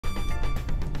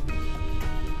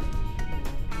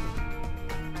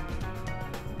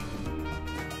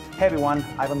Hey everyone,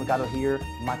 Ivan Legado here,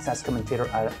 Max commentator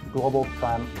at Global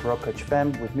Prime Brokerage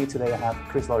Firm. With me today, I have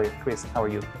Chris Laurie. Chris, how are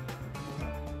you?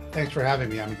 Thanks for having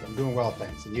me. I'm doing well,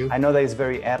 thanks. And you? I know that it's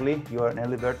very early. You're an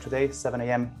early bird today, 7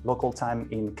 a.m. local time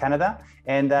in Canada.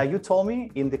 And you told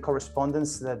me in the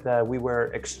correspondence that we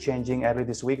were exchanging early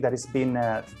this week that it's been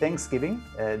Thanksgiving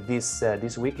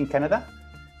this week in Canada.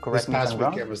 Correct me if I'm wrong. This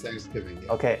past weekend was Thanksgiving.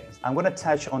 Yeah. Okay, I'm going to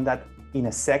touch on that in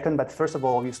a second. But first of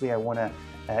all, obviously, I want to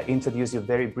introduce you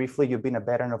very briefly. You've been a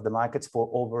veteran of the markets for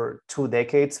over 2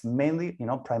 decades, mainly,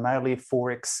 primarily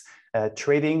Forex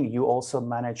trading. You also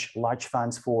manage large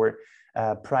funds for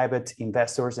private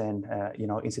investors and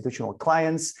institutional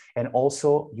clients, and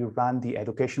also you run the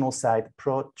educational site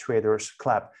Pro Traders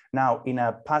Club. Now, in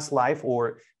a past life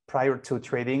or prior to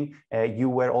trading, you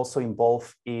were also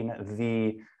involved in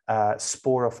the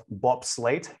sport of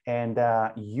bobsleigh, and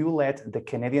you led the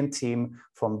Canadian team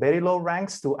from very low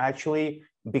ranks to actually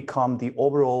become the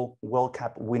overall World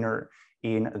Cup winner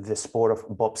in the sport of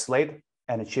bobsleigh,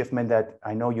 an achievement that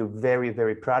I know you're very,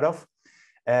 very proud of.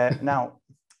 Now,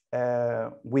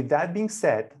 with that being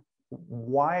said,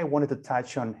 why I wanted to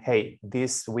touch on, hey,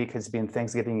 this week has been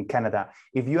Thanksgiving in Canada.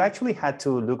 If you actually had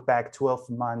to look back 12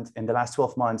 months, in the last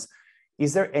 12 months,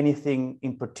 is there anything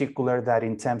in particular that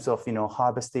in terms of,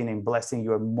 harvesting and blessing,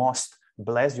 you're most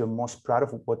blessed, you're most proud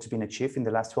of what's been achieved in the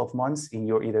last 12 months in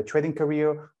your either trading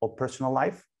career or personal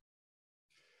life?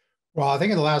 Well, I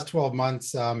think in the last 12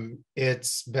 months,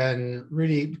 it's been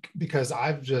really because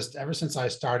ever since I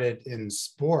started in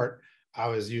sport, I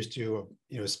was used to,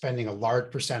 spending a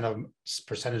large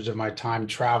percentage of my time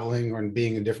traveling and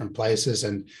being in different places.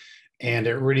 And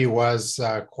it really was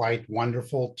quite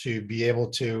wonderful to be able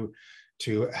to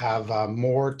have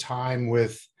more time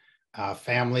with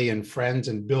family and friends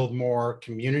and build more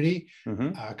community.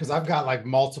 Because I've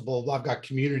got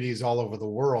communities all over the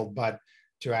world, but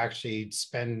to actually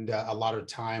spend a lot of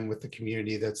time with the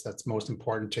community that's most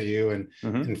important to you and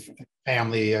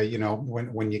family,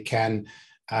 when you can,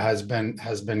 has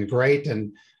been great.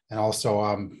 And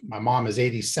also my mom is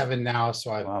 87 now,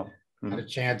 so I've had a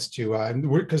chance to,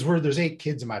 because there's 8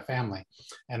 kids in my family,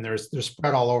 and they're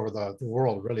spread all over the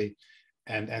world, really.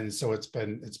 And so it's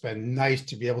been nice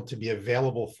to be able to be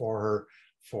available for her,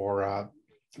 for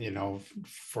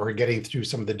her getting through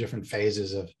some of the different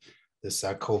phases of this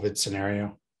COVID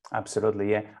scenario.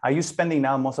 Absolutely, yeah. Are you spending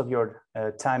now most of your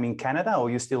time in Canada, or are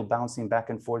you still bouncing back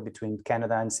and forth between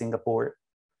Canada and Singapore?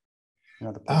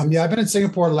 Yeah, I've been in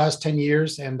Singapore the last 10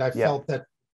 years, and I felt that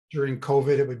during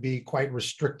COVID it would be quite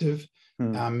restrictive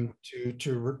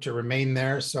to remain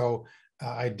there. So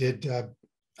I did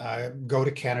go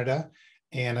to Canada,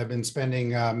 and I've been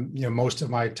spending most of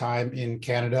my time in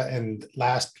Canada. And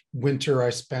last winter I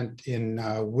spent in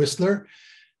Whistler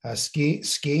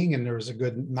skiing, and there was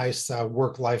a nice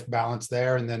work-life balance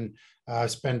there. And then I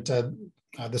spent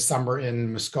the summer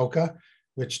in Muskoka,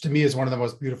 which to me is one of the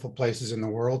most beautiful places in the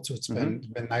world. So it's been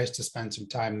nice to spend some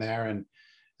time there,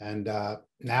 and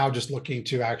now just looking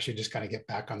to actually just kind of get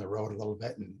back on the road a little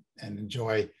bit and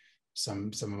enjoy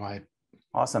some of my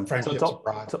awesome friendships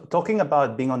abroad. Talking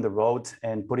about being on the road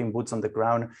and putting boots on the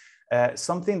ground,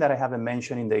 something that I haven't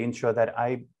mentioned in the intro that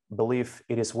I believe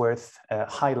it is worth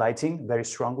highlighting very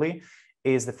strongly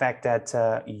is the fact that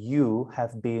you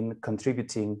have been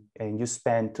contributing, and you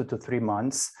spend 2 to 3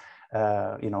 months,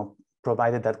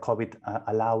 provided that COVID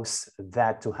allows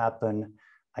that to happen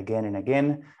again and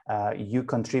again. You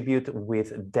contribute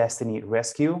with Destiny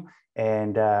Rescue,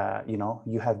 and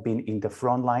you have been in the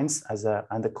front lines as an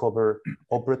undercover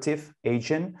operative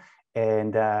agent,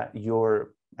 and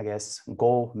your, I guess,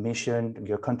 goal, mission,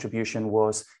 your contribution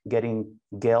was getting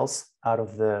girls out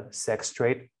of the sex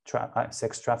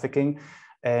trafficking.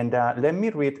 And let me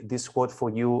read this quote for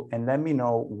you, and let me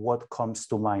know what comes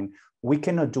to mind. We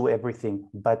cannot do everything,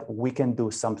 but we can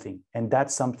do something, and that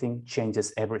something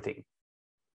changes everything.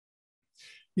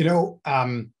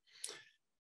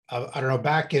 I don't know,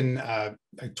 back in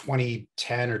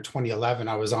 2010 or 2011,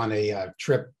 I was on a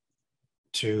trip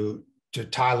to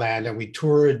Thailand, and we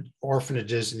toured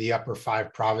orphanages in the upper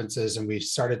 5 provinces, and we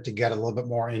started to get a little bit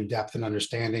more in depth in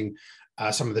understanding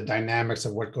some of the dynamics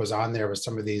of what goes on there with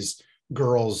some of these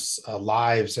girls'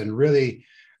 lives. And really,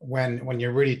 when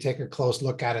you really take a close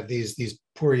look at it, these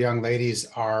poor young ladies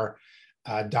are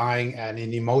dying an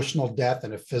emotional death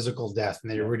and a physical death, and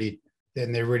they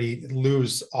really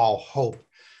lose all hope.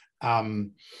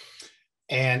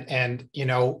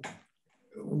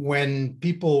 When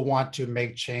people want to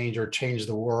make change or change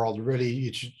the world,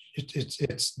 really,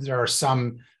 there are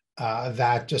some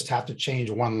that just have to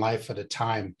change one life at a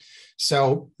time.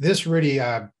 So this really,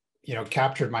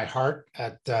 captured my heart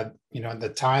at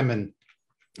the time, and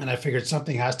and I figured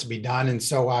something has to be done. And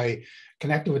so I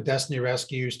connected with Destiny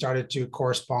Rescue, started to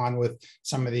correspond with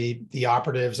some of the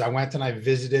operatives. I went and I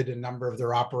visited a number of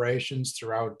their operations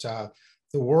throughout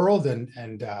the world,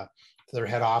 and their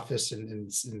head office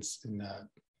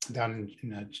down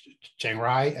in Chiang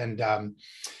Rai,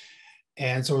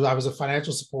 and so I was a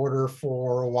financial supporter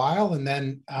for a while, and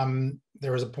then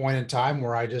there was a point in time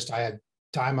where I had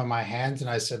time on my hands, and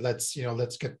I said, let's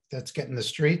get in the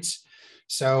streets.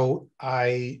 So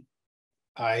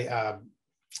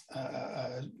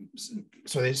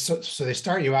so they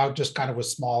start you out just kind of with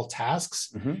small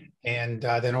tasks, and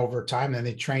then over time, then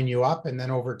they train you up, and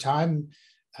then over time,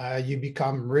 you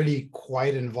become really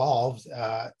quite involved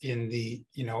in the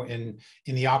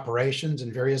operations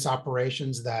and various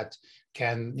operations that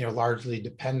can largely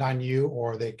depend on you,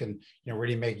 or they can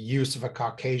really make use of a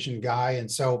Caucasian guy. And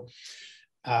so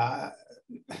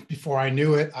before I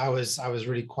knew it, I was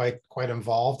really quite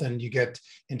involved, and you get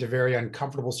into very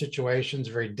uncomfortable situations,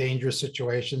 very dangerous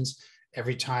situations.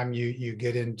 Every time you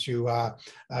get into a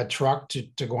truck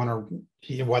to go on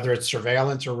whether it's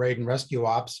surveillance or raid and rescue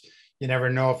ops, you never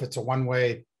know if it's a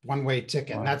one-way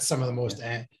ticket. Wow. And that's some of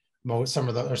the some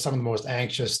of the most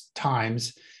anxious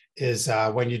times is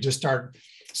when you just start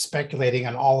speculating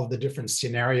on all of the different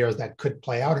scenarios that could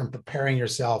play out, and preparing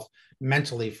yourself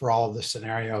mentally for all of the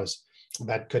scenarios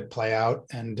that could play out,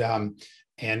 and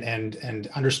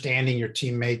understanding your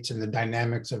teammates and the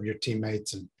dynamics of your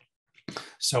teammates. And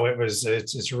so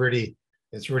it's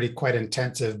really quite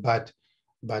intensive, but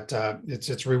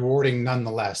it's rewarding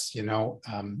nonetheless.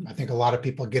 I think a lot of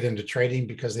people get into trading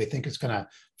because they think it's going to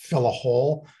fill a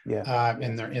hole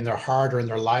in their heart or in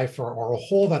their life, or a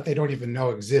hole that they don't even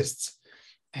know exists.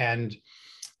 And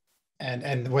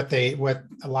what a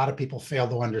lot of people fail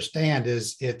to understand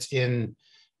is it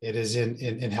is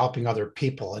in helping other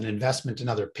people, an investment in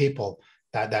other people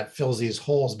that fills these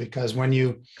holes. Because when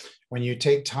you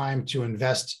take time to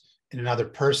invest in another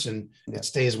person, it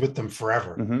stays with them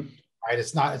forever. Right?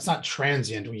 It's not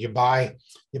transient. When you buy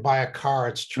a car,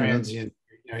 it's transient.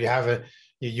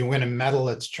 You win a medal,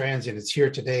 it's transient. It's here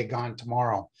today, gone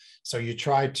tomorrow. So you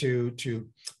try to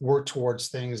work towards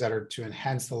things that are to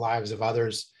enhance the lives of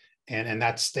others, and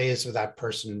that stays with that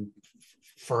person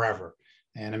forever,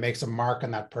 and it makes a mark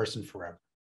on that person forever.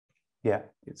 Yeah,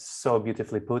 it's so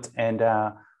beautifully put. And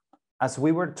as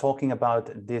we were talking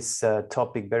about this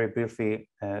topic very briefly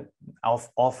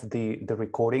off the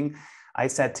recording, I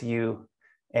said to you,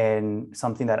 and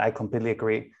something that I completely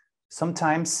agree,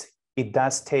 sometimes it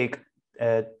does take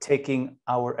taking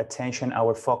our attention,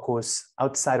 our focus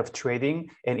outside of trading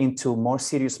and into more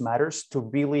serious matters to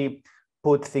really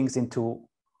put things into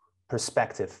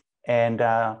perspective. And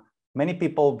many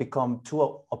people become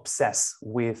too obsessed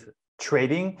with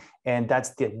trading, and that's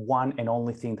the one and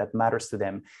only thing that matters to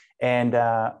them. And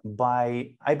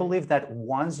I believe that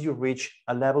once you reach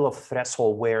a level of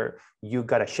threshold where you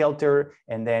got a shelter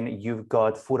and then you've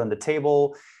got food on the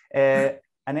table,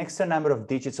 an extra number of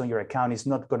digits on your account is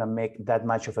not going to make that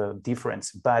much of a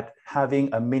difference. But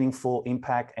having a meaningful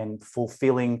impact and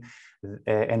fulfilling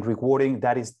and rewarding,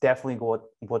 that is definitely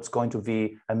what's going to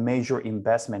be a major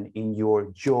investment in your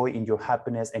joy, in your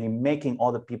happiness, and in making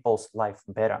other people's life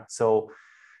better. So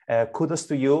kudos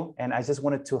to you. And I just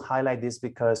wanted to highlight this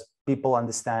because people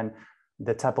understand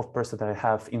the type of person that I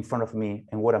have in front of me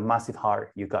and what a massive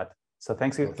heart you got. So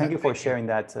thank you for sharing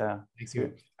that. Thank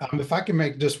you. If I can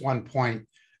make just one point,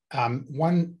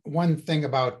 one thing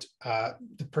about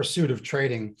the pursuit of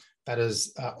trading that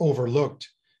is overlooked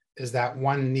is that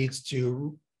one needs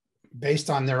to, based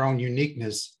on their own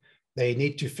uniqueness, they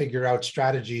need to figure out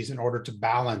strategies in order to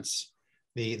balance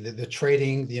the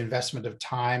trading, the investment of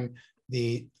time,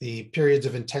 the periods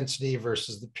of intensity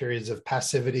versus the periods of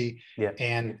passivity,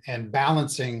 and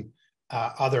balancing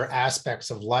other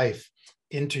aspects of life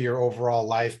into your overall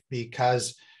life,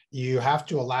 because you have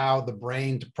to allow the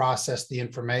brain to process the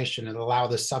information and allow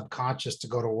the subconscious to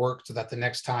go to work, so that the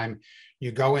next time you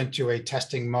go into a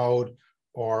testing mode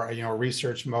or a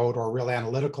research mode or a real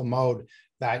analytical mode,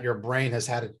 that your brain has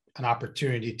had an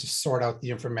opportunity to sort out the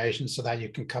information so that you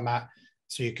can come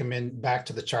in back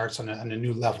to the charts on a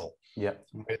new level. Yeah,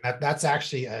 that's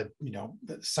actually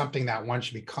something that one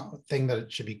should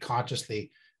be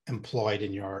consciously employed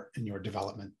in your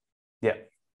development. Yeah,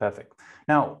 perfect.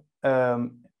 Now,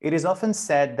 it is often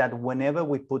said that whenever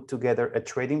we put together a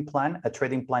trading plan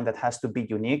that has to be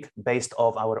unique based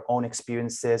off our own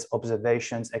experiences,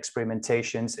 observations,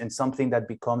 experimentations, and something that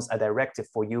becomes a directive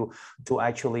for you to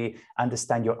actually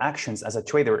understand your actions as a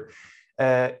trader.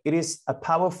 It is a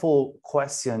powerful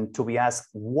question to be asked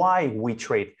why we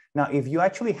trade. Now, if you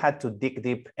actually had to dig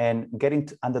deep and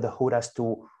get under the hood as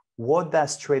to what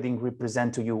does trading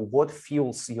represent to you? What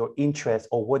fuels your interest,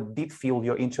 or what did fuel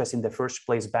your interest in the first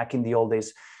place back in the old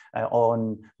days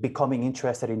on becoming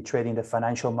interested in trading the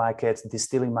financial markets,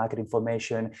 distilling market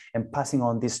information, and passing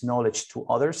on this knowledge to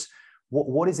others?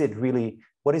 What is it really?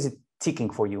 What is it ticking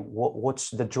for you?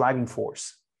 What's the driving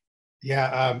force?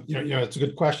 Yeah, it's a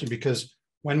good question, because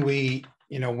when we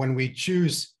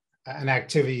choose an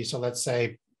activity, so let's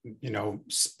say,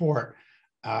 sport,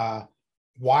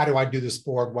 why do I do the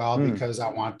sport? Well, because I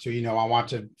want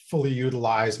to fully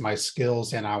utilize my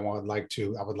skills, and I would like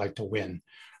to win,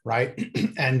 right?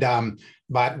 And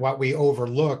but what we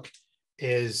overlook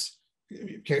is,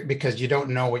 because you don't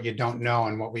know what you don't know,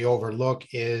 and what we overlook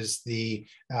is the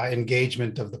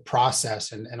engagement of the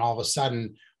process, and all of a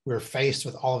sudden we're faced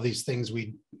with all of these things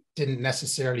we didn't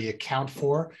necessarily account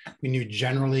for. We knew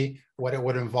generally what it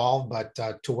would involve, but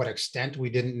to what extent we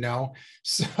didn't know.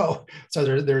 So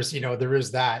there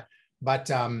is that. But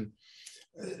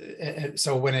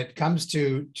so when it comes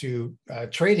to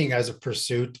trading as a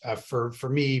pursuit, for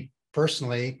me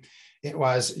personally, it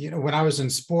was, when I was in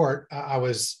sport, I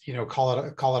was, call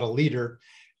it a leader,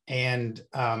 and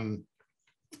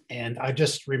I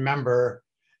just remember,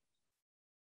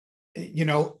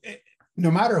 no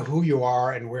matter who you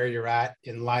are and where you're at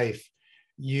in life,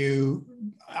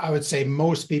 I would say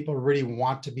most people really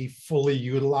want to be fully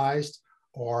utilized,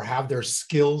 or have their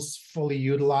skills fully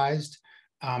utilized.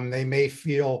 They may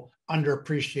feel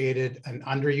underappreciated and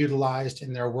underutilized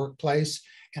in their workplace.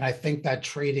 And I think that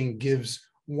trading gives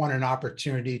one an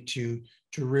opportunity to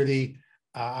really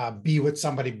be what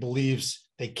somebody believes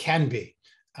they can be.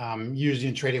 Usually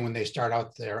in trading, when they start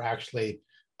out, they're actually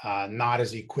not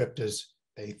as equipped as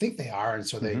they think they are. And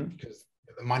so because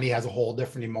the money has a whole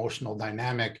different emotional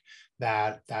dynamic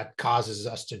that causes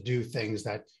us to do things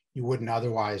that you wouldn't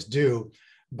otherwise do.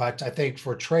 But I think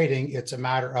for trading, it's a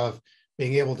matter of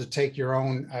being able to take your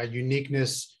own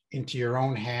uniqueness into your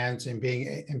own hands, and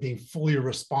being fully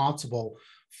responsible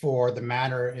for the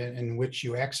manner in which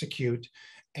you execute.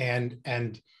 And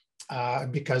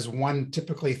because one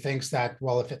typically thinks that,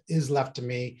 well, if it is left to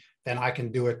me, then I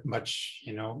can do it much,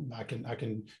 I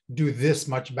can do this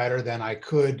much better than I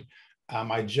could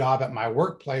my job at my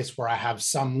workplace, where I have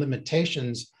some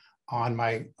limitations on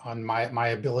my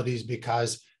abilities,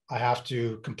 because I have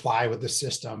to comply with the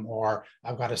system, or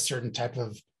I've got a certain type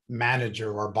of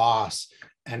manager or boss.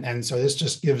 And so this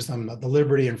just gives them the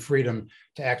liberty and freedom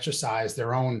to exercise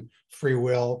their own free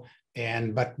will.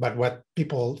 But what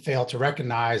people fail to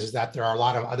recognize is that there are a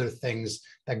lot of other things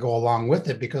that go along with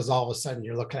it, because all of a sudden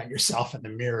you're looking at yourself in the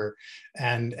mirror,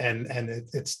 and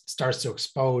it starts to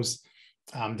expose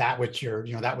that which you're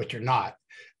not,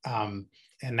 and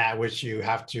that which you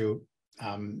have to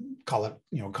call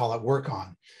it work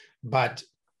on. But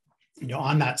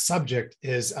on that subject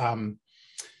is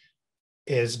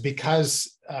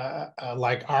because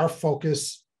like our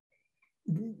focus,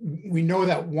 we know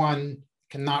that one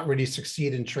cannot really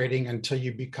succeed in trading until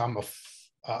you become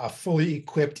a fully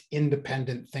equipped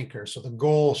independent thinker. So the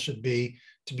goal should be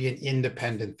to be an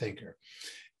independent thinker,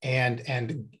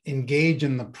 and engage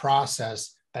in the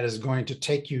process that is going to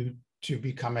take you to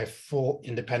become a full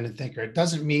independent thinker. It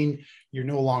doesn't mean you're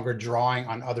no longer drawing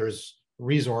on others'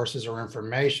 resources or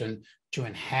information to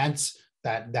enhance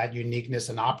that uniqueness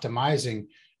and optimizing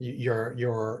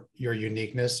your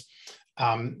uniqueness.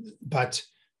 But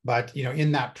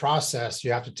in that process,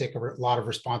 you have to take a lot of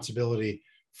responsibility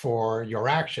for your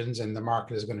actions, and the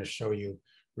market is going to show you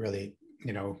really,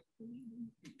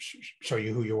 show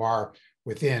you who you are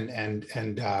within, and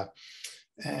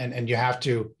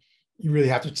you really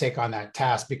have to take on that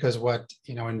task. Because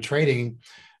in trading,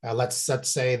 let's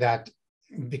say that,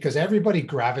 because everybody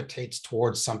gravitates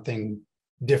towards something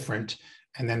different,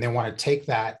 and then they want to take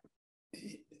that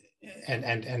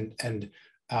and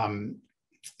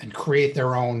create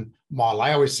their own model.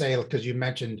 I always say, because you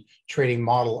mentioned trading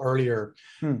model earlier,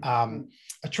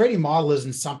 a trading model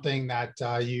isn't something that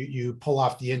you pull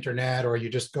off the internet, or you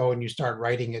just go and you start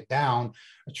writing it down.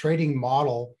 A trading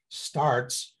model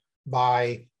starts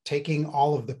by taking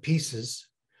all of the pieces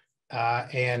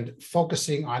and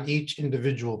focusing on each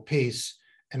individual piece,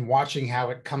 and watching how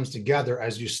it comes together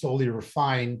as you slowly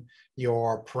refine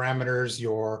your parameters,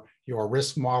 your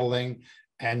risk modeling,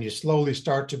 and you slowly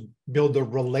start to build a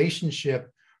relationship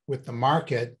with the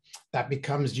market that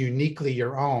becomes uniquely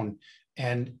your own.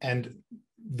 And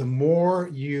the more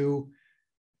you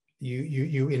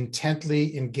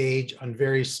intently engage on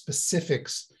various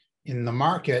specifics in the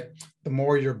market, the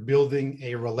more you're building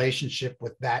a relationship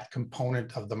with that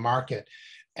component of the market.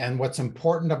 And what's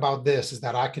important about this is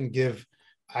that I can give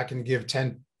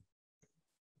 10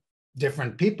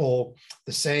 different people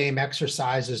the same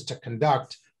exercises to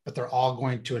conduct, but they're all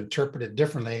going to interpret it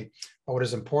differently. But what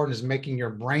is important is making your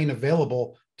brain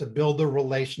available to build a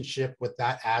relationship with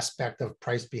that aspect of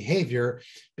price behavior,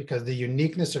 because the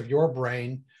uniqueness of your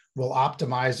brain will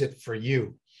optimize it for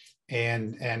you.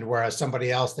 And whereas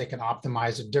somebody else, they can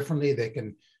optimize it differently. They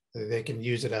can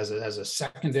use it as a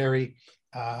secondary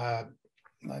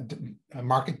a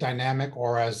market dynamic,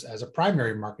 or as a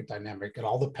primary market dynamic. It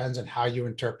all depends on how you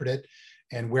interpret it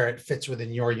and where it fits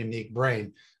within your unique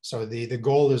brain. So the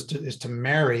goal is to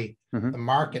marry the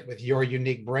market with your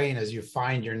unique brain as you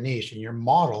find your niche, and your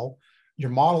model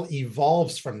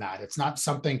evolves from that. It's not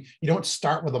something, you don't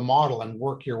start with a model and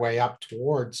work your way up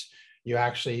towards. You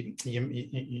actually,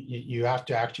 you have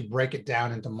to actually break it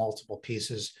down into multiple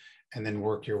pieces and then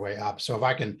work your way up. So if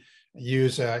I can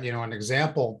use an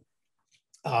example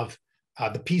of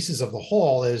the pieces of the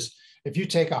whole, is if you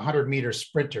take a 100-meter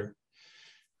sprinter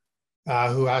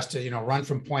who has to run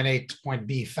from point A to point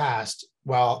B fast.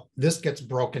 Well, this gets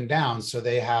broken down. So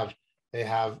they have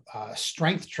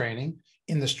strength training.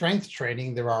 In the strength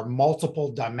training, there are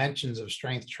multiple dimensions of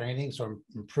strength training. So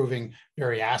improving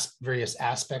various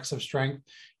aspects of strength.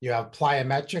 You have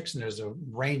plyometrics, and there's a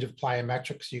range of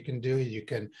plyometrics you can do. You've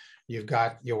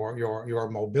got your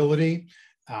mobility,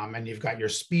 and you've got your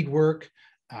speed work.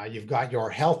 You've got your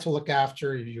health to look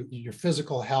after, your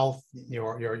physical health,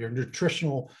 your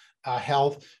nutritional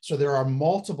health. So there are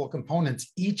multiple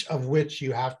components, each of which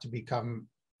you have to become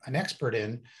an expert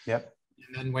in. Yep.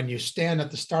 And then when you stand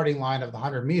at the starting line of the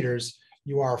 100 meters,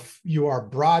 you are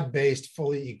broad-based,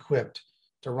 fully equipped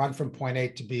to run from point A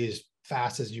to B as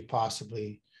fast as you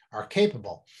possibly are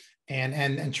capable.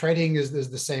 And trading is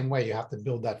the same way. You have to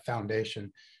build that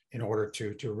foundation in order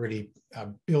to really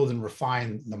build and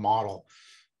refine the model,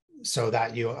 so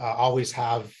that you always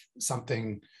have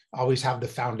the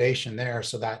foundation there,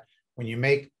 so that when you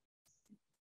make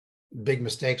big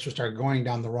mistakes or start going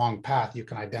down the wrong path, you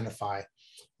can identify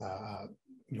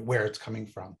where it's coming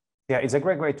from. Yeah, it's a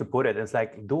great way to put it. It's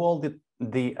like, do all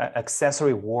the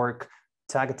accessory work,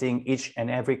 targeting each and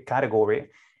every category.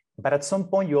 But at some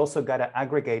point, you also got to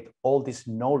aggregate all this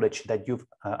knowledge that you've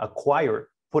acquired,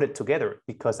 put it together,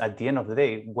 because at the end of the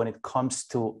day, when it comes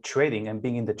to trading and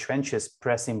being in the trenches,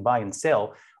 pressing buy and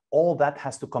sell, all that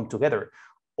has to come together.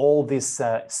 All these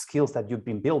skills that you've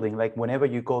been building, like whenever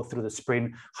you go through the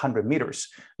sprint 100 meters,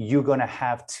 you're going to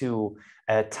have to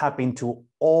tap into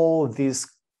all these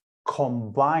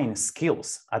combined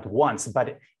skills at once.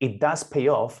 But it does pay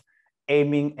off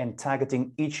aiming and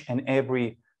targeting each and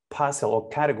every puzzle or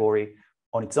category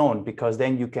on its own, because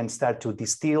then you can start to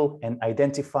distill and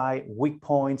identify weak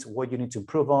points, what you need to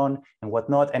improve on and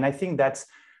whatnot. And I think that's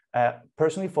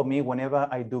personally for me, whenever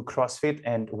I do CrossFit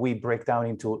and we break down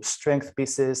into strength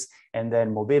pieces and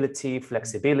then mobility,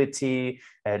 flexibility,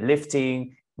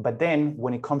 lifting. But then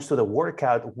when it comes to the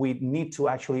workout, we need to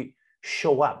actually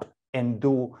show up and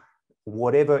do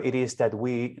whatever it is that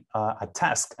we are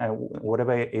tasked,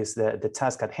 whatever is the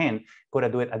task at hand, got to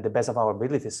do it at the best of our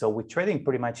abilities. So with trading,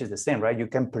 pretty much is the same, right? You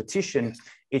can partition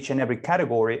each and every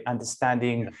category,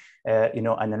 understanding,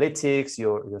 analytics,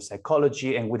 your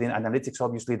psychology, and within analytics,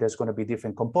 obviously, there's going to be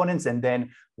different components. And then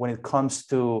when it comes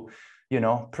to,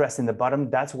 pressing the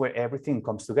button, that's where everything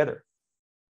comes together.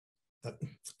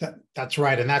 That's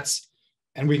right,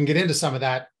 and we can get into some of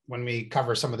that when we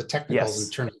cover some of the technicals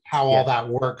in terms of how all that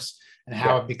works and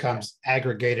how it becomes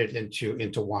aggregated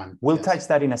into one. We'll touch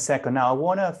that in a second. Now, I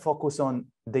want to focus on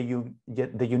the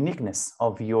uniqueness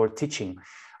of your teaching.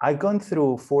 I've gone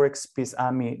through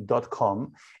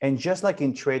forexpeacearmy.com, and just like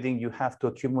in trading, you have to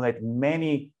accumulate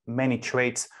many, many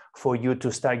trades for you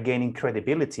to start gaining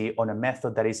credibility on a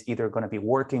method that is either going to be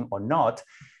working or not.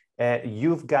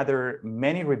 You've gathered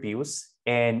many reviews,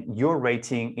 and your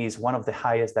rating is one of the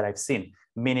highest that I've seen,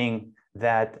 meaning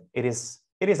that it is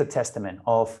a testament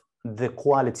of the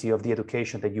quality of the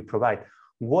education that you provide.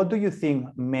 What do you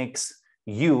think makes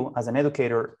you as an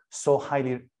educator so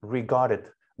highly regarded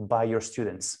by your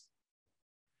students?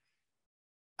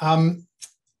 I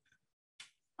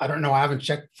don't know. I haven't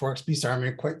checked Forex Peace Army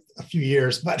in quite a few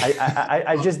years, but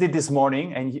I just did this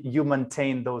morning, and you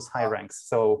maintain those high ranks.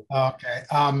 So okay,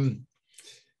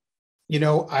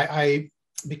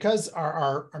 because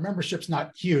our membership's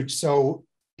not huge, so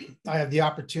I have the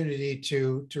opportunity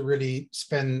to really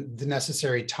spend the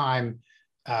necessary time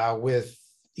with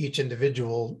each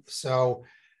individual. So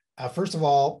first of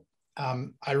all,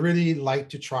 I really like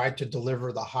to try to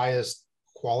deliver the highest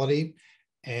quality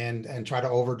and try to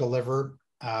over deliver.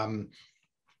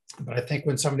 But I think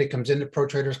when somebody comes into Pro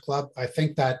Traders Club, I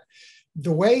think that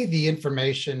the way the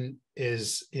information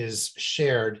is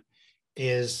shared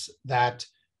is that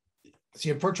see,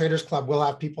 a Pro Traders Club will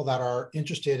have people that are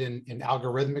interested in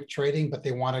algorithmic trading, but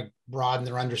they want to broaden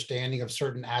their understanding of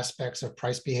certain aspects of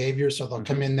price behavior. So they'll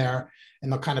come in there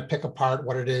and they'll kind of pick apart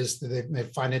what it is that they may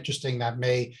find interesting that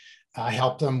may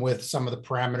help them with some of the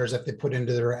parameters that they put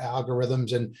into their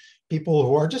algorithms. And people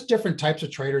who are just different types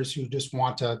of traders who just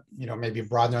want to, maybe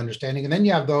broaden their understanding. And then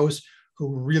you have those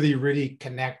who really, really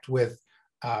connect with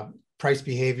price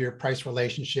behavior, price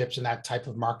relationships, and that type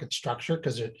of market structure,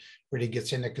 because it really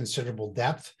gets into considerable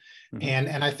depth.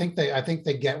 And I think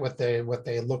they get what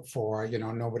they look for.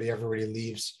 Nobody ever really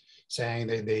leaves saying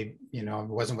they it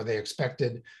wasn't what they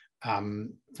expected.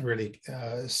 Really.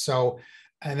 So,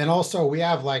 and then also we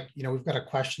have we've got a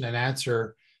question and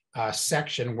answer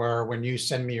section where when you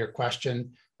send me your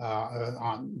question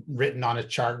written on a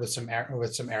chart with some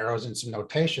arrows and some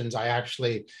notations, I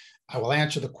will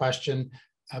answer the question.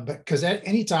 But because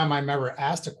anytime I'm ever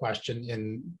asked a question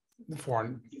in the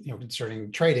foreign,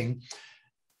 concerning trading,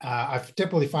 I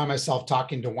typically find myself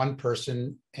talking to one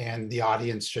person and the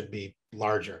audience should be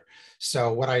larger.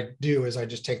 So what I do is I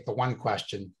just take the one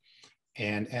question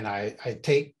and I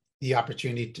take the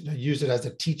opportunity to use it as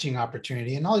a teaching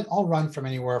opportunity. And I'll run from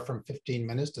anywhere from 15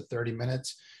 minutes to 30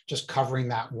 minutes, just covering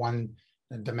that one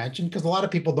dimension, because a lot of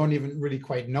people don't even really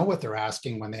quite know what they're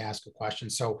asking when they ask a question.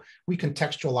 So we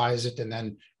contextualize it and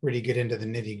then really get into the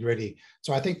nitty gritty.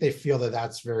 So I think they feel that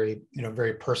that's very,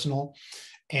 very personal.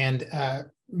 And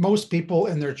most people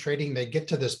in their trading, they get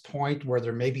to this point where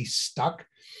they're maybe stuck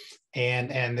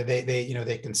and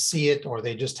they can see it, or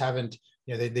they just haven't,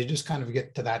 they just kind of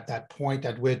get to that point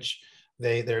at which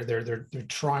they're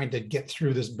trying to get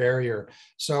through this barrier.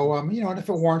 So, and if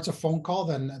it warrants a phone call,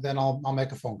 then I'll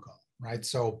make a phone call. Right.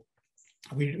 So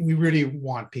we really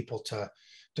want people to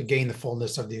gain the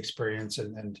fullness of the experience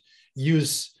and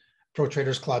use Pro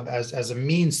Traders Club as a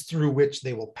means through which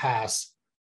they will pass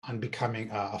on becoming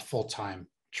a full-time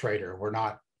trader. We're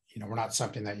not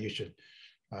something that you should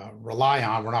rely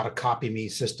on. We're not a copy me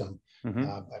system,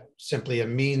 but simply a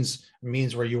means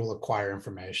where you will acquire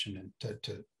information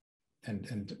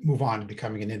and move on to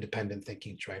becoming an independent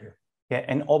thinking trader. Yeah,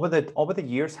 and over the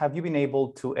years, have you been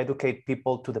able to educate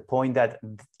people to the point that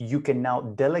you can now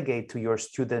delegate to your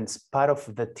students part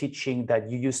of the teaching that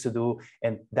you used to do,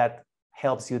 and that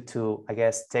helps you to, I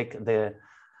guess, take the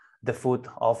foot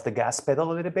off the gas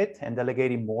pedal a little bit and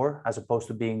delegating more as opposed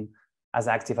to being as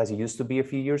active as you used to be a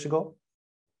few years ago?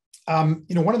 One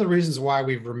of the reasons why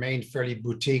we've remained fairly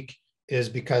boutique is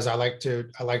because I like to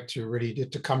really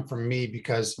to come from me,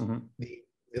 because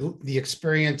the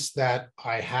experience that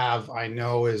I have, I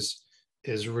know is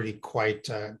really quite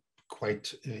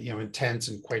intense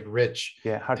and quite rich.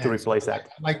 Yeah, hard to replace that.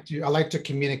 I like to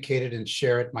communicate it and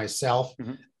share it myself.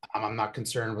 I'm not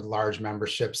concerned with large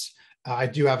memberships. I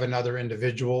do have another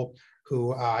individual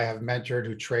who I have mentored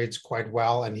who trades quite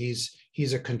well, and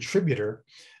he's a contributor,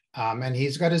 and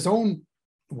he's got his own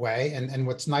way. And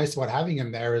what's nice about having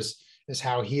him there is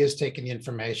how he has taken the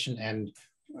information and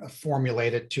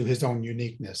formulate it to his own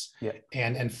uniqueness,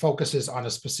 and focuses on a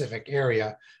specific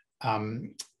area.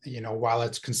 While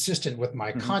it's consistent with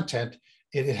my content,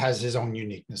 it has his own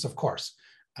uniqueness, of course.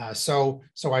 So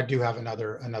I do have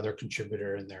another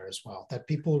contributor in there as well that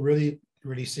people really,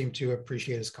 really seem to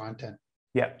appreciate his content.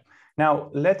 Yeah.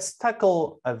 Now let's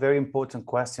tackle a very important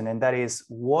question, and that is,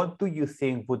 what do you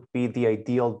think would be the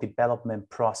ideal development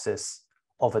process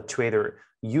of a trader?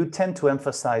 You tend to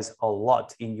emphasize a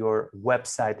lot in your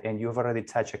website, and you've already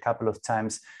touched a couple of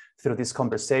times through this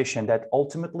conversation, that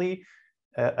ultimately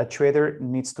a trader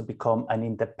needs to become an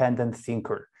independent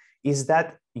thinker. Is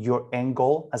that your end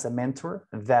goal as a mentor,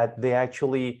 that they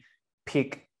actually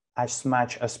pick as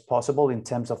much as possible in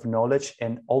terms of knowledge,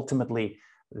 and ultimately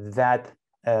that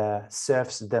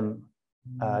serves them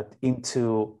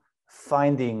into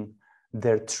finding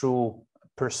their true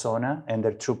persona and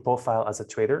their true profile as a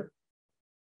trader?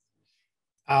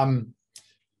 Again,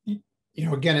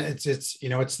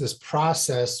 it's this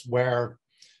process where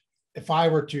if I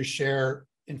were to share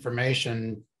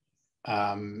information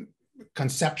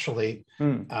conceptually,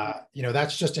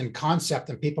 that's just in concept,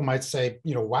 and people might say,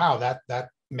 wow, that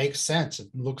makes sense. It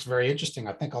looks very interesting.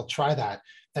 I think I'll try that.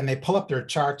 Then they pull up their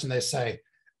charts and they say,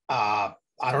 I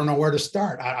don't know where to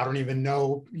start. I don't even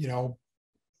know,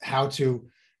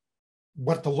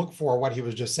 what to look for, what he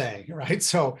was just saying, right?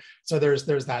 So there's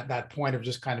that point of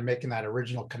just kind of making that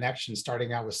original connection,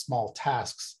 starting out with small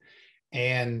tasks.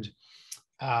 And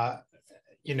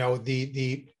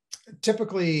the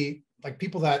typically, like,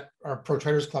 people that are Pro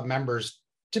Traders Club members,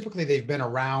 typically they've been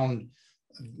around,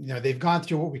 they've gone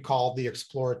through what we call the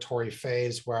exploratory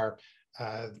phase, where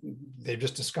they've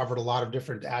just discovered a lot of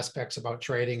different aspects about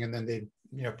trading, and then they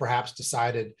perhaps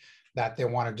decided that they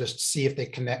want to just see if they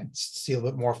connect, see a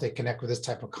little bit more if they connect with this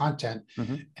type of content.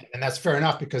 Mm-hmm. And that's fair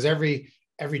enough, because every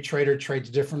trader trades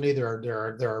differently.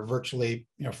 There are virtually,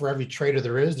 for every trader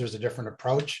there's a different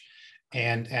approach.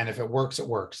 And if it works, it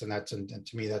works. And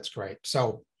to me, that's great.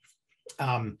 So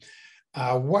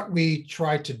what we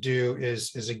try to do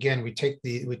is again, we take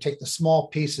the small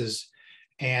pieces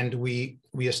and we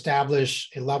establish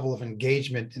a level of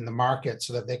engagement in the market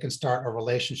so that they can start a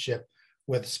relationship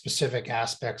with specific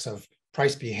aspects of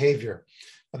price behavior.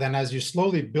 But then as you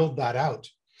slowly build that out,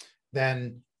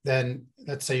 then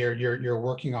let's say you're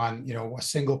working on a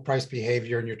single price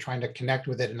behavior and you're trying to connect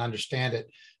with it and understand it.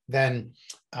 Then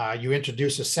you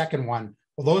introduce a second one.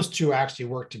 Well, those two actually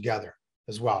work together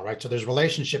as well, right? So there's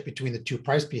relationship between the two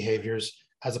price behaviors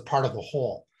as a part of the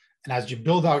whole. And as you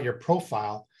build out your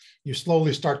profile, you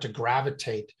slowly start to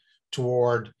gravitate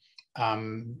toward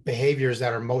behaviors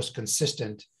that are most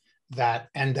consistent, that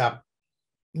end up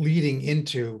leading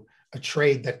into a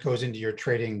trade that goes into your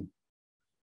trading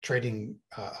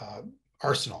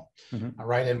arsenal, mm-hmm. all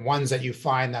right? And ones that you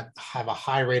find that have a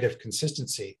high rate of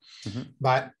consistency. Mm-hmm.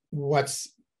 But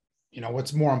what's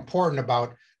more important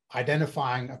about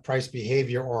identifying a price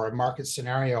behavior or a market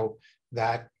scenario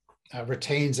that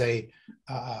retains a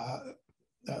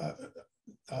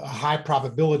high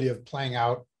probability of playing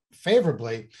out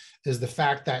favorably is the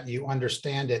fact that you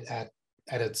understand it at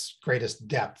its greatest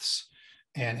depths,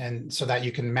 and so that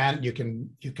you can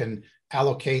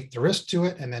allocate the risk to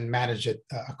it and then manage it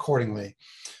accordingly.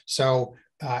 So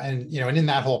and in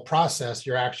that whole process,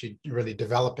 you're actually really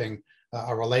developing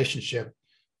a relationship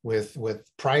with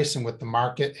price and with the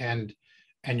market, and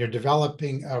you're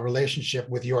developing a relationship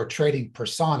with your trading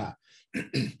persona.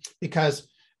 Because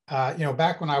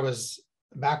back when I was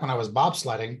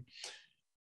bobsledding,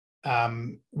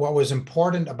 what was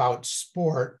important about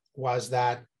sport was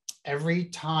that every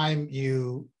time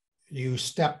you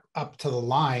step up to the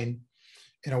line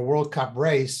in a World Cup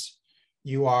race,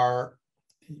 you are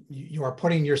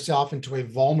putting yourself into a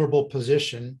vulnerable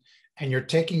position, and you're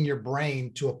taking your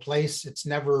brain to a place it's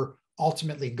never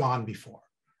ultimately gone before,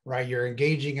 right? You're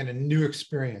engaging in a new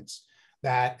experience.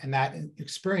 That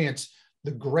experience,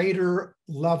 the greater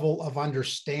level of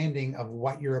understanding of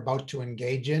what you're about to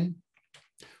engage in,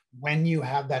 when you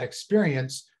have that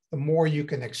experience, the more you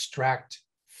can extract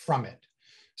from it.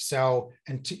 So,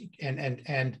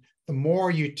 and the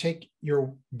more you take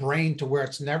your brain to where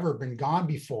it's never been gone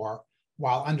before,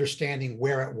 while understanding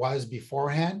where it was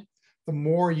beforehand, the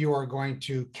more you are going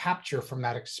to capture from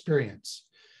that experience.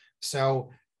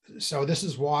 So this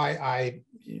is why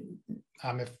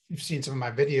if you've seen some of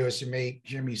my videos, you may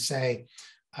hear me say,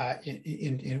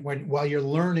 while you're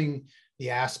learning the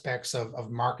aspects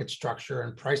of market structure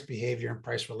and price behavior and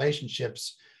price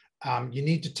relationships, you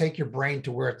need to take your brain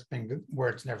to where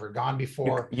it's never gone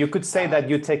before. You could say that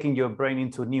you're taking your brain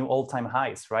into new all-time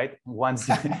highs, right? Once.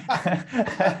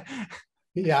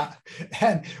 Yeah,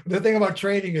 and the thing about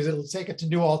trading is it'll take it to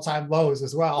new all-time lows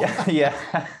as well. Yeah.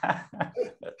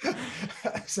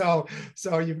 So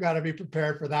you've got to be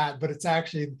prepared for that. But it's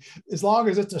actually, as long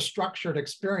as it's a structured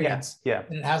experience, yeah.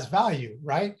 and it has value,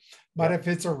 right? But if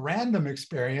it's a random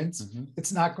experience, mm-hmm.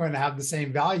 it's not going to have the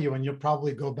same value, and you'll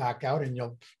probably go back out and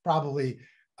you'll probably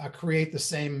create the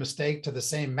same mistake to the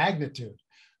same magnitude,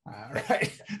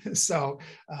 right? So,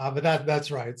 but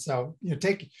that's right. So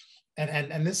take.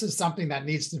 And this is something that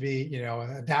needs to be,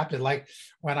 adapted. Like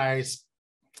when I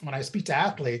speak to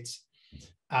athletes,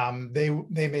 they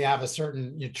may have a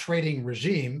certain trading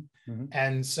regime, mm-hmm.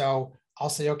 and so I'll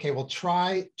say, okay, well,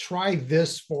 try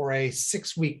this for a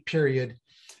 6-week period,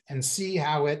 and see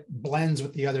how it blends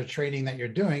with the other training that you're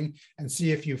doing, and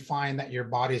see if you find that your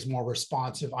body is more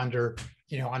responsive under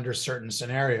certain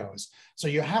scenarios. So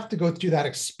you have to go through that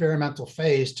experimental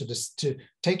phase to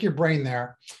take your brain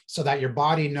there, so that your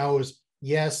body knows,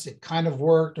 yes, it kind of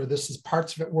worked, or this is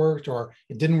parts of it worked, or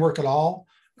it didn't work at all,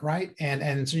 right?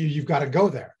 And so you've got to go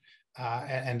there,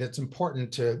 and it's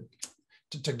important to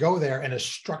go there in a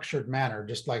structured manner,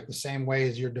 just like the same way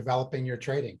as you're developing your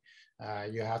trading.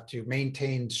 You have to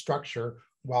maintain structure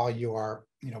while you are,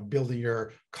 building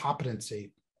your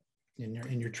competency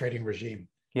in your trading regime.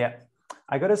 Yeah,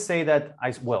 I gotta say that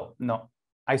I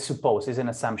suppose it's an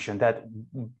assumption that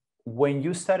when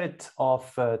you started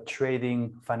off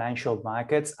trading financial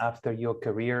markets after your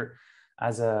career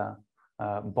as a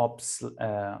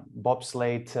bobsleigh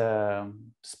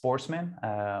sportsman,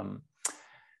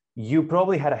 you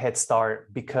probably had a head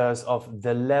start because of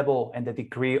the level and the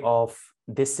degree of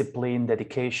discipline,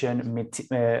 dedication,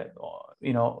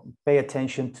 pay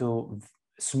attention to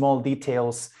small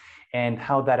details, and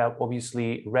how that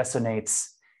obviously resonates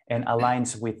and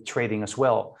aligns with trading as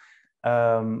well.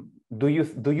 Do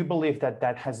you believe that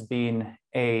that has been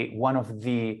one of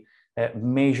the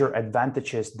major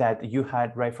advantages that you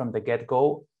had right from the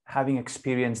get-go, having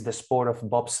experienced the sport of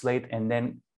bobsleigh and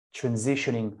then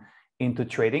transitioning into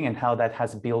trading, and how that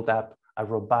has built up a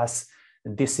robust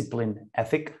discipline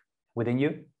ethic within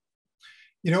you?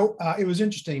 It was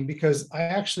interesting because I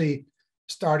actually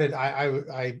started. I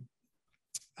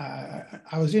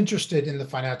was interested in the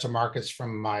financial markets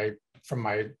from my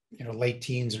late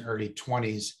teens and early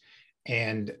 20s.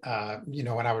 And,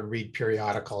 when I would read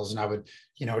periodicals and I would,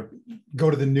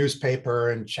 go to the newspaper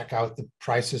and check out the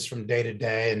prices from day to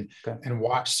day and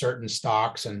watch certain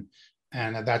stocks. And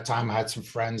at that time I had some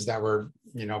friends that were,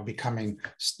 becoming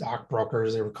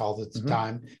stockbrokers, they were called at the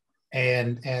time.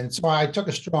 And so I took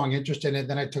a strong interest in it.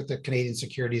 Then I took the Canadian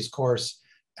securities course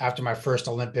after my first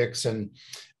Olympics. And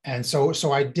so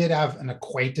I did have an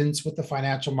acquaintance with the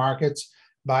financial markets,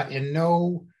 but in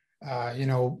no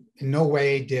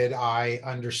way did I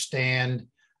understand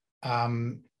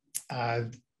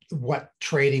what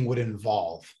trading would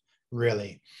involve,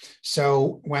 really.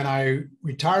 So when I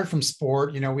retired from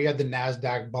sport, we had the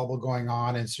NASDAQ bubble going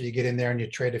on. And so you get in there and you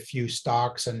trade a few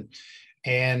stocks and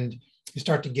you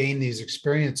start to gain these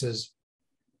experiences.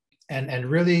 And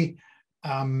really,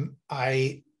 when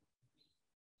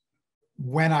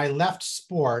I left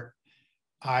sport,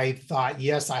 I thought,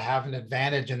 yes, I have an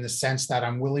advantage in the sense that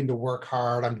I'm willing to work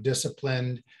hard. I'm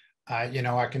disciplined.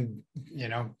 I can,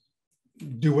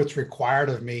 do what's required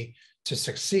of me to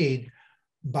succeed.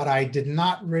 But I did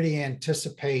not really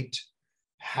anticipate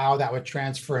how that would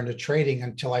transfer into trading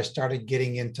until I started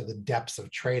getting into the depths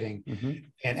of trading.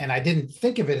 And I didn't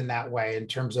think of it in that way in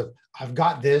terms of I've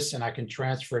got this and I can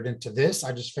transfer it into this.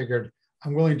 I just figured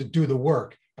I'm willing to do the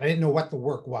work, but I didn't know what the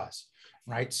work was,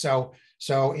 right? So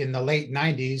in the late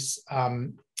 90s,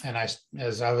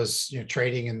 as I was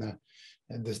trading in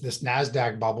this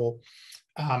NASDAQ bubble,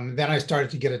 then I started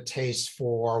to get a taste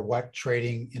for what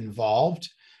trading involved.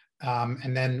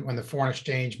 And then when the foreign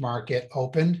exchange market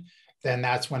opened, then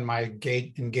that's when my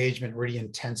engagement really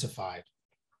intensified.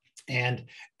 And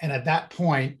at that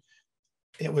point,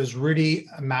 it was really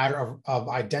a matter of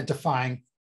identifying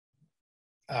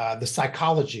the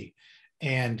psychology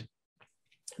and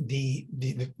the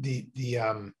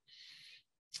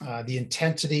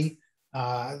intensity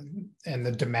and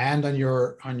the demand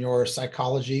on your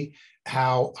psychology,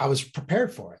 how I was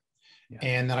prepared for it. Yeah.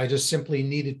 And that I just simply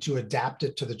needed to adapt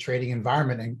it to the trading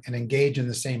environment and engage in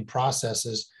the same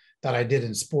processes that I did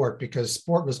in sport, because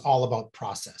sport was all about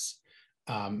process.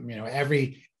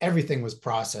 Everything was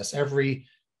process. Every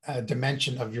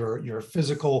dimension of your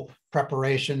physical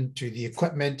preparation to the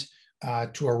equipment,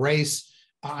 to a race,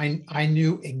 I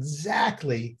knew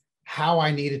exactly how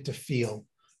I needed to feel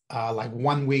like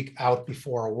 1 week out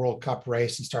before a World Cup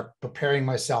race, and start preparing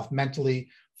myself mentally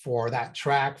for that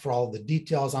track, for all of the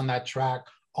details on that track,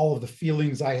 all of the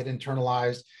feelings I had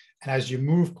internalized. And as you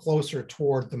move closer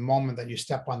toward the moment that you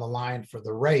step on the line for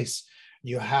the race,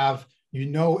 you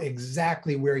know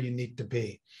exactly where you need to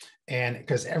be, and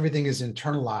because everything is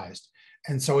internalized.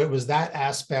 And so it was that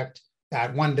aspect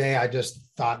that one day I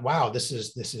just thought, wow, this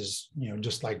is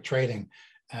just like trading,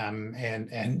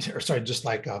 just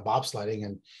like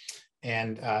bobsledding,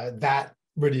 and that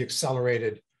really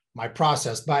accelerated my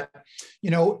process. But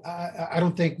I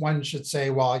don't think one should say,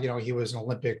 well, he was an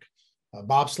Olympic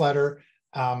bobsledder.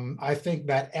 I think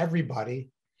that everybody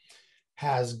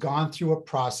has gone through a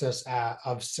process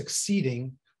of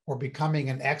succeeding or becoming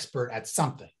an expert at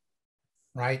something,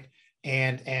 right?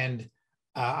 And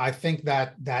I think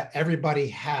that everybody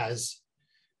has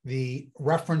the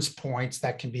reference points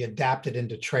that can be adapted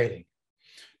into trading.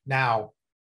 Now,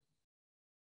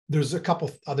 there's a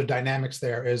couple other dynamics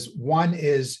there. One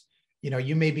is,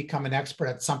 you may become an expert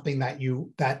at something that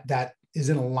is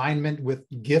in alignment with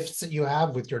gifts that you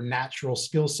have with your natural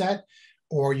skill set,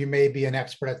 or you may be an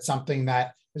expert at something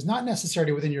that is not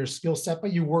necessarily within your skill set,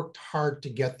 but you worked hard to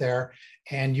get there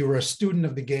and you were a student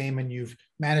of the game and you've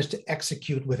managed to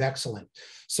execute with excellence.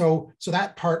 So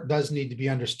that part does need to be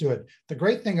understood. The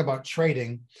great thing about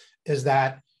trading is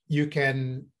that you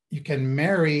can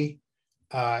marry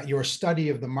your study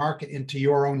of the market into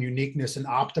your own uniqueness and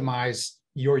optimize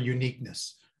your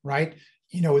uniqueness, right?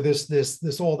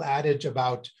 This old adage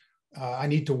about I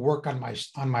need to work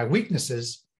on my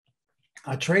weaknesses.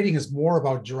 Trading is more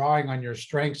about drawing on your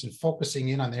strengths and focusing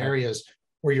in on the areas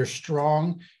where you're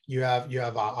strong. You have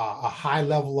a high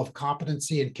level of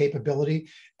competency and capability.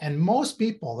 And most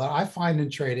people that I find in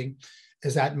trading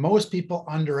is that most people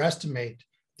underestimate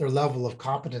their level of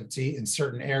competency in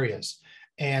certain areas.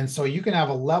 And so you can have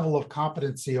a level of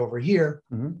competency over here,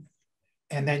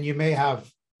 and then you may have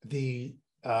the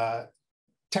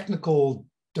technical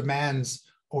demands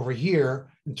over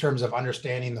here in terms of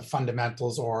understanding the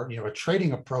fundamentals or a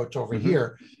trading approach over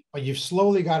here, but you've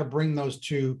slowly got to bring those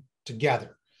two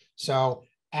together. So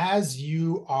as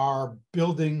you are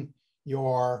building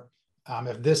your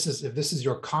if this is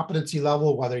your competency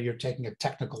level, whether you're taking a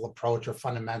technical approach or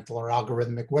fundamental or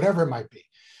algorithmic, whatever it might be,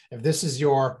 if this is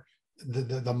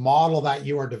the model that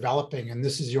you are developing and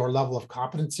this is your level of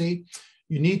competency,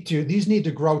 these need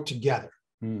to grow together.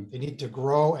 They need to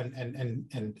grow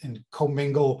and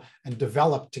commingle and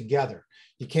develop together.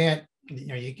 You can't,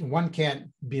 one can't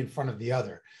be in front of the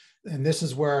other. And this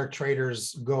is where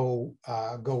traders go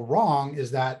wrong,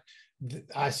 is that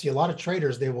I see a lot of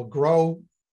traders, they will grow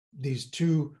these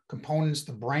two components,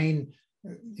 the brain,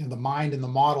 the mind and the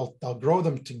model, they'll grow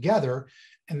them together.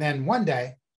 And then one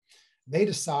day they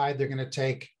decide they're going to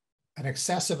take an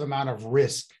excessive amount of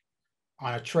risk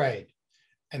on a trade.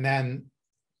 And then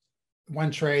one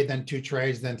trade, then two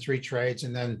trades, then three trades.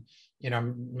 And then,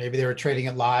 maybe they were trading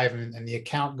it live and the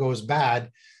account goes bad.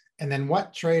 And then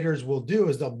what traders will do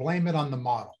is they'll blame it on the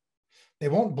model. They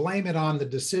won't blame it on the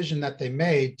decision that they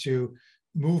made to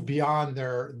move beyond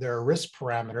their risk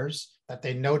parameters that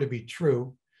they know to be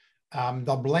true.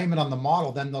 They'll blame it on the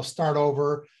model. Then they'll start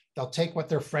over. They'll take what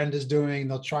their friend is doing.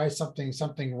 They'll try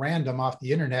something random off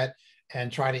the internet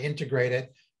and try to integrate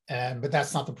it. But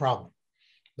that's not the problem.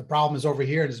 The problem is over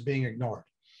here and is being ignored,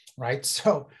 right?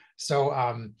 So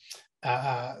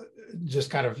just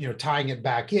kind of tying it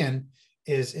back in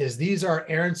is these are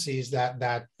errancies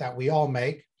that we all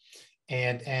make,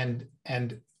 and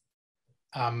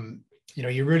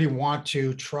you really want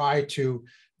to try to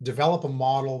develop a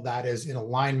model that is in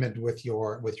alignment with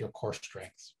your core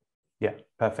strengths. Yeah,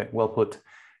 perfect. Well put.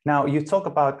 Now you talk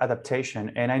about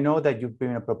adaptation, and I know that you've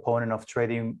been a proponent of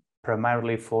trading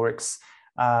primarily Forex.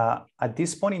 At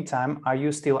this point in time, are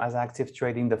you still as active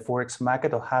trading the Forex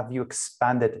market, or have you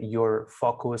expanded your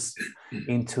focus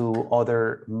into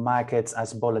other markets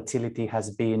as volatility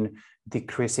has been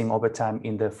decreasing over time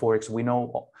in the Forex? We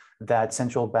know that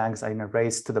central banks are in a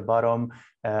race to the bottom.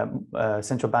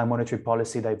 Central bank monetary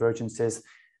policy divergences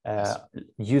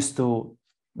used to,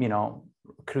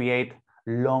 create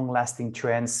long-lasting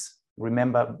trends.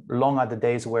 Remember, long are the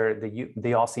days where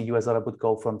the Aussie US dollar would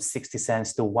go from 60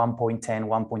 cents to 1.10,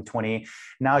 1.20.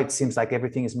 Now it seems like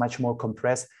everything is much more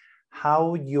compressed.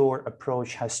 How your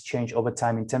approach has changed over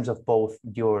time in terms of both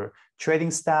your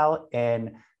trading style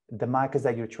and the markets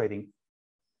that you're trading?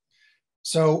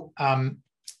 So,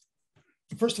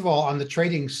 first of all, on the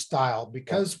trading style,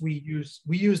 because we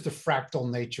use the fractal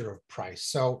nature of price.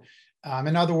 So,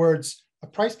 in other words, a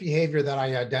price behavior that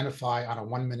I identify on a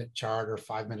 1-minute chart or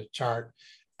 5-minute chart,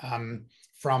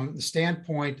 from the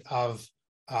standpoint of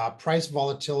price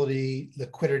volatility,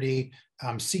 liquidity,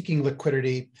 seeking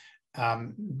liquidity,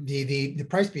 the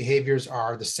price behaviors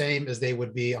are the same as they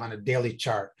would be on a daily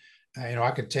chart.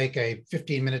 I could take a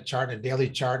 15-minute chart and a daily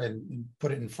chart and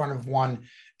put it in front of one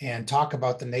and talk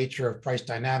about the nature of price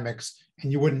dynamics,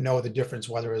 and you wouldn't know the difference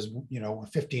whether it was, a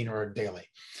 15 or a daily.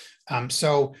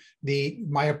 So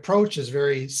my approach is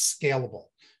very scalable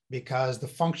because the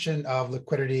function of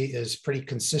liquidity is pretty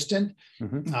consistent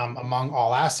among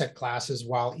all asset classes,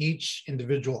 while each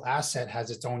individual asset has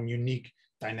its own unique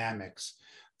dynamics.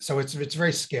 So it's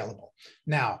very scalable.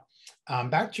 Now,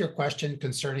 back to your question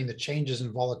concerning the changes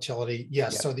in volatility.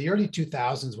 Yes, so the early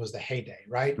 2000s was the heyday,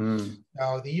 right?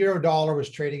 Now, the euro dollar was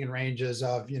trading in ranges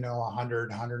of, 100,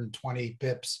 120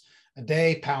 pips a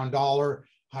day, pound dollar,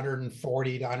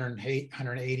 140 to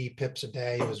 180 pips a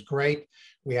day. It was great.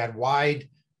 We had wide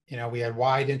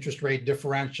interest rate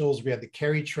differentials. We had the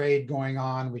carry trade going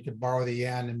on. We could borrow the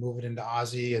yen and move it into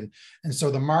Aussie. And so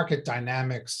the market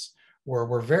dynamics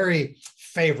were very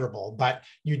favorable, but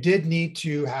you did need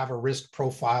to have a risk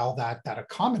profile that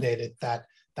accommodated that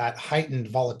heightened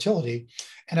volatility.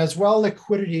 And as well,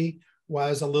 liquidity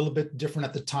was a little bit different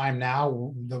at the time.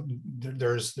 Now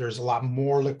there's a lot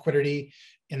more liquidity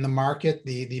in the market.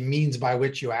 The means by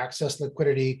which you access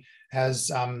liquidity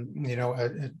has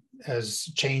has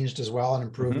changed as well and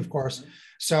improved, of course.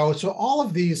 So all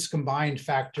of these combined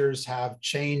factors have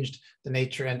changed the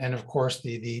nature, and of course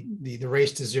the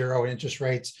race to zero interest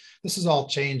rates. This has all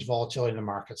changed volatility in the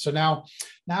market. So now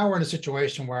we're in a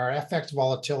situation where FX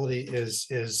volatility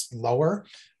is lower,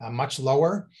 much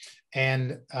lower,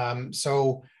 and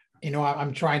so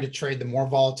I'm trying to trade the more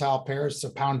volatile pairs. So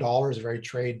pound dollar is very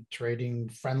trading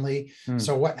friendly.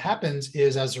 So what happens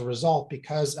is, as a result,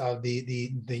 because of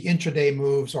the intraday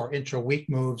moves or intra-week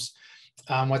moves,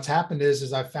 what's happened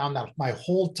is I've found that my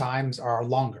hold times are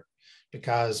longer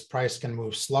because price can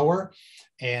move slower.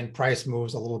 and price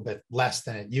moves a little bit less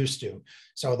than it used to.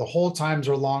 So the hold times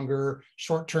are longer.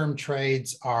 Short-term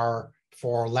trades are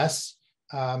for less,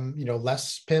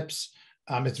 less pips.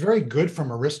 It's very good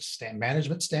from a risk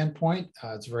management standpoint.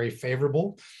 It's very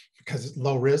favorable because it's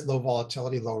low risk, low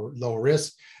volatility, low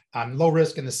risk. Low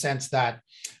risk in the sense that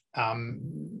how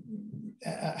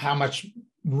much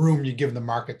room you give the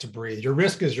market to breathe. Your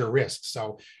risk is your risk.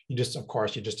 So of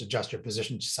course, you just adjust your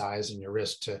position size and your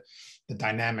risk to the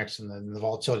dynamics and the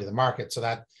volatility of the market. So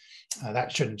that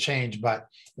shouldn't change. But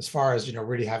as far as,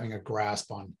 really having a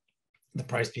grasp on the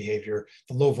price behavior,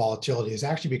 the low volatility has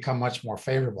actually become much more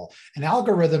favorable. And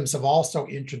algorithms have also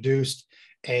introduced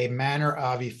a manner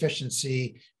of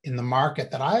efficiency in the market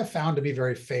that I have found to be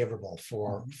very favorable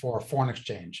for foreign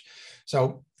exchange.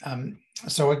 So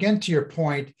again, to your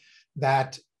point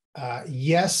that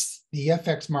yes, the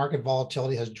FX market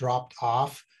volatility has dropped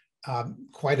off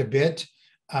quite a bit,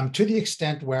 to the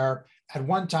extent where at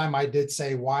one time I did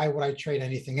say, why would I trade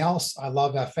anything else? I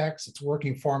love FX, it's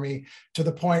working for me, to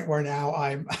the point where now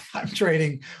I'm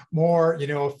trading more,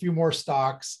 a few more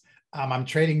stocks. I'm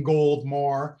trading gold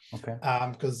more, okay,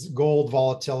 because gold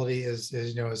volatility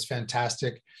is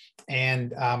fantastic,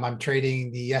 and I'm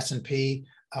trading the S&P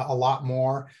a lot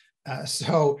more.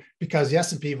 So because the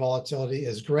S&P volatility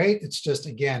is great, it's just,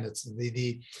 again, it's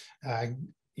the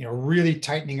really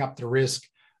tightening up the risk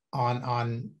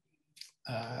on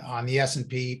the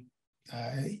S&P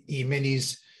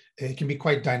E-minis. It can be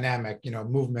quite dynamic,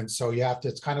 movement. So you have to,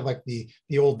 it's kind of like the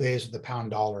old days of the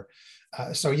pound dollar.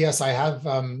 So yes, I have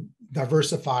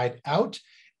diversified out,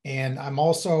 and I'm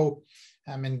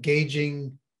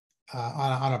engaging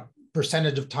on a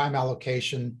percentage of time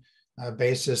allocation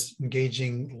basis,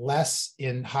 engaging less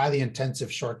in highly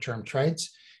intensive short-term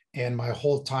trades, and my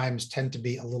hold times tend to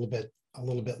be a little bit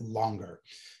longer.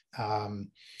 And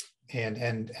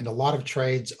a lot of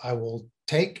trades I will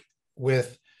take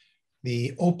with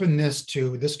the openness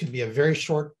to, this could be a very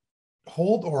short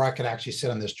hold, or I could actually sit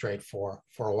on this trade for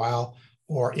a while,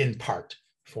 or in part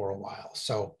for a while.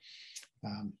 So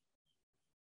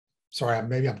sorry,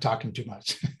 maybe I'm talking too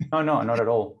much. No, not at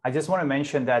all. I just want to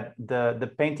mention that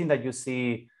the painting that you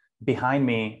see behind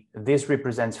me, this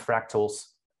represents fractals,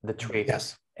 the tree.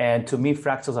 Yes. And to me,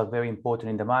 fractals are very important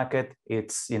in the market.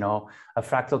 It's, a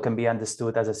fractal can be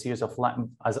understood as a series of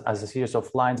as a series of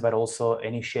lines, but also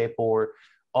any shape or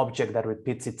object that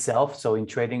repeats itself. So in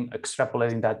trading,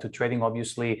 extrapolating that to trading,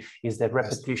 obviously, is the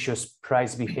repetitious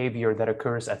price behavior that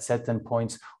occurs at certain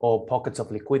points or pockets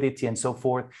of liquidity and so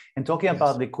forth. And talking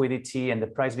about liquidity and the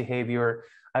price behavior,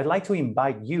 I'd like to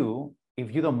invite you,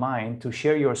 if you don't mind, to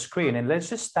share your screen, and let's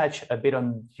just touch a bit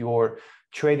on your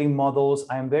trading models.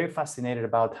 I am very fascinated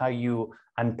about how you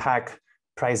unpack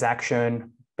price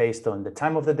action based on the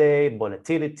time of the day,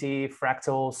 volatility,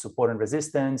 fractals, support and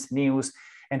resistance, news,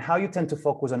 and how you tend to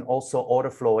focus on also order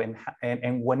flow.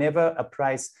 And whenever a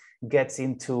price gets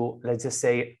into, let's just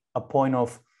say, a point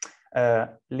of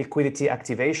liquidity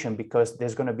activation, because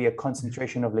there's going to be a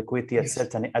concentration of liquidity at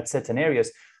certain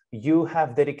areas, you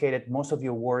have dedicated most of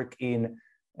your work in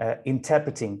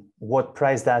interpreting what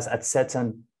price does at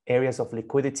certain areas of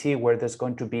liquidity where there's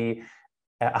going to be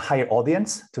a higher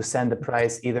audience to send the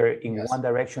price either in one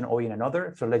direction or in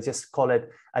another. So let's just call it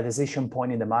a decision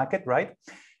point in the market, right?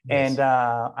 Yes. And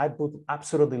I would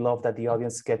absolutely love that the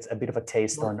audience gets a bit of a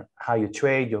taste on how you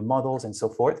trade, your models, and so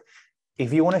forth.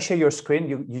 If you want to share your screen,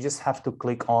 you just have to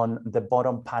click on the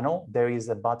bottom panel. There is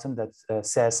a button that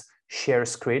says share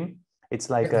screen. It's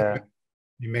like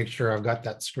you make sure I've got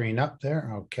that screen up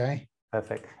there. Okay.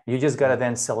 Perfect. You just got to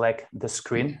then select the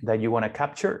screen that you want to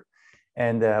capture,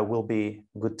 and we'll be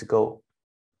good to go.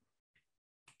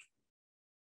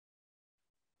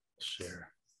 Share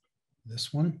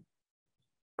this one.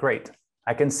 Great.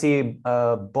 I can see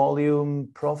a volume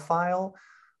profile,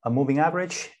 a moving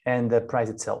average, and the price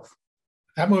itself.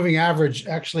 That moving average,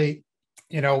 actually,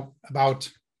 about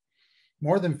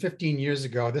more than 15 years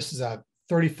ago, this is a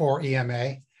 34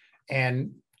 EMA,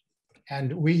 and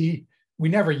we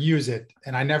never use it,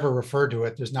 and I never refer to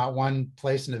it. There's not one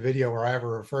place in the video where I ever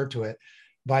refer to it,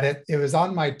 but it was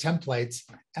on my templates,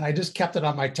 and I just kept it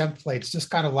on my templates, just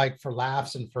kind of like for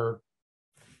laughs and for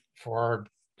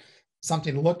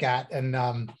something to look at. And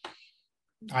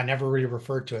I never really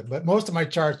referred to it, but most of my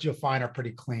charts you'll find are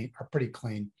pretty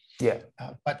clean. Yeah.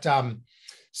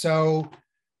 So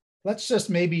let's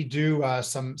just maybe do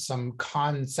some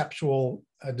conceptual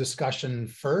discussion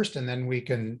first, and then we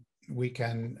can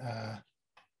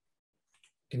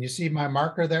you see my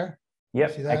marker there?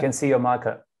 Yep, I can see your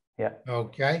marker. Yeah.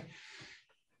 Okay.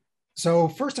 So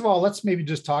first of all, let's maybe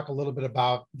just talk a little bit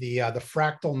about the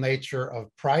fractal nature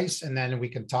of price, and then we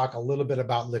can talk a little bit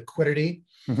about liquidity,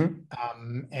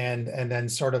 and then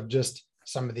sort of just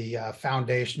some of the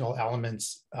foundational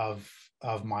elements of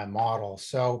my model.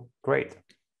 So great.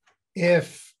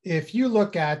 If you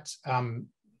look at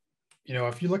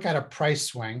if you look at a price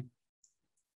swing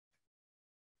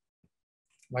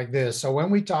like this, so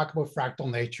when we talk about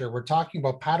fractal nature, we're talking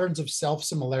about patterns of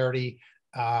self-similarity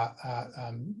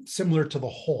similar to the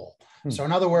whole. So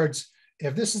in other words,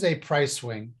 if this is a price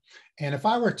swing, and if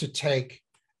I were to take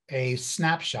a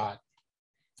snapshot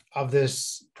of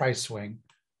this price swing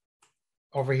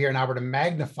over here and I were to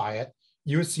magnify it,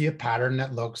 you would see a pattern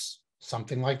that looks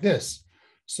something like this.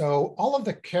 So all of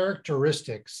the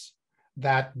characteristics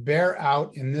that bear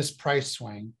out in this price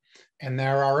swing, and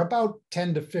there are about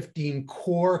 10 to 15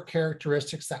 core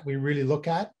characteristics that we really look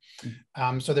at.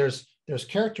 So there's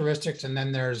characteristics, and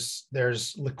then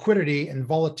there's liquidity and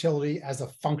volatility as a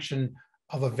function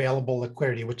of available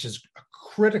liquidity, which is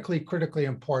critically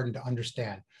important to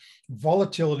understand.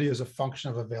 Volatility is a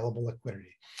function of available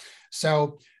liquidity.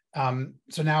 So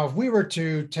now if we were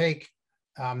to take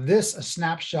a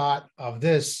snapshot of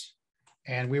this,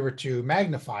 and we were to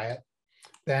magnify it,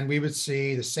 then we would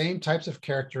see the same types of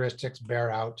characteristics bear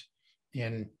out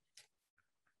in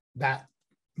that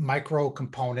micro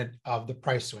component of the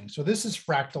price swing. So this is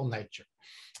fractal nature.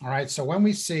 All right. So when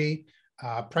we see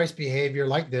price behavior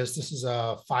like this is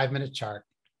a 5-minute chart.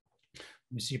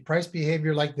 We see price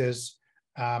behavior like this.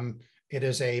 It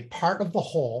is a part of the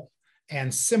whole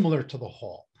and similar to the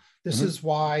whole. This is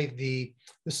why the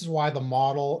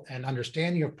model and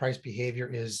understanding of price behavior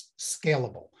is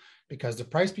scalable, because the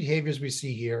price behaviors we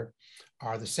see here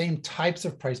are the same types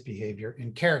of price behavior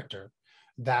in character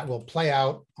that will play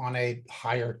out on a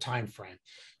higher time frame.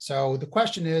 So the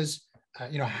question is,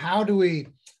 how do we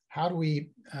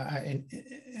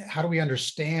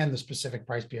understand the specific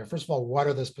price behavior? First of all, what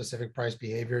are the specific price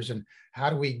behaviors, and how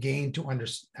do we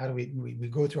we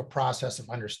go through a process of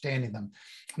understanding them?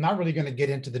 I'm not really going to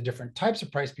get into the different types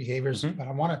of price behaviors, but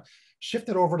I want to shift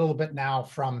it over a little bit now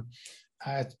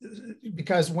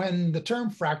because when the term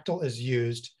fractal is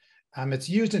used, it's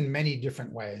used in many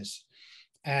different ways.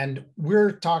 And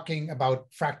we're talking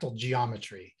about fractal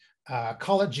geometry.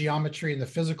 Call it geometry in the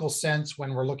physical sense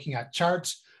when we're looking at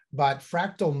charts, but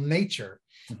fractal nature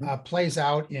plays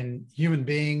out in human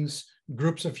beings,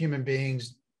 groups of human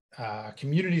beings,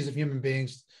 communities of human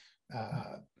beings,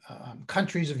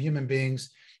 countries of human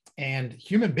beings, and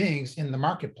human beings in the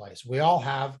marketplace. We all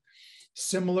have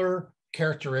similar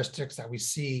characteristics that we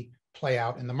see play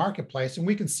out in the marketplace, and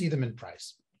we can see them in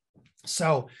price.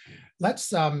 So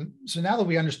so now that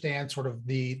we understand sort of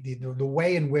the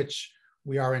way in which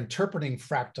we are interpreting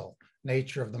fractal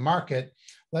nature of the market,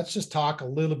 let's just talk a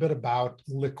little bit about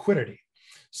liquidity.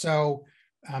 So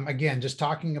again, just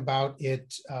talking about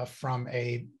it from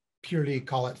a purely,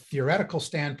 call it theoretical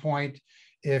standpoint,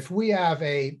 if we have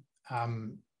a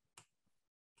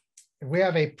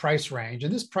price range,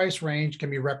 and this price range can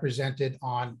be represented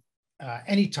on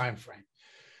any time frame.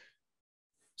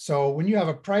 So when you have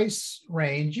a price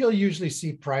range, you'll usually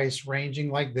see price ranging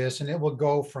like this, and it will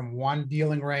go from one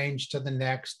dealing range to the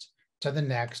next, to the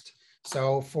next.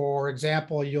 So for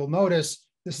example, you'll notice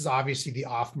this is obviously the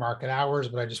off-market hours,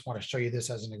 but I just want to show you this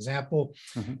as an example.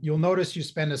 You'll notice you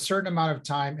spend a certain amount of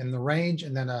time in the range,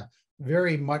 and then a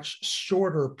very much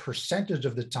shorter percentage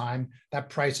of the time that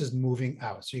price is moving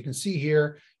out. So you can see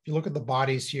here, if you look at the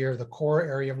bodies here, the core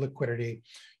area of liquidity,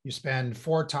 you spend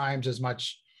 4 times as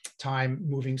much time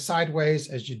moving sideways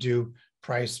as you do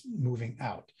price moving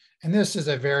out. And this is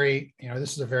a very,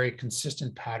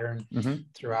 consistent pattern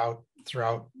throughout,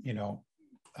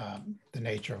 the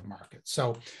nature of markets.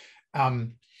 So,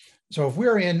 so if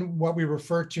we're in what we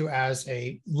refer to as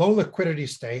a low liquidity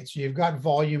state, so you've got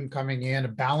volume coming in, a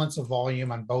balance of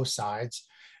volume on both sides.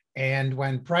 And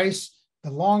when price,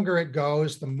 the longer it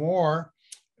goes, the more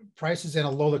price is in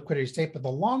a low liquidity state, but the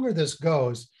longer this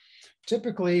goes,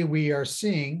 typically we are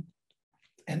seeing,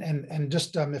 and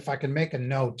just if I can make a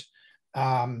note,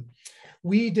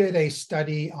 we did a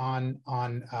study on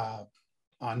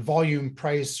volume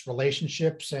price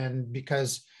relationships, and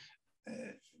because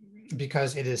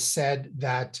it is said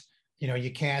that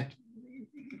you can't,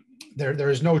 there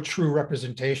is no true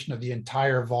representation of the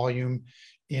entire volume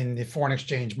in the foreign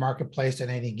exchange marketplace at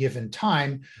any given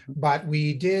time, but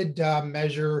we did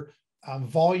measure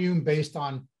volume based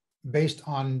on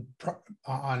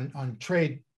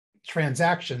trade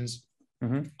transactions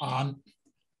on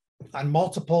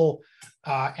multiple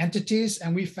entities,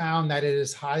 and we found that it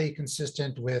is highly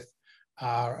consistent with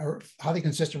highly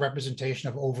consistent representation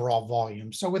of overall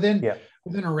volume. So within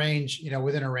a range,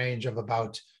 within a range of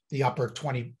about the upper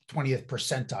 20th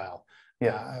percentile.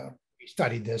 We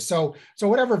studied this. So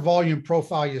whatever volume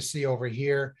profile you see over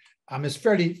here is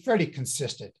fairly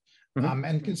consistent.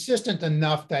 And consistent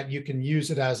enough that you can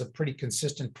use it as a pretty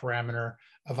consistent parameter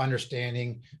of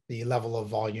understanding the level of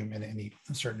volume in any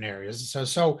certain areas.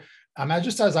 So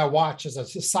just as I watch, as a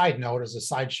side note, as a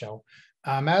sideshow,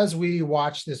 as we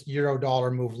watch this euro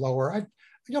dollar move lower,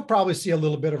 you'll probably see a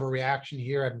little bit of a reaction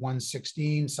here at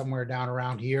 116, somewhere down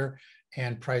around here,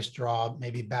 and price draw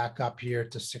maybe back up here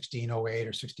to 1608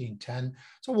 or 1610.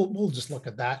 So we'll just look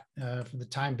at that for the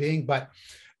time being. But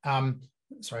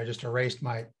sorry, I just erased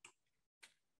my.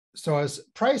 So as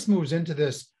price moves into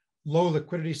this low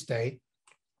liquidity state,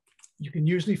 you can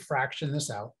usually fraction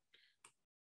this out.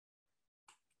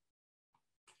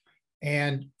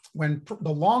 And when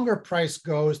the longer price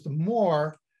goes, the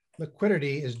more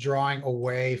liquidity is drawing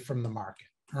away from the market,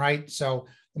 right? So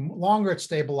the longer it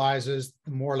stabilizes,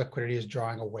 the more liquidity is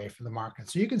drawing away from the market.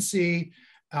 So you can see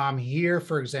here,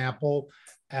 for example,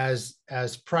 as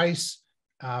price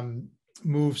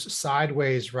moves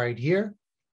sideways right here,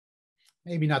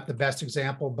 maybe not the best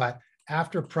example, but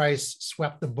after price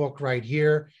swept the book right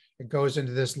here, it goes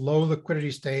into this low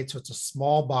liquidity state. So it's a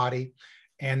small body,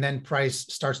 and then price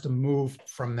starts to move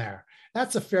from there.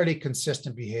 That's a fairly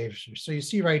consistent behavior. So you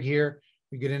see right here,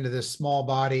 we get into this small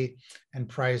body and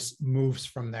price moves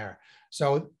from there.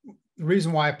 So the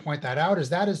reason why I point that out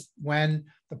is when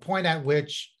the point at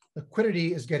which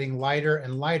liquidity is getting lighter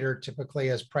and lighter, typically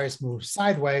as price moves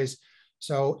sideways.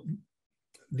 So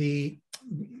the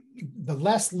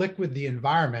less liquid the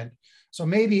environment. So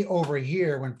maybe over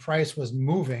here when price was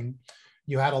moving,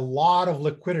 you had a lot of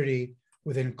liquidity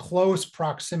within close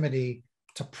proximity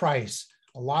to price,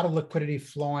 a lot of liquidity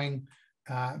flowing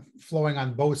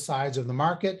on both sides of the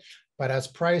market. But as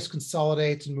price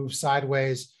consolidates and moves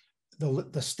sideways,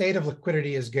 the state of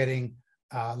liquidity is getting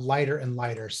lighter and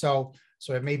lighter. So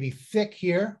it may be thick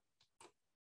here,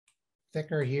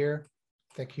 thicker here,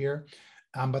 thick here.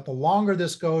 But the longer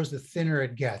this goes, the thinner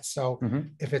it gets. So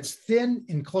if it's thin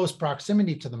in close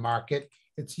proximity to the market,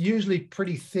 it's usually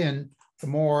pretty thin the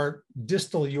more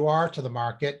distal you are to the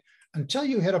market, until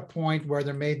you hit a point where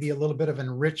there may be a little bit of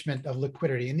enrichment of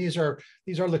liquidity. And these are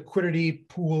liquidity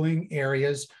pooling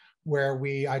areas where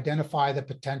we identify the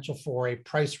potential for a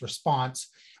price response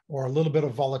or a little bit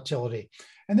of volatility.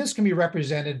 And this can be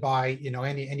represented by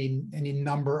any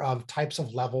number of types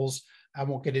of levels. I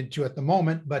won't get into at the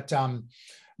moment, but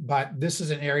this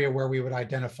is an area where we would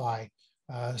identify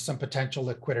some potential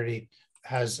liquidity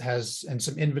and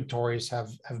some inventories have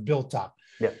built up.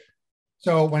 Yeah.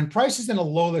 So when price is in a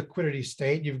low liquidity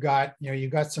state, you've got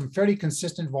some fairly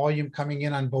consistent volume coming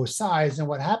in on both sides. And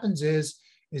what happens is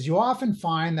you often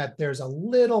find that there's a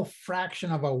little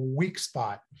fraction of a weak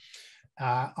spot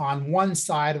on one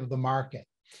side of the market.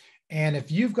 And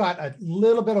if you've got a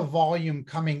little bit of volume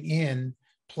coming in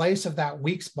place of that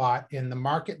weak spot in the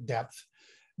market depth,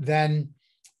 then,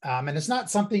 and it's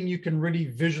not something you can really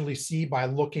visually see by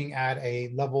looking at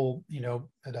a level,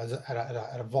 at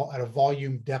a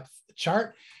volume depth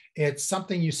chart. It's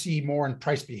something you see more in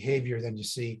price behavior than you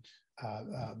see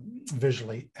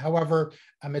visually. However,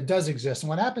 it does exist. And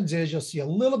what happens is you'll see a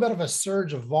little bit of a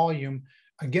surge of volume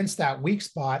against that weak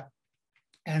spot.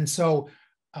 And so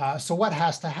what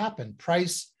has to happen?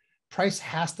 Price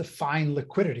has to find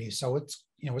liquidity. So it's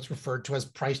referred to as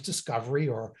price discovery,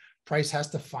 or price has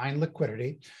to find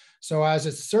liquidity. So as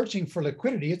it's searching for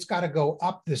liquidity, it's got to go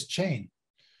up this chain,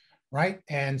 right?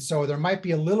 And so there might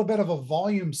be a little bit of a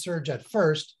volume surge at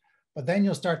first, but then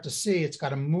you'll start to see it's got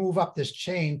to move up this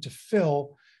chain to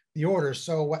fill the order.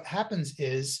 So what happens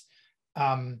is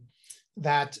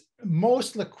that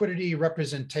most liquidity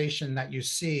representation that you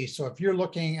see, so if you're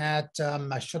looking at,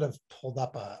 I should have pulled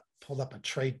up a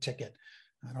trade ticket.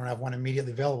 I don't have one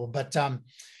immediately available, but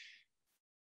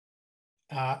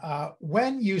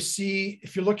when you see,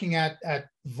 if you're looking at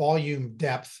volume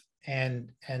depth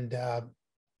and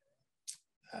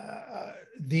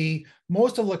the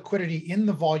most of the liquidity in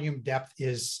the volume depth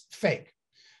is fake.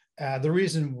 The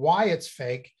reason why it's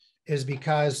fake is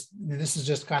because this is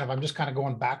just I'm just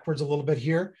going backwards a little bit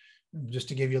here, just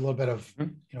to give you a little bit of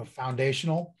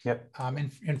foundational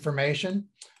information.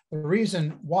 The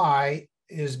reason why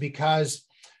is because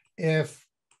if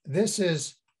this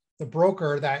is the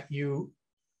broker that you,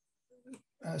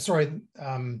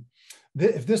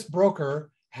 if this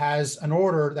broker has an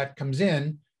order that comes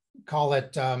in, call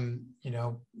it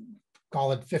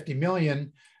 50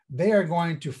 million, they are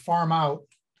going to farm out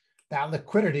that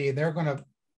liquidity. They're going to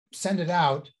send it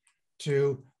out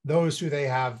to those who they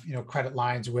have, credit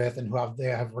lines with, and they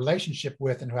have relationship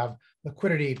with, and who have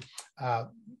liquidity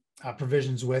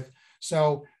provisions with.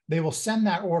 So they will send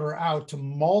that order out to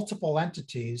multiple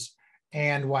entities.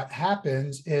 And what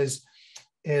happens is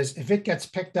if it gets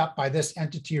picked up by this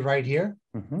entity right here,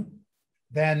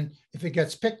 then if it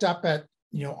gets picked up at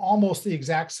almost the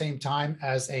exact same time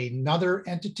as another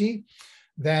entity,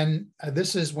 then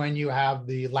this is when you have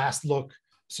the last look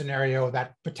scenario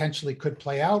that potentially could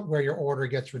play out, where your order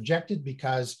gets rejected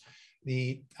because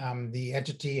the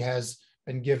entity has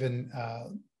been given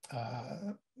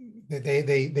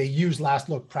they use last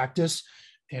look practice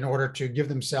in order to give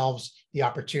themselves the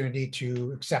opportunity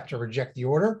to accept or reject the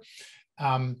order.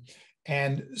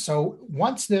 And so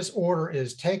once this order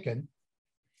is taken,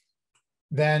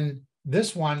 then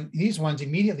these ones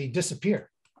immediately disappear.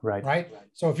 Right.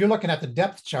 So if you're looking at the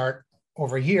depth chart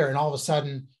over here, and all of a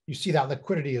sudden you see that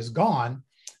liquidity is gone,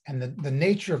 and the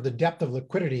nature of the depth of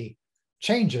liquidity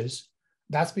changes,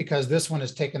 that's because this one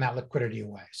has taken that liquidity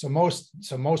away. So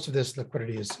most of this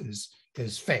liquidity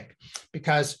is fake,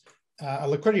 because a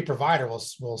liquidity provider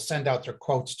will send out their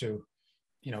quotes to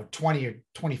 20 or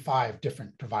 25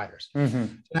 different providers.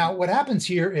 Now what happens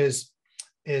here is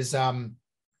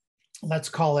let's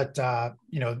call it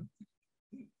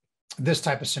this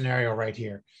type of scenario right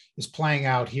here is playing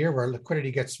out here, where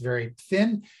liquidity gets very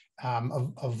thin.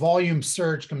 A volume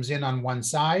surge comes in on one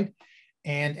side,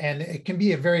 and it can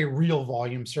be a very real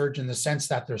volume surge in the sense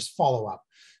that there's follow-up.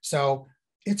 So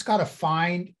it's got to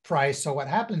find price. So what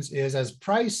happens is, as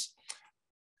price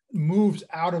moves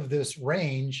out of this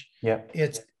range,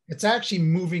 it's actually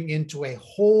moving into a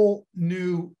whole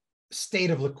new state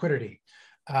of liquidity,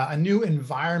 a new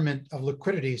environment of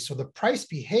liquidity. So the price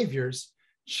behaviors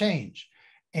change,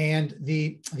 and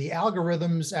the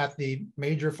algorithms at the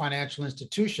major financial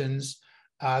institutions,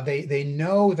 they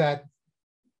know that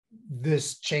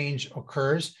this change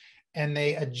occurs, and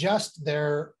they adjust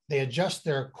their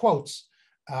quotes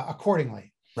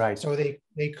accordingly. So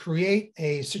they create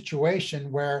a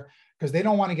situation where, because they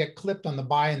don't want to get clipped on the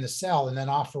buy and the sell and then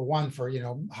offer one for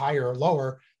higher or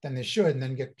lower than they should, and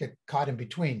then get caught in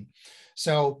between.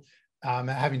 So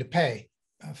having to pay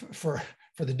for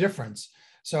the difference.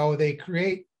 So they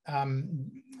create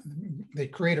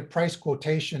a price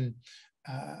quotation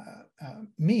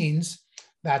means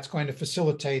that's going to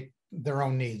facilitate their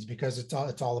own needs, because it's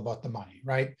all about the money,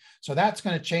 right? So that's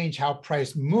going to change how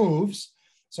price moves.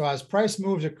 So as price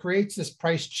moves, it creates this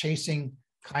price chasing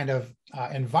kind of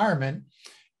environment,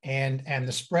 and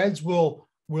the spreads will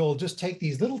just take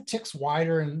these little ticks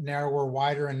wider and narrower,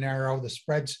 wider and narrow. The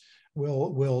spreads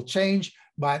will change,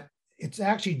 but it's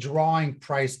actually drawing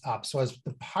price up. So as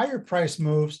the higher price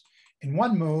moves in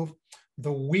one move,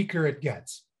 the weaker it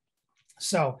gets.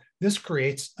 So this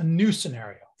creates a new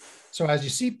scenario. So as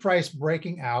you see price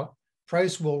breaking out,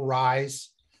 price will rise,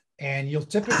 and you'll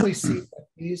typically see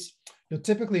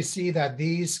that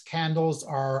these candles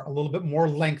are a little bit more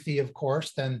lengthy, of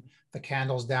course, than the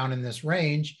candles down in this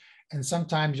range. And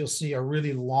sometimes you'll see a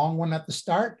really long one at the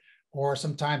start, or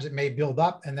sometimes it may build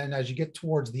up, and then as you get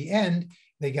towards the end,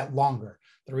 they get longer.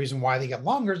 The reason why they get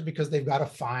longer is because they've got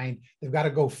to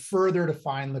go further to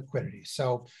find liquidity.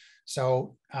 So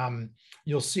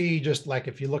you'll see, just like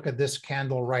if you look at this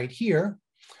candle right here,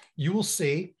 you will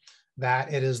see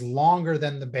that it is longer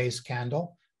than the base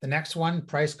candle. The next one,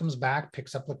 price comes back,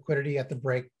 picks up liquidity at the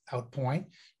breakout point,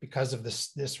 because of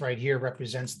this right here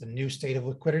represents the new state of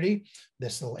liquidity.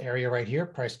 This little area right here,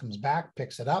 price comes back,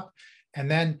 picks it up. And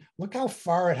then look how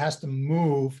far it has to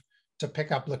move to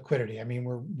pick up liquidity. I mean,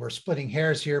 we're splitting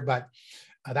hairs here, but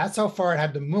that's how far it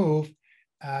had to move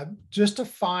just to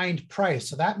find price.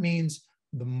 So that means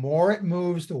the more it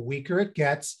moves, the weaker it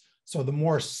gets. So the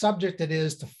more subject it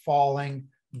is to falling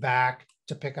back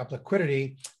to pick up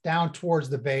liquidity down towards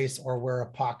the base, or where a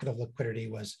pocket of liquidity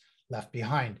was left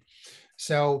behind.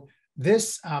 So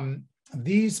these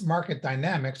market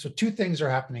dynamics, so two things are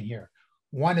happening here.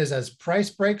 One is, as price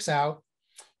breaks out,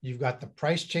 you've got the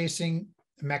price chasing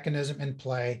mechanism in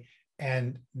play,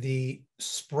 and the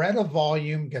spread of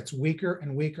volume gets weaker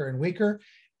and weaker and weaker.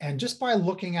 And just by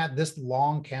looking at this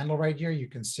long candle right here, you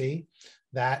can see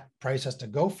that price has to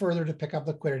go further to pick up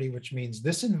liquidity, which means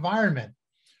this environment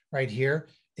right here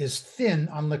is thin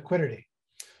on liquidity.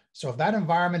 So if that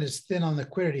environment is thin on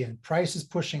liquidity and price is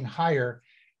pushing higher,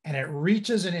 and it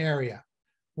reaches an area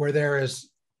where there is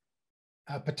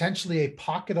potentially a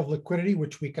pocket of liquidity,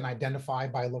 which we can identify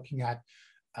by looking at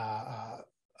a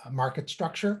market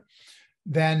structure,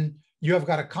 then you have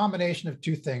got a combination of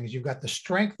two things. You've got the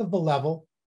strength of the level,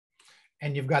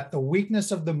 and you've got the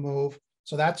weakness of the move.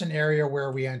 So that's an area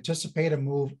where we anticipate a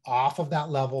move off of that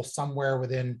level somewhere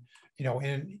within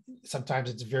and sometimes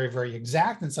it's very, very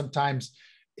exact. And sometimes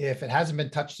if it hasn't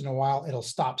been touched in a while, it'll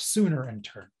stop sooner in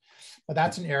turn. But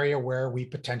that's an area where we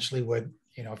potentially would,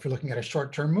 if you're looking at a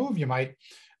short-term move, you might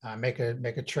make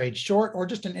a trade short, or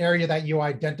just an area that you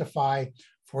identify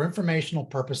for informational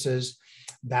purposes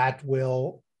that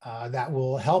will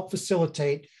help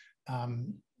facilitate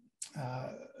an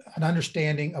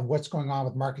understanding of what's going on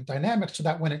with market dynamics, so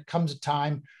that when it comes a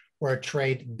time where a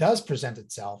trade does present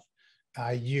itself,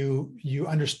 you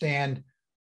understand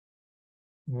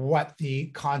what the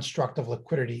construct of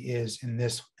liquidity is in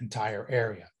this entire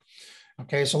area.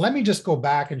 Okay, so let me just go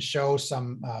back and show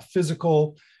some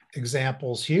physical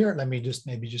examples here. Let me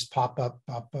maybe just pop up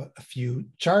a few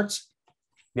charts.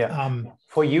 Yeah.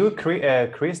 For you,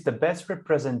 Chris, the best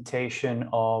representation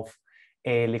of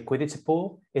a liquidity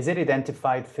pool, is it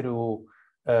identified through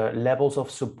levels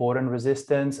of support and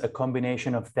resistance, a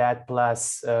combination of that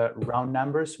plus round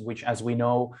numbers, which, as we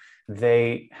know,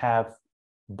 they have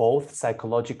both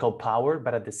psychological power,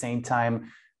 but at the same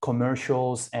time,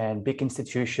 commercials and big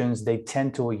institutions, they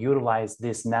tend to utilize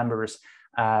these numbers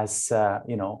as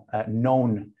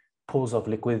known pools of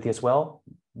liquidity as well.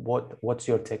 What's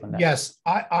your take on that? Yes,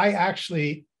 I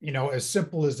actually, as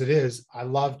simple as it is, I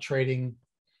love trading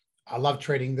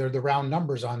the round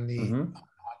numbers on the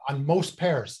on most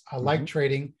pairs. I like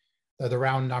trading the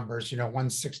round numbers,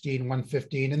 116,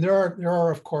 115, and there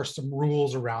are of course some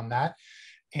rules around that.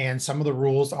 And some of the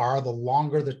rules are the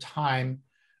longer the time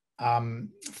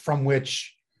from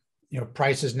which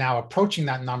price is now approaching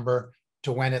that number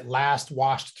to when it last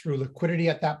washed through liquidity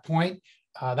at that point.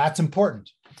 That's important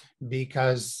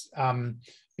because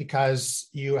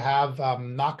you have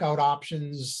knockout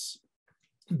options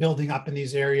building up in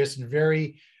these areas, and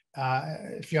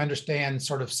if you understand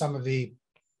sort of some of the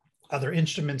other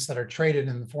instruments that are traded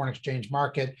in the foreign exchange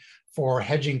market for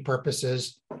hedging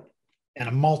purposes and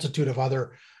a multitude of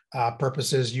other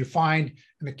purposes, you find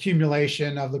an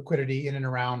accumulation of liquidity in and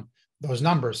around those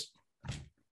numbers.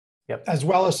 Yep. As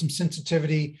well as some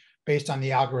sensitivity based on the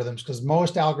algorithms, because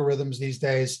most algorithms these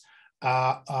days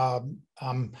are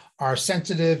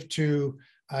sensitive to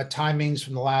timings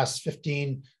from the last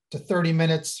 15 to 30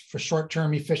 minutes for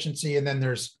short-term efficiency, and then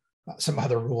there's some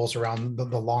other rules around the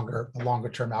longer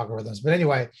term algorithms. But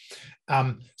anyway,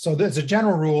 so there's a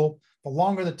general rule: the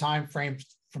longer the time frame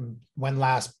from when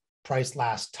price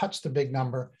last touched the big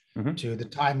number to the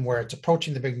time where it's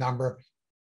approaching the big number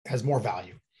has more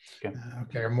value.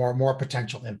 Okay, or more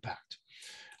potential impact.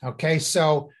 Okay,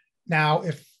 so now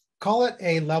call it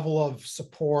a level of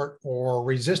support or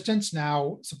resistance.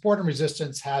 Now, support and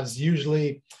resistance has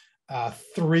usually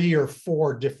 3 or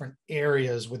 4 different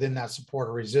areas within that support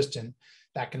or resistance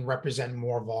that can represent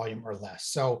more volume or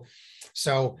less.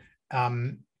 So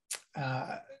in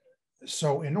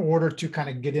order to kind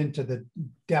of get into the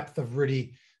depth of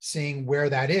really seeing where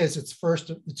that is,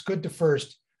 it's good to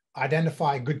first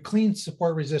identify good clean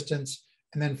support resistance,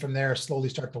 and then from there slowly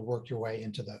start to work your way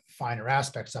into the finer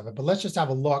aspects of it. But let's just have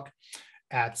a look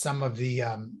at some of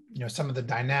the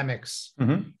dynamics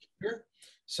here.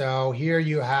 So here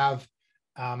you have,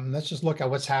 let's just look at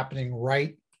what's happening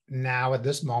right now at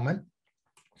this moment.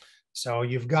 So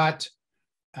you've got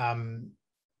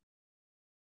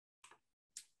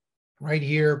right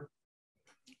here.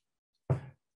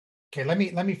 Okay, let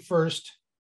me first,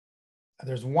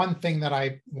 there's one thing that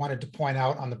I wanted to point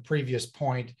out on the previous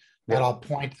point that I'll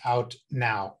point out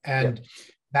now. And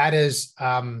that is,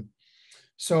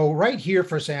 so right here,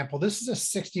 for example, this is a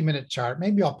 60-minute chart.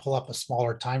 Maybe I'll pull up a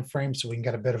smaller time frame so we can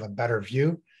get a bit of a better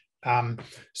view.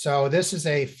 So this is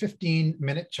a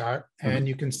 15-minute chart, and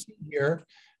you can see here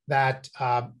that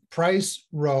price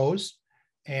rose,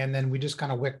 and then we just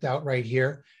kind of wicked out right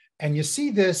here. And you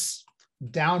see this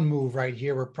down move right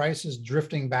here where price is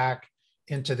drifting back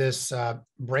into this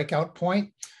breakout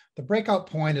point. The breakout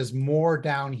point is more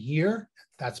down here.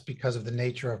 That's because of the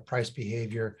nature of price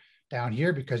behavior down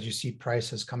here, because you see price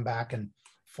has come back and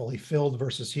fully filled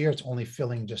versus here. It's only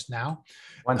filling just now.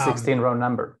 116 round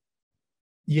number.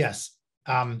 Yes.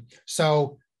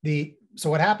 So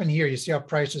what happened here, you see how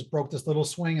price just broke this little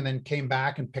swing and then came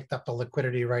back and picked up the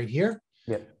liquidity right here.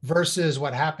 Versus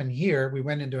what happened here, we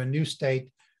went into a new state.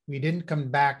 We didn't come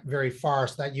back very far.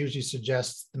 So that usually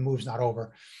suggests the move's not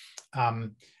over.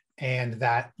 And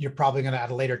that you're probably going to,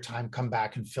 at a later time, come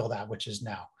back and fill that, which is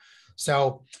now.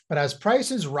 So, but as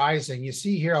price is rising, you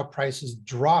see here how price is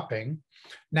dropping.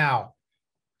 Now,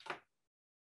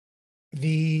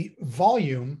 the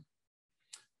volume,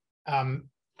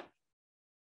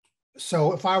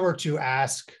 so if I were to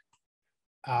ask,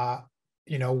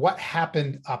 what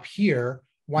happened up here,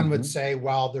 one would say,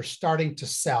 well, they're starting to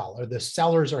sell, or the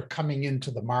sellers are coming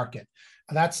into the market.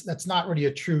 That's not really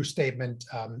a true statement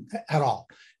at all.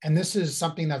 And this is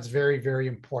something that's very, very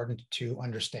important to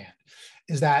understand,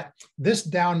 is that this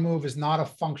down move is not a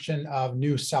function of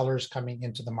new sellers coming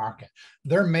into the market.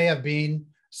 There may have been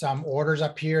some orders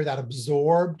up here that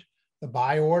absorbed the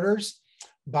buy orders,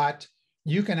 but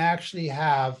you can actually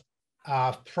have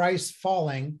price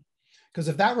falling, because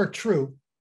if that were true,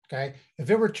 okay, if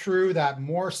it were true that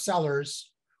more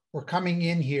sellers were coming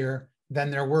in here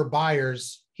than there were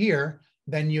buyers here,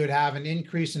 then you would have an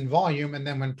increase in volume. And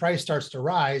then when price starts to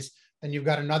rise, then you've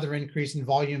got another increase in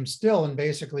volume still. And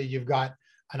basically you've got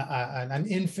an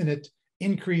infinite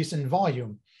increase in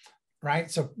volume, right?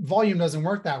 So volume doesn't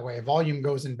work that way. Volume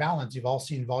goes in balance. You've all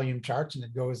seen volume charts, and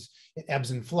it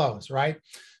ebbs and flows, right?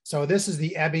 So this is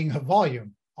the ebbing of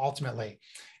volume ultimately.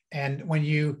 And when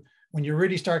you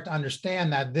really start to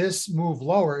understand that this move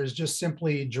lower is just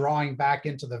simply drawing back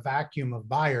into the vacuum of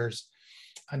buyers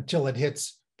until it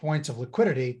hits points of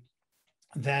liquidity,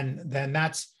 then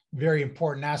that's a very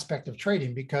important aspect of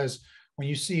trading, because when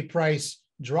you see price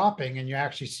dropping and you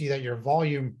actually see that your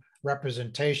volume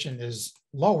representation is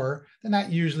lower, then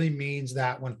that usually means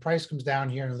that when price comes down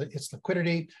here and it's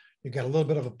liquidity, you get a little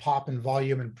bit of a pop in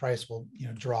volume and price will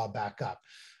draw back up.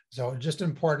 So just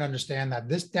important to understand that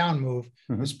this down move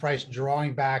is price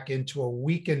drawing back into a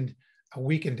weakened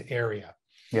area.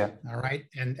 Yeah. All right.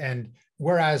 And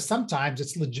whereas sometimes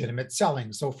it's legitimate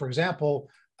selling. So for example,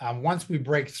 once we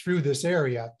break through this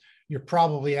area, you're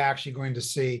probably actually going to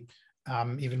see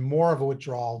even more of a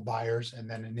withdrawal of buyers and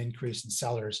then an increase in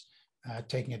sellers,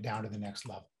 taking it down to the next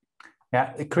level.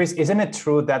 Yeah, Chris, isn't it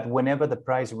true that whenever the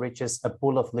price reaches a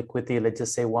pool of liquidity, let's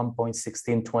just say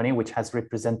 1.1620, which has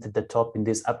represented the top in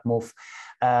this up move,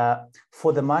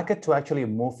 for the market to actually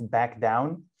move back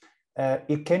down,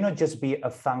 it cannot just be a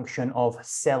function of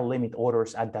sell limit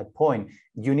orders at that point.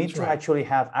 You need to actually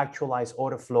have actualized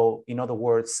order flow. In other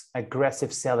words,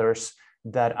 aggressive sellers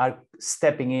that are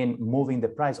stepping in, moving the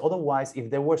price. Otherwise, if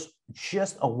there was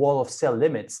just a wall of sell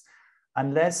limits,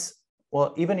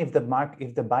 even if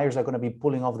the buyers are going to be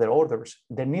pulling off their orders,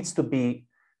 there needs to be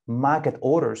market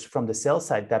orders from the sell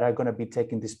side that are going to be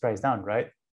taking this price down, right?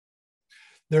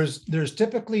 There's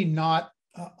typically not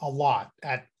a lot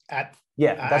at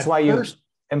that's why you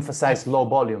emphasize low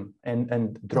volume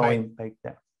and drawing like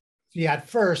that. Yeah, at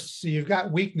first, so you've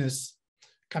got weakness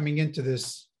coming into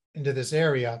this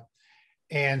area,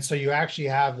 and so you actually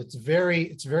have it's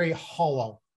very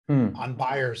hollow on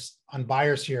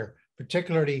buyers here,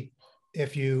 particularly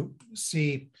if you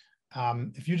see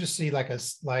if you just see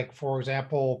like for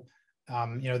example,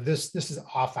 this is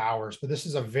off hours, but this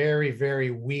is a very,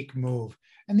 very weak move,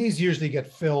 and these usually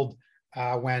get filled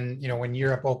when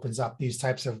Europe opens up these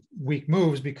types of weak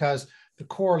moves, because the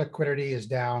core liquidity is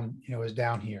down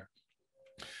here.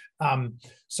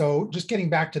 So just getting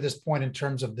back to this point in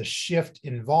terms of the shift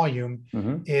in volume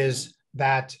is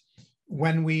that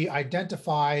when we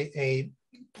identify a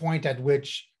point at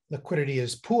which liquidity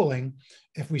is pooling,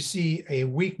 if we see a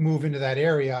weak move into that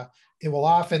area, it will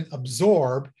often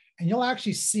absorb, and you'll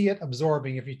actually see it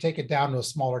absorbing. If you take it down to a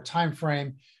smaller time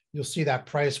frame, you'll see that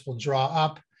price will draw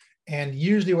up. And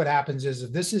usually what happens is,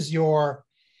 if this is your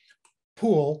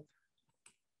pool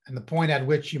and the point at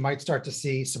which you might start to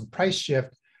see some price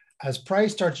shift, as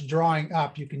price starts drawing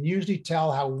up, you can usually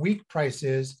tell how weak price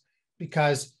is,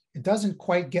 because it doesn't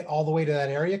quite get all the way to that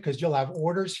area, because you'll have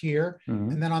orders here.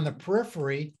 And then on the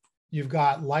periphery, you've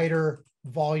got lighter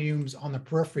volumes on the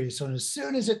periphery. So as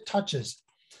soon as it touches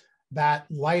that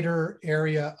lighter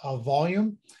area of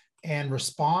volume and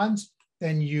responds,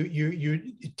 then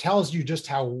it tells you just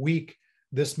how weak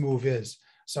this move is.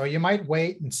 So you might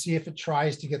wait and see if it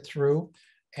tries to get through,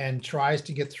 and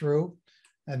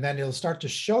then it'll start to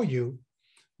show you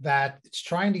that it's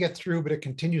trying to get through, but it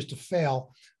continues to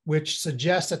fail, which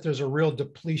suggests that there's a real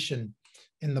depletion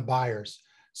in the buyers.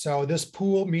 So this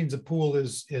pool means the pool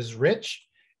is rich,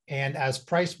 and as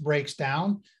price breaks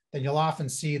down, then you'll often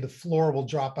see the floor will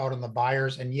drop out on the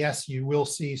buyers, and yes, you will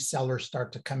see sellers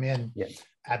start to come in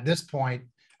at this point,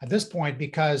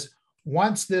 because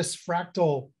once this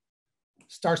fractal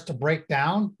starts to break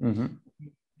down,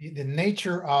 the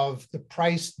nature of the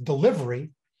price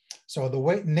delivery, so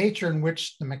the nature in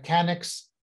which the mechanics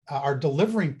are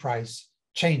delivering price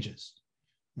changes,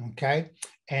 okay?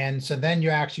 And so then you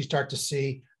actually start to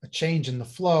see a change in the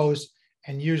flows,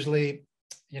 and usually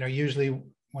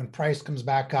when price comes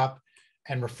back up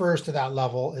and refers to that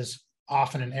level is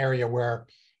often an area where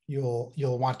you'll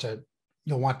want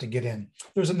to get in.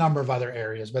 There's a number of other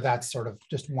areas, but that's sort of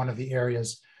just one of the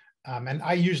areas. And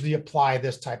I usually apply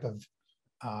this type of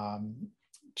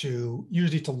to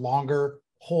longer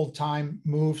hold time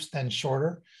moves than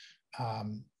shorter.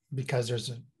 because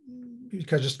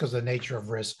because of the nature of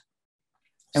risk.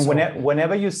 And So,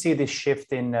 whenever you see this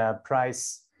shift in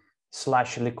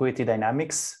price/liquidity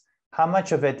dynamics, how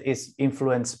much of it is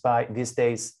influenced by these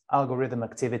days algorithm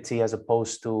activity as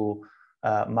opposed to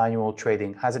manual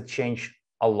trading? Has it changed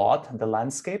a lot, the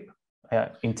landscape,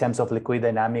 in terms of liquidity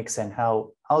dynamics and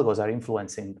how algos are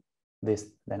influencing this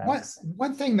dynamics?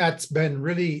 One thing that's been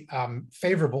really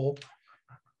favorable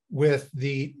with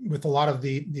a lot of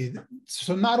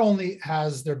so not only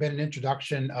has there been an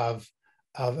introduction of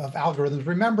algorithms.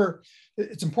 Remember,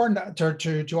 it's important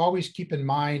to always keep in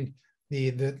mind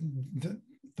the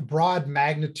broad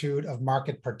magnitude of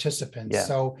market participants. Yeah.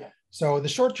 So the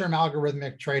short-term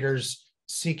algorithmic traders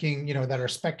seeking, that are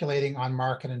speculating on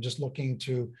market and just looking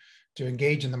to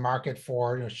engage in the market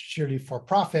for sheerly for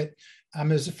profit,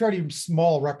 is a fairly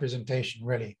small representation,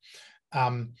 really.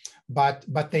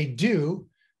 But they do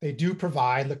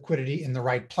provide liquidity in the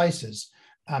right places.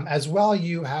 As well,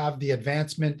 you have the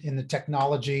advancement in the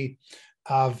technology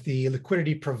of the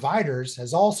liquidity providers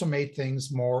has also made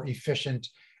things more efficient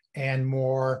and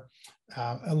more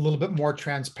a little bit more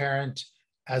transparent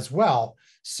as well.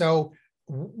 So,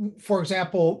 for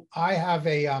example, I have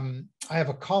a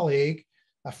colleague,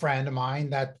 a friend of mine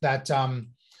that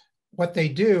what they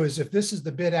do is, if this is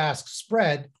the bid-ask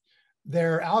spread,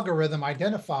 their algorithm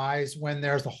identifies when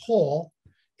there's a hole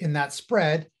in that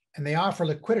spread, and they offer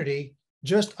liquidity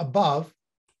just above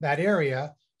that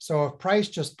area. So if price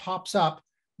just pops up,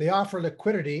 they offer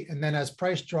liquidity, and then as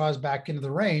price draws back into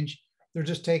the range, they're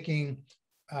just taking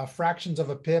fractions of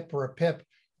a pip or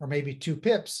maybe 2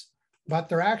 pips, but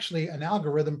they're actually an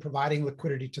algorithm providing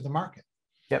liquidity to the market.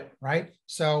 Yep. Right.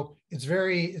 So it's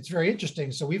very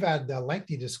interesting. So we've had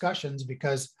lengthy discussions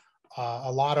because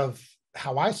a lot of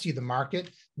how I see the market,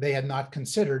 they had not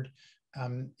considered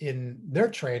in their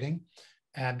trading,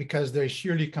 and because they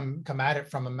surely come at it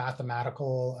from a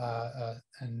mathematical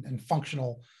and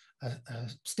functional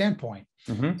standpoint.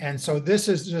 Mm-hmm. And so this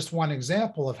is just one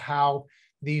example of how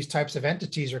these types of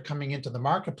entities are coming into the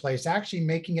marketplace, actually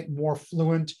making it more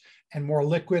fluent and more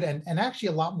liquid and actually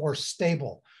a lot more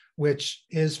stable, which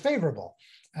is favorable.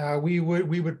 We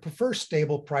would prefer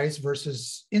stable price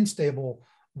versus unstable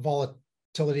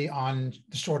volatility on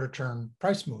the shorter term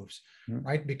price moves, mm-hmm.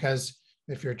 right? Because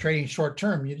if you're trading short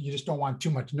term, you just don't want too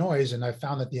much noise. And I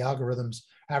found that the algorithms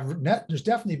there's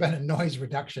definitely been a noise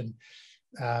reduction,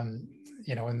 in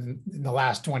the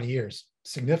last 20 years,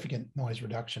 significant noise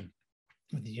reduction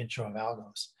with the intro of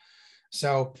algos.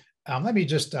 So let me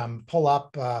just pull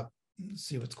up,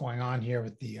 see what's going on here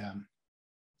with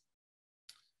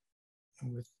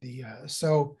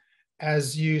so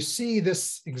as you see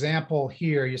this example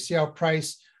here, you see how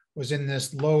price was in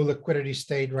this low liquidity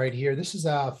state right here. This is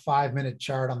a 5-minute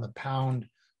chart on the pound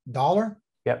dollar.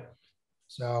 Yep.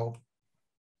 So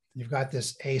you've got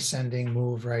this ascending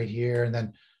move right here, and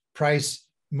then price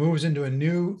moves into a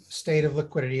new state of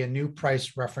liquidity, a new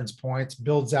price reference points,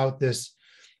 builds out this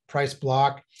price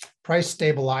block. Price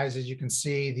stabilizes. You can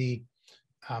see the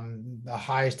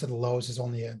highs to the lows is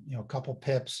only a couple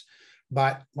pips.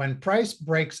 But when price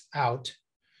breaks out,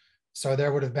 so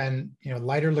there would have been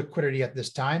lighter liquidity at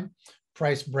this time,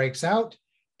 price breaks out,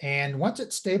 and once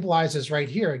it stabilizes right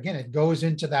here, again, it goes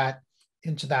into that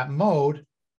mode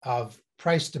of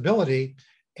price stability,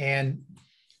 and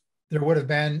there would have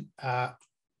been an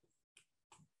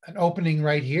opening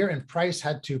right here, and price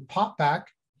had to pop back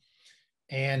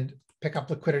and pick up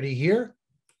liquidity here,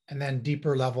 and then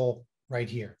deeper level right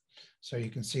here. So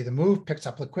you can see the move picks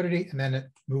up liquidity, and then it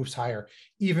moves higher.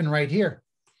 Even right here,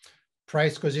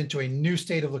 price goes into a new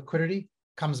state of liquidity,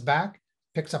 comes back,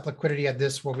 picks up liquidity at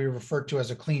this, what we refer to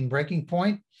as a clean breaking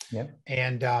point. Yep.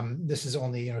 And this is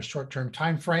only short-term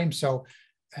time frame. So,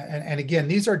 and again,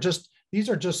 these are just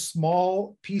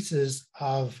small pieces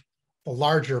of the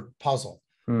larger puzzle.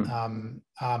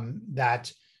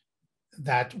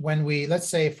 That when we, let's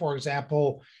say, for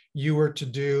example, you were to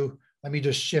do, let me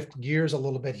just shift gears a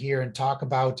little bit here and talk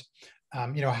about,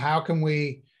 how can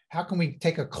we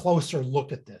take a closer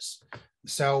look at this?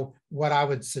 So what I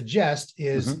would suggest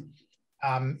is, mm-hmm.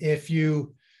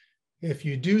 If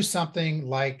you do something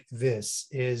like this,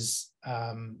 is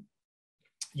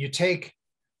you take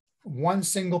one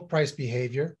single price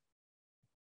behavior.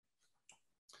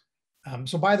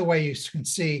 So by the way, you can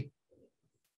see,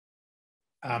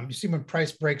 you see when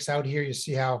price breaks out here, you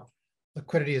see how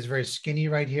liquidity is very skinny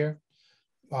right here.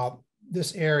 Well,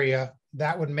 this area,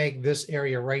 that would make this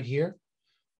area right here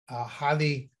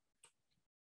highly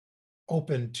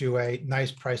open to a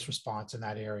nice price response in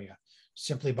that area,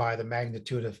 simply by the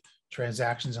magnitude of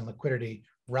transactions and liquidity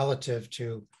relative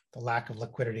to the lack of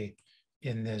liquidity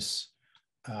in this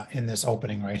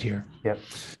opening right here. Yep.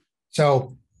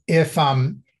 So if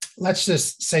let's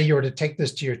just say you were to take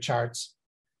this to your charts,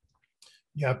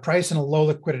 you have price in a low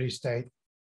liquidity state,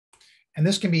 and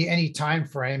this can be any time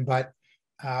frame, but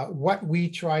what we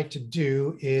try to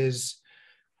do is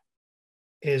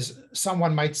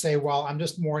someone might say, well, I'm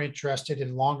just more interested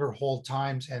in longer hold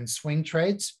times and swing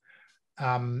trades.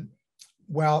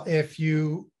 Well, if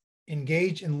you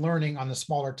engage in learning on the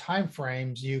smaller time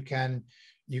frames, you can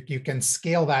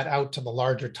scale that out to the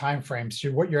larger time frames.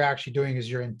 So what you're actually doing is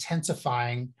you're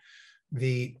intensifying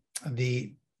the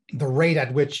rate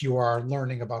at which you are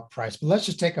learning about price. But let's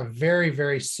just take a very,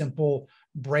 very simple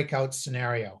breakout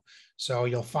scenario. So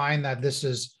you'll find that this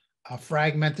is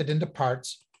fragmented into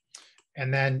parts.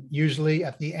 And then usually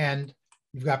at the end,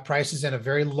 you've got prices in a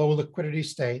very low liquidity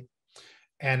state.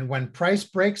 And when price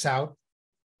breaks out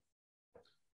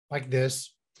like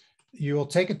this, you will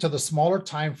take it to the smaller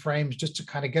time frames just to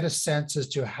kind of get a sense as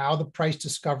to how the price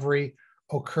discovery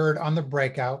occurred on the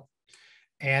breakout.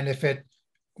 And if it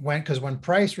went, because when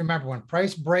price, remember, when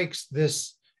price breaks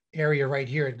this area right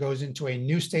here, it goes into a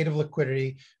new state of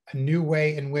liquidity, a new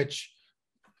way in which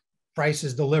price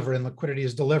is delivered and liquidity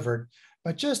is delivered.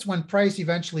 But just when price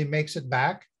eventually makes it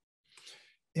back,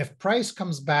 if price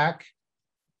comes back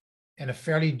in a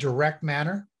fairly direct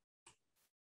manner,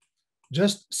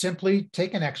 just simply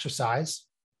take an exercise,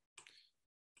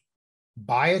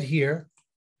 buy it here,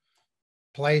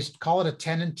 call it a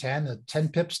 10 and 10, a 10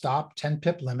 pip stop, 10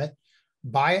 pip limit,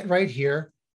 buy it right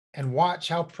here and watch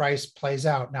how price plays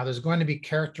out. Now there's going to be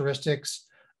characteristics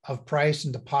of price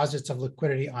and deposits of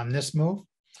liquidity on this move,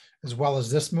 as well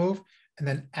as this move. And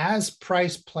then as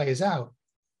price plays out,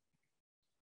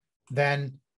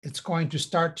 then it's going to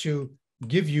start to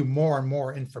give you more and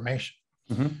more information.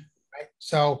 Mm-hmm. Right?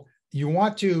 So you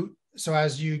want to, so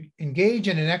as you engage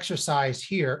in an exercise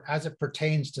here, as it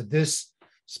pertains to this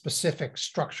specific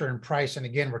structure and price, and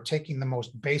again, we're taking the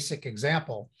most basic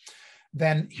example,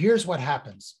 then here's what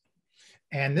happens.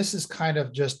 And this is kind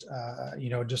of just,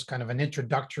 just kind of an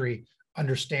introductory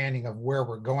understanding of where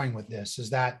we're going with this, is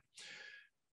that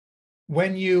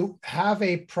when you have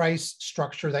a price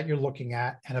structure that you're looking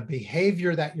at and a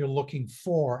behavior that you're looking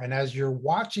for, and as you're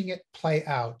watching it play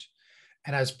out,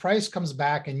 and as price comes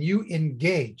back and you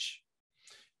engage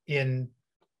in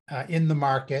the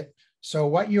market, so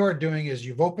what you're doing is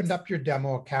you've opened up your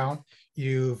demo account,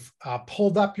 you've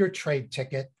pulled up your trade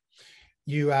ticket,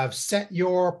 you have set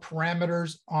your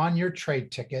parameters on your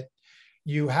trade ticket,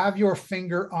 you have your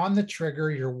finger on the trigger,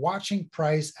 you're watching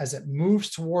price as it moves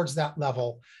towards that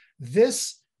level.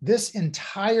 This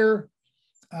entire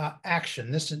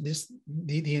action,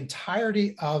 the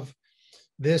entirety of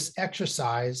this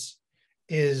exercise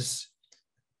is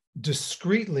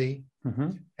discreetly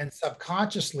and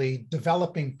subconsciously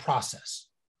developing process.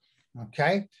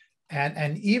 Okay,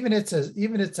 and even it's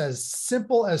as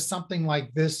simple as something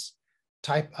like this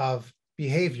type of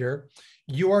behavior,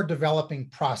 you are developing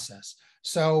process.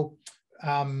 So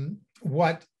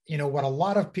what a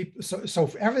lot of people, so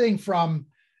everything from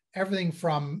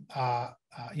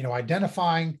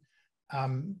identifying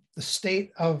the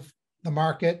state of the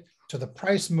market to the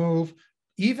price move,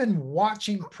 even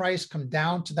watching price come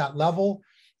down to that level,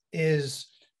 is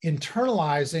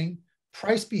internalizing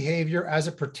price behavior as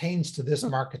it pertains to this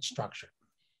market structure.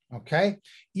 Okay,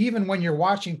 even when you're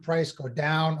watching price go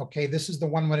down, okay, this is the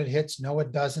one when it hits, no,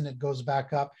 it doesn't, it goes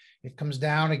back up, it comes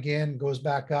down again, goes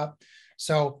back up.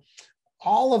 So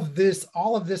all of this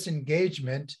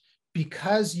engagement,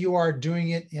 because you are doing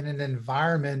it in an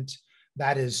environment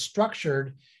that is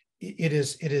structured, it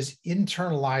is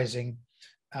internalizing,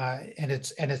 and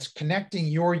it's connecting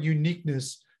your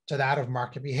uniqueness to that of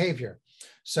market behavior.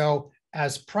 So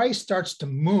as price starts to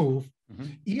move,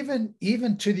 even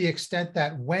to the extent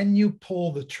that when you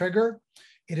pull the trigger,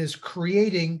 it is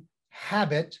creating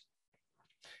habit,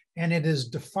 and it is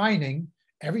defining,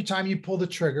 every time you pull the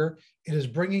trigger, it is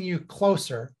bringing you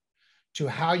closer to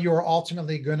how you're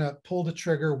ultimately going to pull the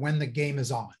trigger when the game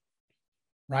is on,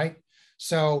 right?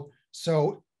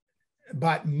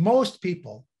 But most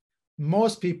people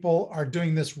are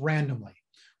doing this randomly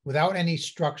without any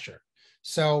structure.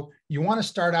 So you want to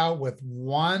start out with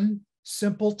one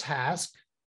simple task,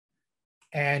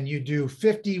 and you do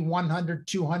 50, 100,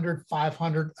 200,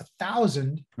 500,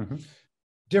 1,000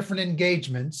 different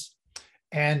engagements.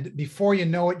 And before you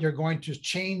know it, you're going to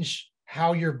change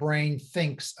how your brain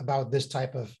thinks about this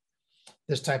type of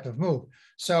move.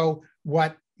 So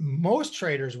what most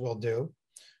traders will do,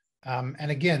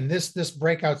 and again, this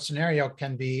breakout scenario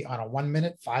can be on a 1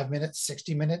 minute, 5 minute,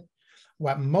 60 minute.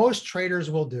 What most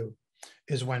traders will do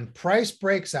is when price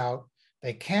breaks out,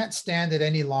 they can't stand it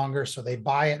any longer, so they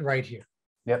buy it right here.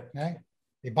 Yep. Okay.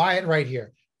 They buy it right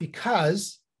here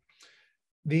because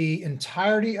the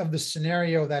entirety of the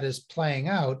scenario that is playing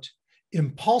out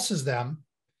impulses them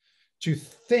to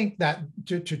think that,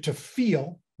 to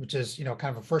feel, which is,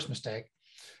 kind of a first mistake,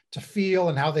 to feel,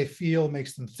 and how they feel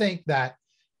makes them think that,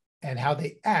 and how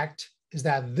they act is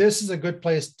that this is a good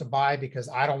place to buy because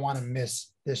I don't want to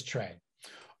miss this trade.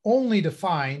 Only to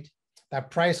find that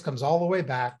price comes all the way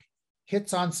back,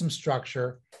 hits on some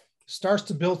structure, starts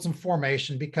to build some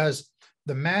formation, because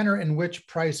the manner in which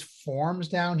price forms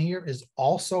down here is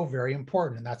also very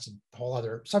important. And that's a whole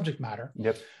other subject matter.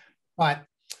 Yep. But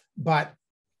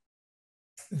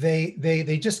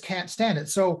they just can't stand it.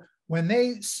 So when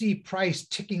they see price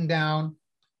ticking down,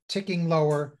 ticking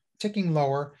lower,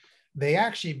 they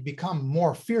actually become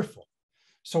more fearful.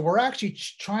 So we're actually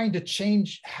trying to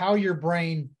change how your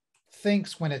brain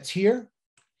thinks when it's here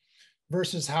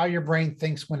versus how your brain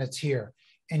thinks when it's here.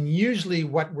 And usually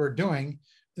what we're doing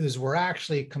is we're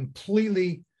actually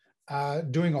completely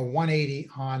doing a 180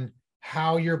 on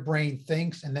how your brain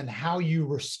thinks and then how you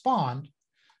respond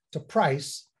to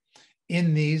price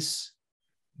in these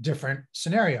different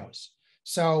scenarios.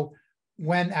 So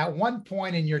when at one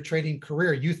point in your trading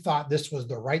career, you thought this was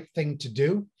the right thing to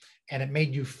do and it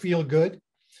made you feel good,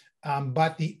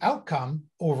 but the outcome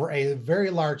over a very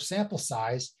large sample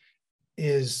size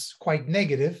is quite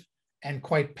negative and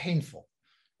quite painful,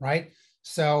 right?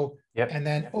 So, yep. And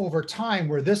then over time,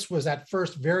 where this was at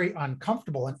first very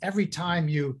uncomfortable, and every time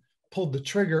you pulled the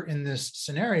trigger in this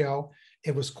scenario,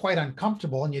 it was quite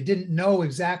uncomfortable and you didn't know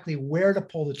exactly where to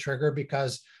pull the trigger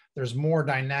because there's more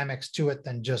dynamics to it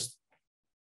than just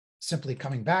simply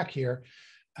coming back here.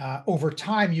 Over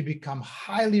time, you become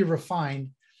highly refined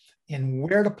in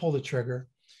where to pull the trigger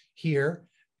here.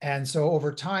 And so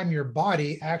over time, your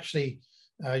body actually,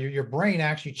 your brain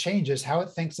actually changes how it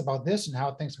thinks about this and how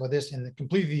it thinks about this, and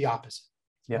completely the opposite,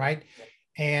 yep. Right?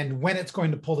 And when it's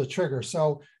going to pull the trigger.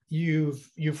 So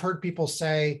you've heard people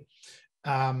say,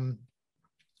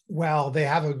 well, they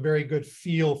have a very good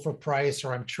feel for price,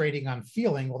 or I'm trading on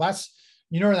feeling. Well, that's,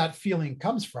 where that feeling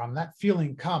comes from. That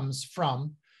feeling comes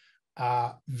from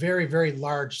very, very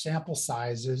large sample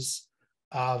sizes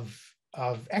of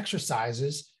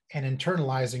exercises and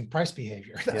internalizing price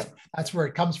behavior. That's where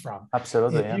it comes from.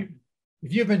 Absolutely.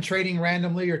 If you've been trading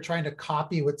randomly or trying to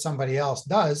copy what somebody else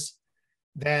does,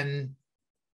 then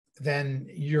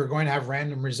you're going to have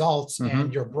random results, mm-hmm.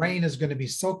 and your brain is going to be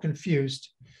so confused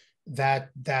that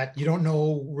you don't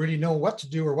really know what to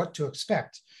do or what to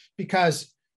expect.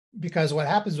 Because what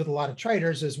happens with a lot of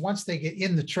traders is once they get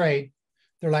in the trade,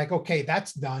 they're like, okay,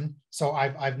 that's done. So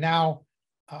I've now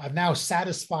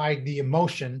satisfied the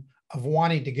emotion of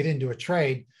wanting to get into a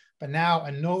trade, but now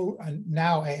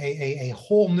a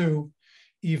whole new,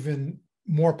 even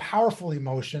more powerful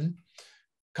emotion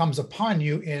comes upon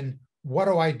you in what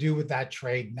do I do with that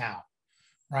trade now,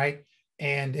 right?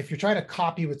 And if you're trying to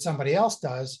copy what somebody else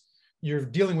does, you're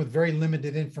dealing with very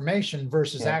limited information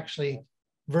versus actually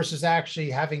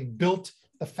having built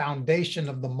the foundation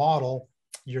of the model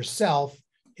yourself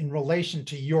in relation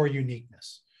to your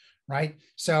uniqueness. Right.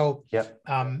 So,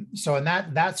 and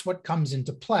that's what comes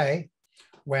into play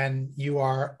when you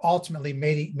are ultimately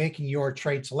making your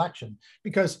trade selection.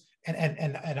 Because,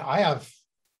 and I have,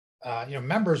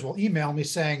 members will email me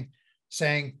saying,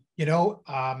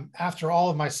 after all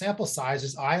of my sample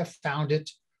sizes, I have found it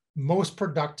most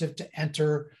productive to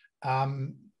enter,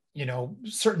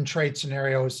 certain trade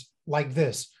scenarios like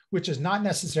this, which is not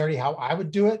necessarily how I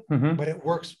would do it, mm-hmm. but it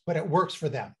works for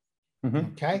them.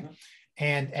 Mm-hmm. Okay.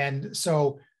 And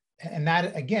so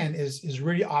that again is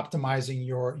really optimizing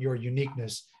your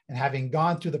uniqueness and having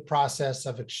gone through the process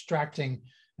of extracting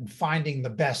and finding the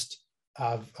best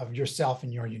of yourself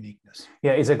and your uniqueness.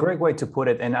 Yeah, it's a great way to put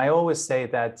it. And I always say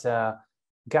that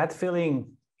gut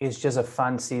feeling is just a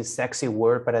fancy, sexy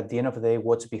word, but at the end of the day,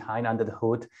 what's behind under the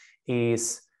hood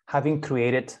is having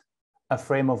created a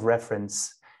frame of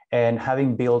reference and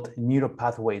having built neural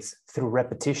pathways through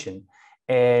repetition.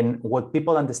 And what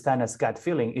people understand as gut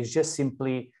feeling is just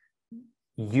simply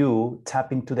you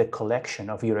tap into the collection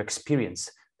of your experience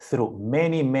through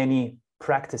many, many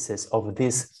practices of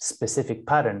this specific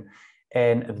pattern.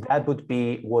 And that would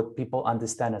be what people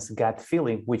understand as gut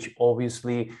feeling, which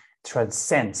obviously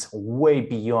transcends way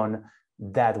beyond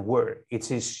that word.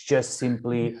 It is just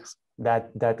simply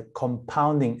that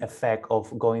compounding effect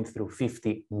of going through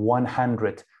 50,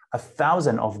 100,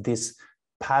 1,000 of these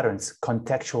patterns,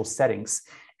 contextual settings.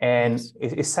 And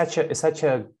it's such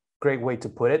a great way to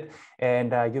put it.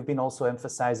 And you've been also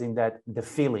emphasizing that the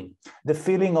feeling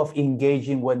of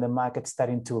engaging when the market's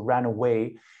starting to run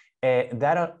away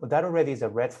that already is a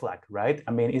red flag, right?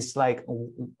 I mean, it's like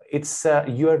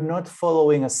you are not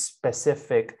following a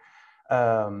specific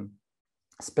guidelines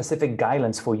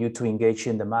for you to engage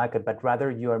in the market, but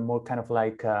rather you are more kind of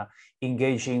like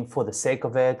engaging for the sake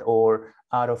of it or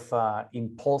out of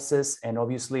impulses. And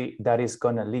obviously that is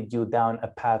going to lead you down a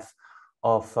path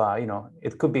of,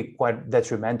 it could be quite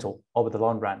detrimental over the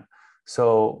long run.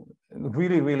 So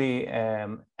really, really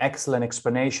excellent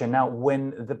explanation. Now,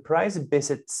 when the price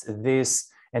visits this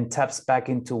and taps back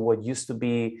into what used to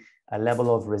be a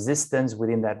level of resistance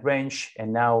within that range,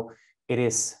 and now it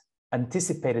is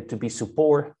anticipated to be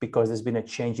support because there's been a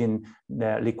change in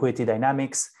the liquidity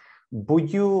dynamics,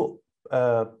 would you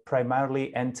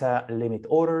primarily enter limit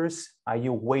orders? Are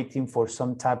you waiting for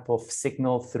some type of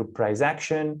signal through price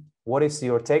action? What is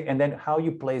your take? And then how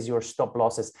you place your stop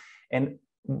losses? And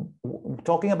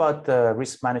talking about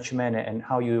risk management and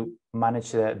how you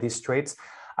manage these trades,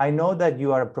 I know that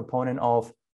you are a proponent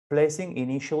of placing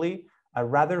initially a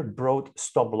rather broad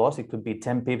stop loss. It could be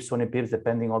 10 pips, 20 pips,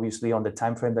 depending obviously on the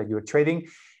time frame that you're trading.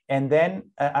 And then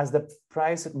as the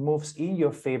price moves in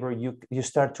your favor, you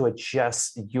start to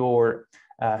adjust your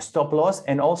stop loss.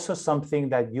 And also something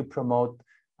that you promote,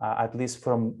 at least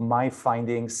from my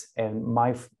findings and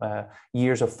my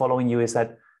years of following you, is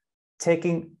that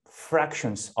taking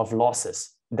fractions of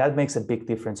losses, that makes a big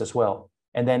difference as well.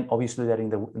 And then obviously letting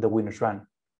the winners run.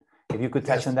 If you could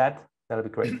touch on that, that would be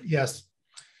great. Yes.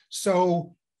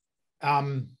 So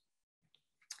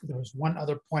there was one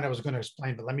other point I was going to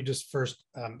explain, but let me just first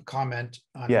comment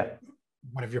on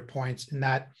one of your points in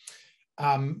that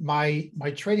my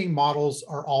trading models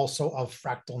are also of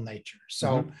fractal nature.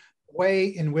 So the way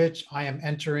in which I am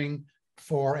entering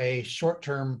for a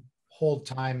short-term hold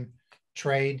time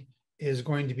trade is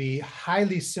going to be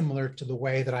highly similar to the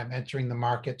way that I'm entering the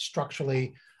market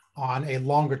structurally on a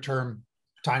longer term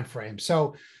time frame.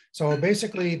 So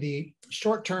basically the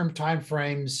short-term time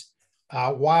frames,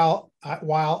 while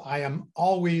I am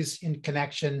always in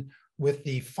connection with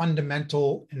the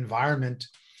fundamental environment,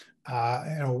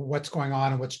 what's going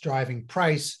on and what's driving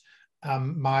price,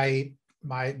 my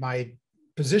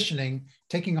positioning,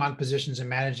 taking on positions and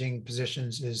managing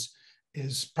positions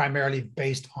is primarily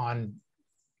based on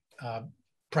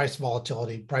price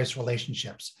volatility, price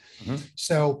relationships.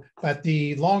 So, but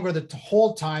the longer the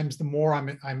hold times, the more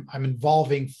I'm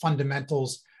involving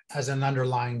fundamentals as an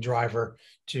underlying driver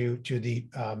to the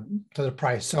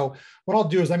price. So what I'll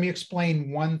do is let me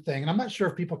explain one thing, and I'm not sure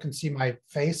if people can see my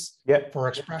face for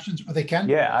expressions, but they can.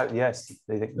 Yes.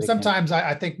 They sometimes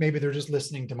I think maybe they're just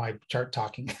listening to my chart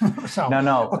talking. So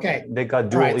no. Okay. They got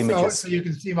dual images. So you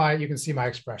can see my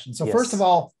expression. So first of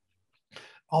all,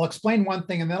 I'll explain one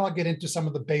thing, and then I'll get into some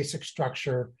of the basic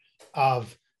structure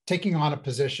of taking on a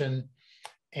position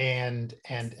and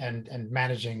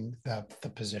managing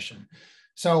the position.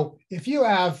 So if you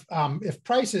have, if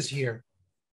price is here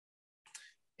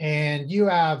and you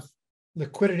have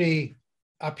liquidity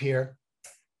up here,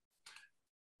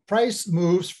 price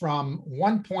moves from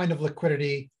one point of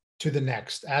liquidity to the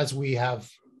next, as we have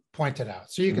pointed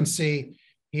out. So you can see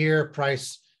here,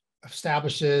 price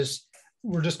establishes,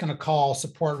 we're just going to call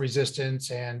support, resistance,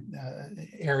 and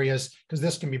areas, because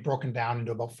this can be broken down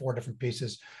into about 4 different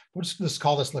pieces. We'll just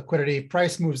call this liquidity.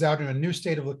 Price moves out in a new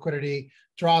state of liquidity,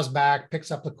 draws back,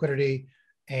 picks up liquidity,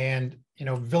 and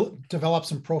develops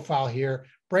some profile here,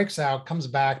 breaks out, comes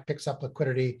back, picks up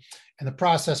liquidity, and the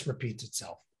process repeats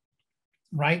itself,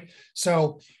 right?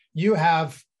 So you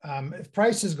have, if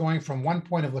price is going from one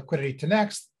point of liquidity to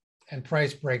next, and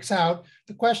price breaks out,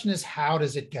 the question is, how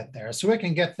does it get there? So it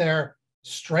can get there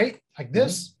straight like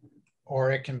this,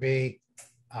 or it can be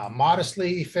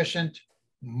modestly efficient,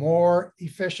 more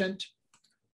efficient,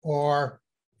 or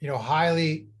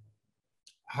highly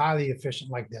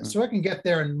efficient like this. So it can get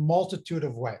there in multitude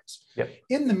of ways.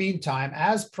 In the meantime,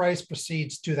 as price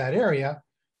proceeds to that area,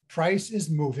 price is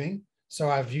moving.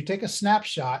 So if you take a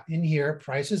snapshot in here,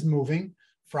 price is moving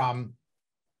from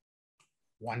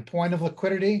one point of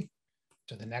liquidity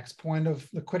to the next point of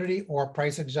liquidity, or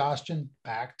price exhaustion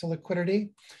back to liquidity.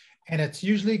 And it's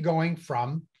usually going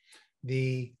from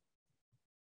the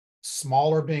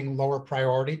smaller being lower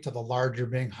priority to the larger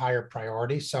being higher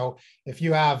priority. So if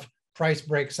you have price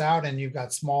breaks out and you've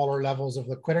got smaller levels of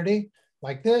liquidity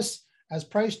like this, as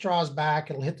price draws back,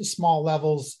 it'll hit the small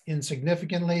levels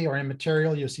insignificantly or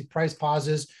immaterial. You'll see price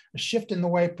pauses, a shift in the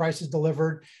way price is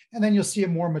delivered, and then you'll see a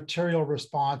more material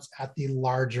response at the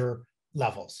larger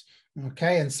levels.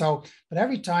 Okay, and so, but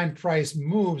every time price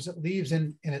moves, it leaves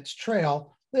in its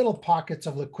trail little pockets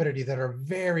of liquidity that are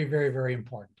very, very, very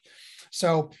important.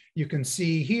 So you can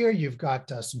see here, you've got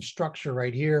some structure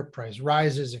right here. Price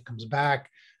rises, it comes back.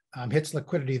 hits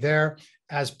liquidity there.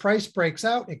 As price breaks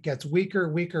out, it gets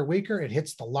weaker, weaker, weaker. It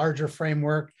hits the larger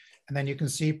framework. And then you can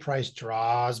see price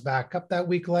draws back up that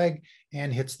weak leg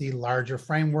and hits the larger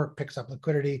framework, picks up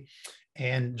liquidity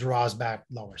and draws back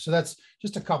lower. So that's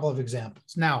just a couple of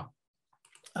examples. Now,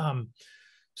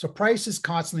 so price is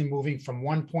constantly moving from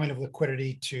one point of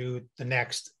liquidity to the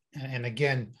next. And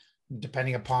again,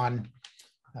 depending upon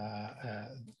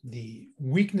the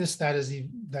weakness that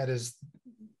is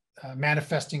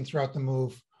manifesting throughout the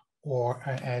move, or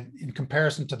in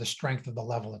comparison to the strength of the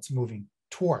level it's moving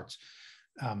towards.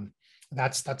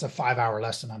 That's a 5-hour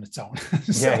lesson on its own.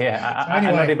 So, yeah.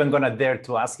 Anyway, I'm not even going to dare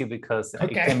to ask you because it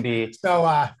can be.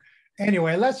 So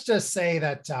anyway, let's just say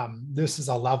that this is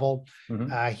a level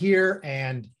here,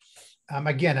 and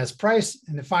again, as price,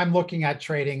 and if I'm looking at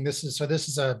trading, this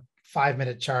is a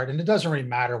 5-minute chart, and it doesn't really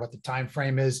matter what the time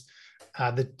frame is.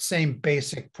 The same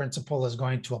basic principle is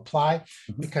going to apply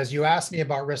because you asked me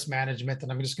about risk management,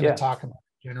 and I'm just going to talk about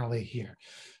it generally here.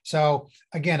 So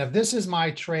again, if this is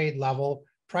my trade level,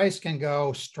 price can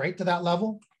go straight to that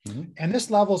level. And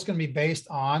this level is going to be based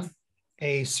on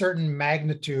a certain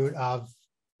magnitude of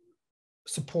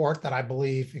support that I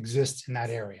believe exists in that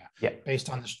area based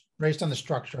on the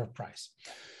structure of price.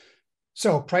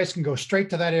 So price can go straight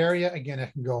to that area. Again,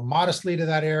 it can go modestly to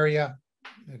that area.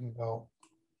 It can go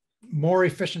more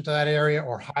efficient to that area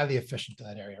or highly efficient to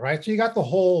that area, right? So you've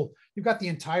got the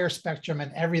entire spectrum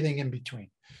and everything in between,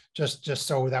 just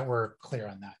so that we're clear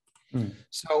on that.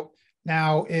 So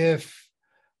now if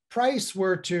price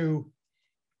were to,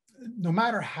 no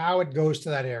matter how it goes to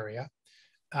that area,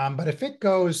 but if it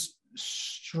goes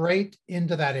straight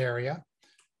into that area,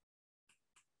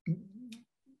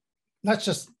 let's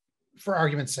just, for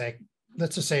argument's sake,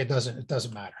 let's just say it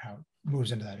doesn't matter how it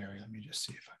moves into that area. Let me just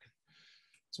see if I can.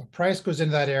 So price goes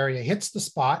into that area, hits the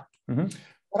spot.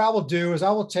 What I will do is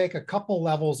I will take a couple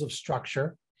levels of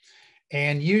structure,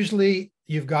 and usually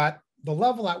you've got the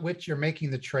level at which you're making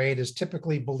the trade is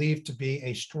typically believed to be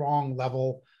a strong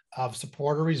level of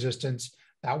support or resistance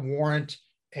that warrant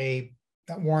a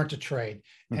trade.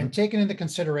 And taken into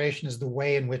consideration is the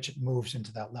way in which it moves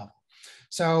into that level.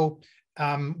 So,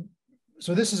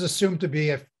 so this is assumed to be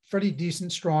a pretty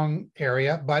decent, strong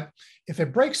area, but if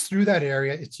it breaks through that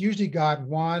area, it's usually got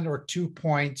 1 or 2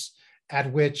 points at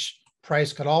which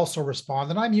price could also respond.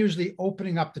 And I'm usually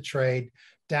opening up the trade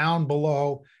down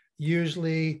below,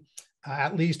 usually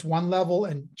at least 1 level,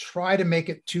 and try to make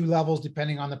it 2 levels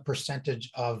depending on the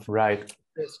percentage of risk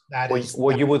that is.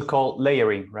 What you would call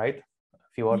layering, right? A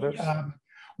few others.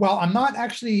 Well, I'm not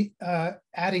actually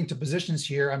adding to positions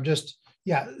here. I'm just,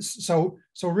 so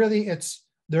really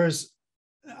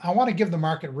I want to give the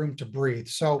market room to breathe.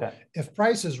 So if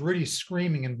price is really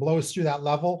screaming and blows through that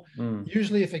level,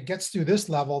 usually if it gets through this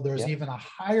level, there's even a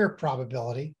higher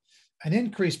probability, an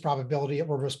increased probability it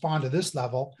will respond to this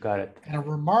level. Got it. And a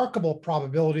remarkable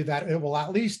probability that it will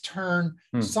at least turn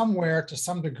somewhere to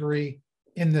some degree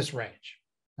in this range,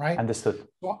 right? Understood.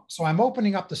 So I'm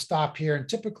opening up the stop here, and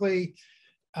typically,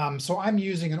 so I'm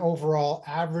using an overall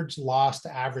average loss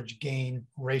to average gain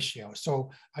ratio.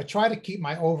 So I try to keep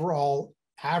my overall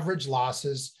average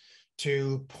losses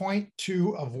to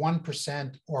 0.2 of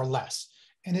 1% or less.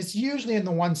 And it's usually in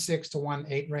the 1.6 to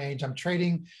 1.8 range. I'm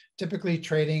typically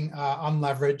trading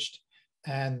unleveraged,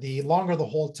 and the longer the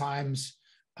hold times,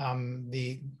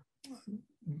 the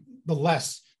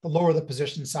lower the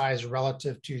position size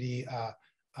relative to the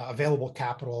available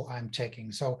capital I'm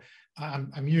taking. So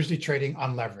I'm usually trading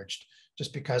unleveraged,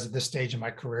 just because at this stage in my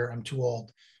career, I'm too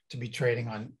old to be trading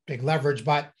on big leverage,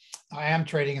 but I am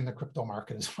trading in the crypto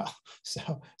market as well.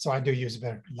 So I do use a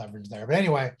bit of leverage there. But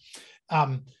anyway,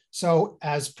 so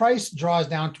as price draws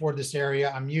down toward this area,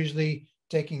 I'm usually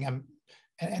taking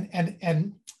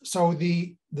and so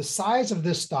the size of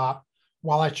this stop,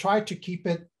 while I try to keep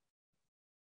it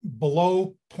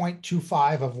below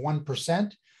 0.25 of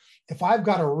 1%, if I've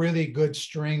got a really good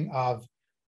string of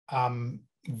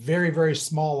very, very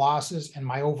small losses, and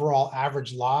my overall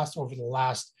average loss over the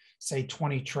last, say,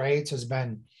 20 trades has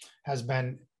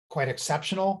been quite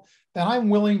exceptional, then I'm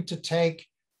willing to take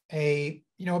a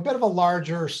bit of a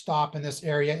larger stop in this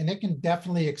area, and it can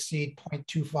definitely exceed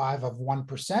 0.25 of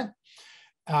 1%,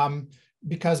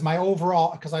 because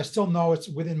I still know it's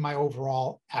within my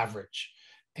overall average.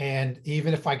 And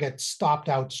even if I get stopped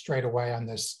out straight away on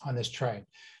this trade.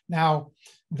 Now,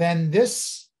 then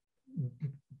this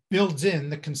builds in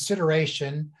the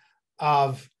consideration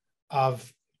of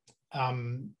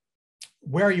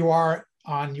where you are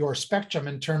on your spectrum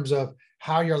in terms of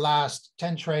how your last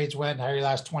 10 trades went, how your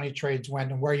last 20 trades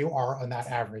went, and where you are on that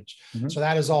average. So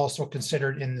that is also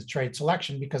considered in the trade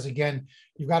selection, because again,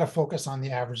 you've got to focus on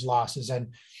the average losses.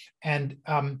 And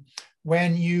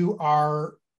when you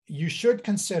should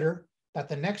consider that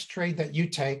the next trade that you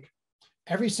take,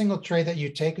 every single trade that you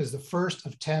take is the first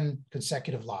of 10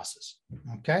 consecutive losses.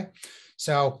 Okay.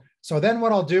 So then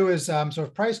what I'll do is, so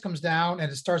if price comes down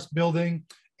and it starts building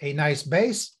a nice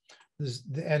base,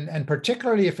 and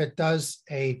particularly if it does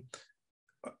it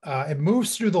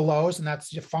moves through the lows, and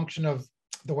that's a function of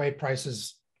the way price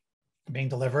is being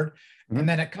delivered. And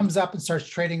then it comes up and starts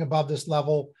trading above this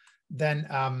level, then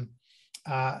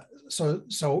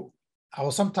so I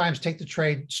will sometimes take the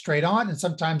trade straight on, and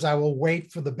sometimes I will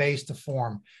wait for the base to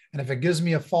form. And if it gives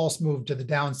me a false move to the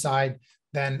downside,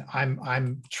 then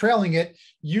I'm trailing it,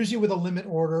 usually with a limit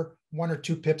order, 1 or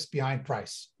 2 pips behind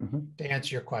price, to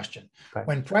answer your question. Okay.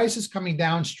 When price is coming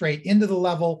down straight into the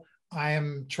level, I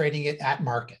am trading it at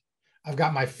market. I've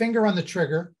got my finger on the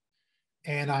trigger,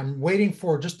 and I'm waiting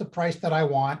for just the price that I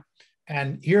want.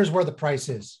 And here's where the price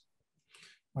is.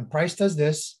 When price does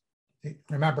this,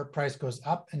 remember, price goes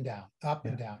up and down, up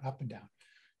and down, up and down.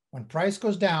 When price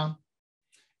goes down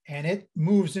and it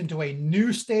moves into a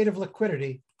new state of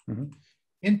liquidity,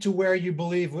 into where you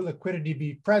believe liquidity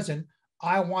be present,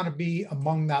 I want to be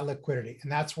among that liquidity.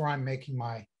 And that's where I'm making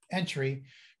my entry,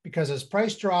 because as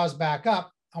price draws back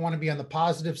up, I want to be on the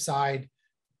positive side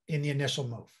in the initial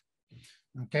move.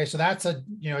 Okay, so that's a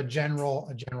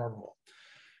general rule.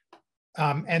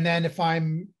 And then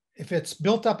if it's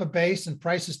built up a base and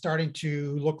price is starting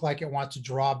to look like it wants to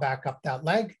draw back up that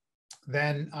leg,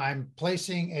 then I'm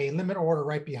placing a limit order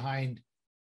right behind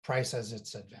price as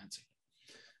it's advancing.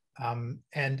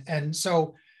 And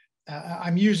so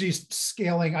I'm usually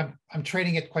scaling. I'm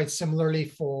trading it quite similarly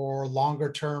for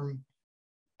longer term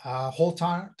hold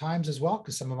times as well,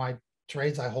 because some of my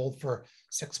trades I hold for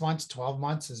 6 months, 12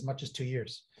 months, as much as 2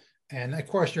 years. And of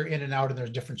course, you're in and out, and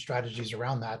there's different strategies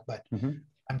around that, but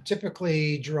I'm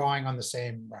typically drawing on the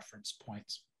same reference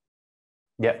points.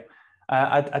 Yeah.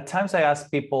 At times I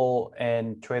ask people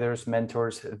and traders,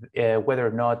 mentors, whether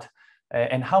or not,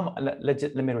 and how, let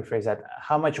me rephrase that,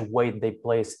 how much weight they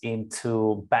place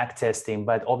into back testing.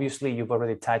 But obviously you've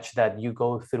already touched that you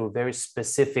go through very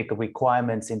specific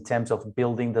requirements in terms of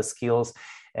building the skills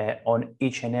on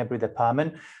each and every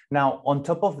department. Now, on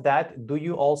top of that, do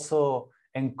you also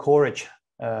encourage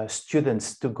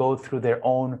students to go through their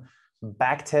own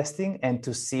back testing and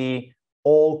to see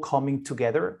all coming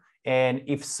together? And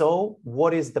if so,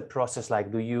 what is the process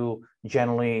like? Do you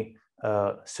generally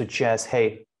suggest,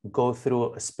 hey, go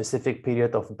through a specific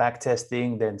period of back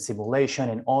testing, then simulation,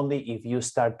 and only if you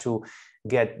start to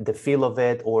get the feel of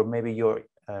it, or maybe your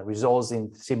results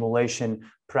in simulation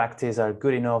practice are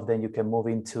good enough, then you can move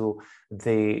into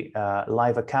the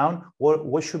live account?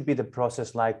 What should be the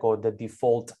process like, or the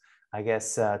default, I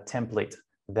guess, template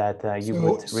that you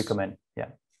would recommend? Yeah.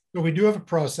 So we do have a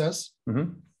process,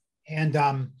 and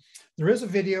there is a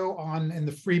video in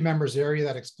the free members area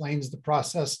that explains the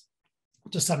process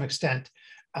to some extent.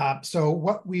 So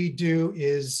what we do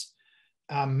is,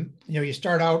 you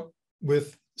start out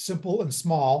with simple and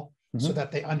small, so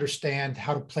that they understand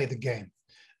how to play the game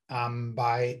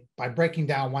by breaking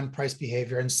down one price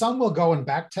behavior. And some will go and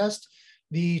back test.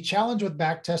 The challenge with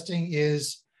back testing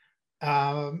is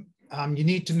you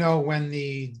need to know when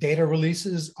the data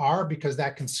releases are, because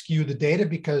that can skew the data,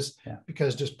 because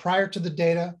just prior to the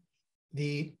data,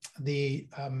 the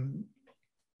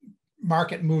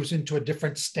market moves into a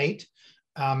different state.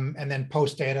 And then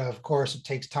post data, of course, it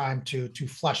takes time to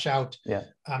flush out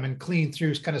and clean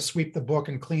through, kind of sweep the book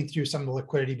and clean through some of the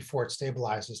liquidity before it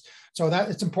stabilizes. So that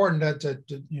it's important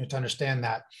to understand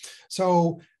that.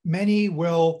 So many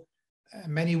will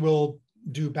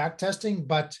do back testing,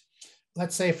 but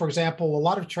let's say, for example, a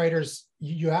lot of traders,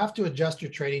 you have to adjust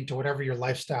your trading to whatever your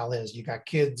lifestyle is. You got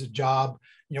kids, a job,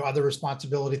 other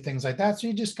responsibility, things like that. So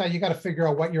you got to figure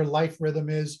out what your life rhythm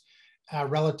is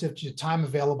relative to your time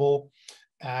available.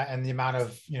 And the amount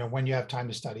of, when you have time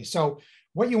to study. So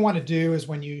what you want to do is,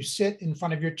 when you sit in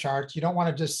front of your charts, you don't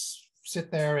want to just sit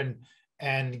there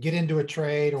and get into a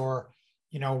trade, or,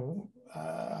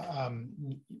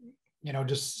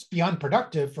 just be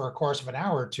unproductive for a course of an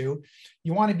hour or two.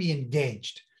 You want to be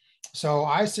engaged. So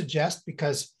I suggest,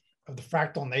 because of the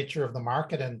fractal nature of the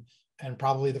market, and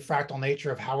probably the fractal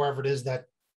nature of however it is that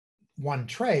one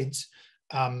trades,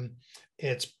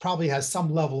 it probably has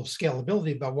some level of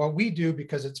scalability. But what we do,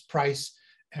 because it's price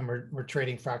and we're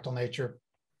trading fractal nature,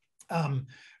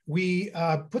 we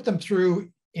put them through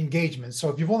engagement. So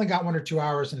if you've only got 1 or 2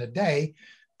 hours in a day,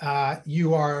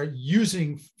 you are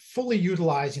fully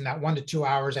utilizing that 1 to 2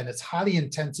 hours, and it's highly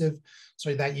intensive,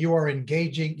 so that you are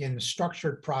engaging in a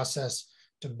structured process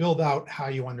to build out how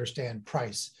you understand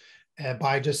price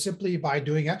simply by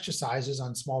doing exercises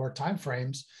on smaller time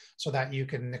frames, so that you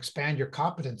can expand your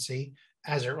competency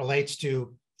as it relates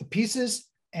to the pieces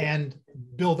and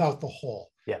build out the whole.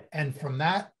 Yeah. And from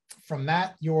that,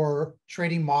 your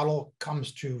trading model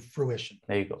comes to fruition.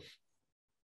 There you go.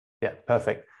 Yeah,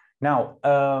 perfect. Now,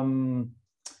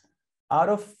 out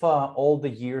of all the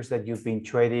years that you've been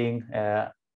trading,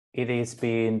 it has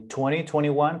been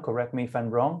 2021, correct me if I'm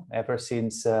wrong, ever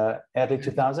since early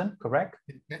 2000, correct?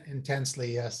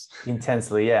 Intensely, yes.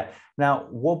 Intensely, yeah. Now,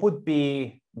 what would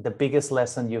be the biggest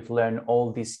lesson you've learned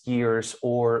all these years?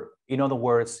 Or in other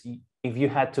words, if you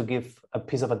had to give a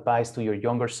piece of advice to your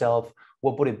younger self,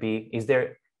 what would it be? Is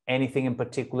there anything in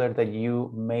particular that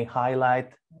you may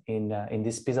highlight in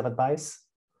this piece of advice?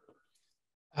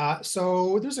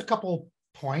 So there's a couple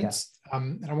points,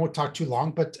 and I won't talk too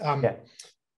long, but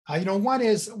one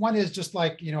is just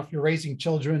like, if you're raising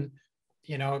children,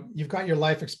 you've got your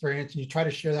life experience and you try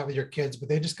to share that with your kids, but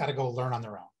they just got to go learn on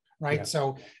their own, right? Yeah.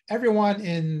 So everyone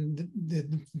in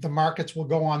the markets will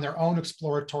go on their own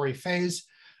exploratory phase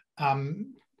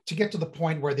to get to the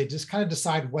point where they just kind of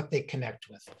decide what they connect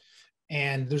with.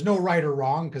 And there's no right or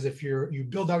wrong, because if you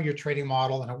build out your trading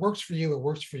model and it works for you, it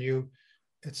works for you.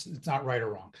 It's not right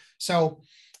or wrong. So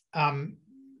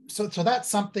that's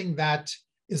something that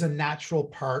is a natural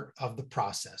part of the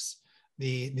process.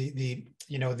 The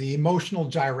emotional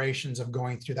gyrations of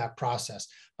going through that process.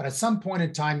 But at some point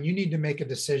in time, you need to make a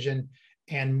decision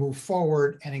and move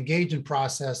forward and engage in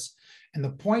process. And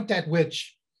the point at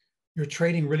which your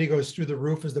trading really goes through the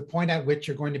roof is the point at which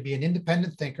you're going to be an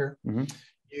independent thinker. Mm-hmm.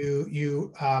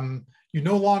 You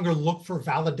no longer look for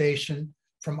validation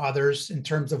from others in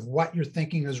terms of what you're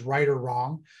thinking is right or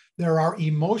wrong. There are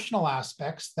emotional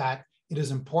aspects that it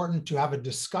is important to have a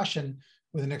discussion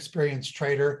with an experienced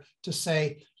trader to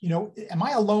say, am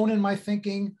I alone in my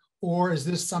thinking, or is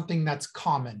this something that's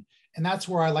common? And that's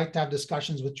where I like to have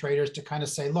discussions with traders to kind of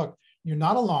say, look, you're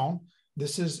not alone.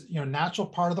 This is a natural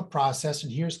part of the process,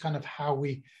 and here's kind of how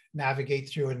we navigate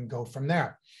through it and go from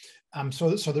there.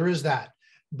 So there is that.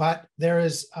 But there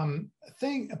is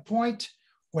a point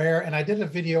where, and I did a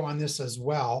video on this as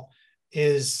well,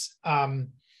 is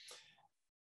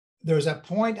there's a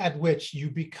point at which you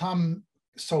become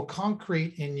so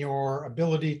concrete in your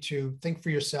ability to think for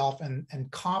yourself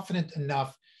and confident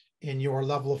enough in your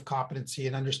level of competency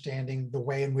and understanding the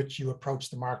way in which you approach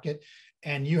the market,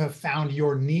 and you have found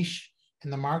your niche in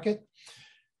the market.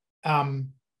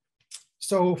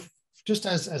 So just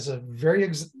as a very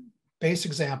base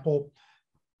example,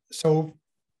 so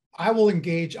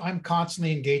I'm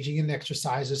constantly engaging in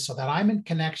exercises so that I'm in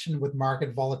connection with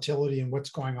market volatility and what's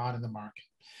going on in the market.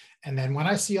 And then when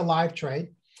I see a live trade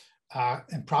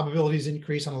and probabilities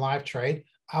increase on a live trade,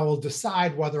 I will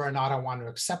decide whether or not I want to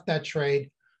accept that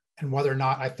trade and whether or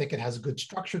not I think it has a good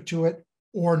structure to it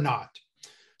or not.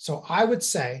 So I would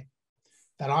say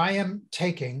that I am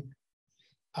taking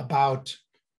about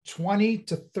 20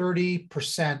 to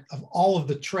 30% of all of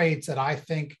the trades that I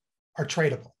think are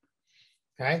tradable.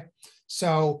 Okay,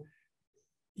 so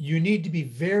you need to be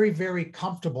very, very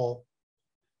comfortable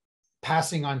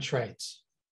passing on trades,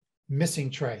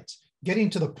 missing trades, getting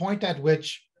to the point at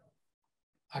which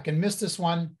I can miss this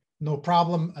one, no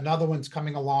problem. Another one's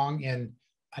coming along in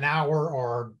an hour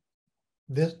or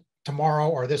this tomorrow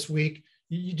or this week.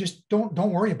 You just don't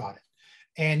worry about it.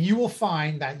 And you will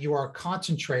find that you are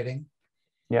concentrating,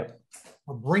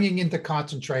 or bringing into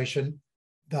concentration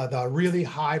the really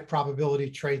high probability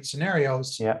trade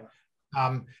scenarios.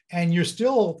 And you're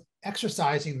still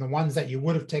exercising the ones that you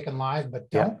would have taken live, but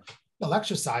don't still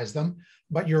exercise them,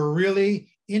 but you're really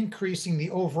increasing the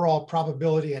overall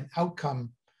probability and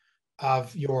outcome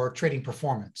of your trading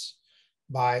performance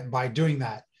by doing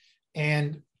that.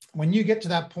 And when you get to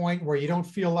that point where you don't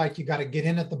feel like you got to get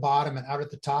in at the bottom and out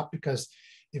at the top, because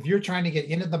if you're trying to get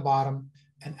in at the bottom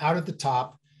and out at the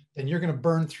top, then you're going to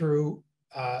burn through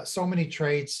so many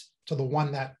trades to the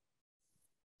one that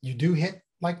you do hit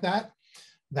like that,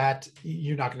 that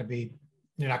you're not going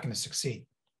to succeed.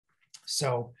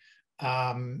 So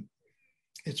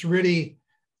it's really,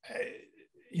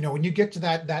 when you get to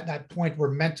that point where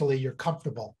mentally you're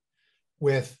comfortable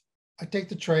with, I take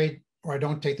the trade or I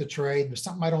don't take the trade, there's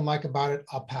something I don't like about it,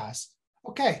 I'll pass.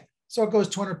 Okay, so it goes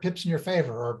 200 pips in your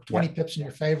favor or 20 pips in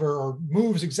your favor, or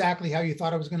moves exactly how you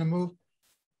thought it was going to move.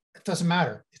 It doesn't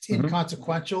matter. It's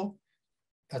inconsequential.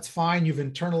 That's fine. You've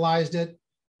internalized it,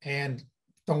 and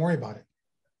don't worry about it.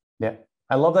 Yeah,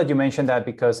 I love that you mentioned that,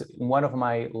 because one of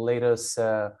my latest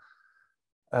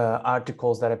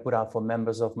articles that I put out for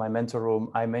members of my mentor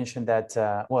room, I mentioned that,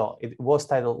 well, it was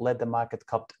titled Let the Market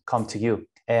Come to You.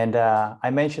 And I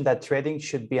mentioned that trading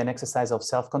should be an exercise of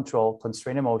self-control,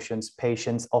 constrained emotions,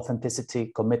 patience,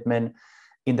 authenticity, commitment,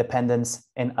 independence,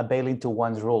 and availing to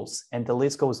one's rules. And the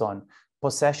list goes on.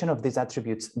 Possession of these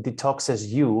attributes detoxes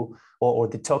you or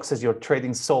detoxes your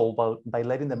trading soul by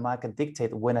letting the market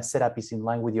dictate when a setup is in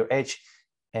line with your edge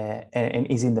and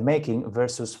is in the making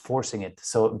versus forcing it.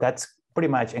 So that's pretty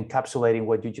much encapsulating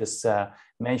what you just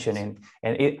mentioned.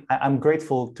 And I'm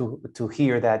grateful to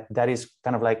hear that is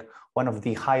kind of like one of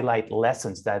the highlight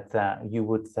lessons that you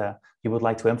would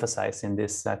like to emphasize in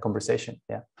this conversation.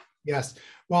 Yeah. Yes.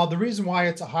 Well, the reason why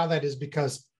it's a highlight is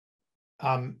because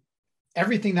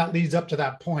everything that leads up to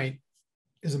that point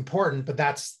is important, but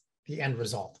that's the end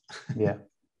result. Yeah.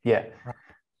 Yeah. Right.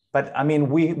 But I mean,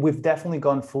 we've definitely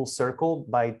gone full circle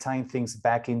by tying things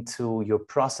back into your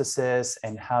processes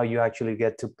and how you actually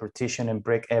get to partition and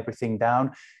break everything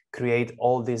down, create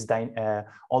all these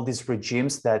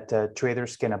regimes that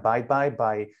traders can abide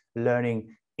by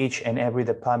learning each and every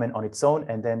department on its own,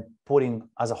 and then putting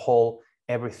as a whole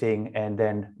everything, and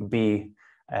then be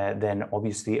then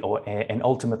obviously and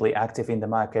ultimately active in the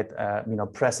market,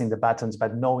 pressing the buttons,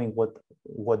 but knowing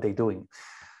what they're doing.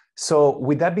 So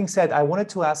with that being said, I wanted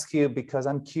to ask you, because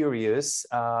I'm curious,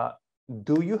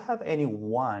 do you have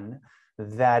anyone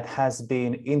that has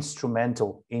been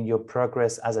instrumental in your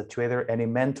progress as a trader, any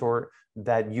mentor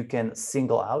that you can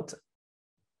single out?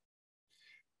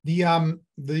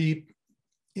 The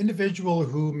individual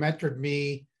who mentored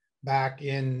me back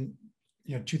in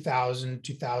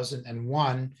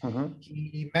 2001,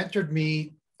 he mentored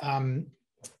me.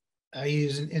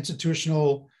 He's an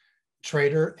institutional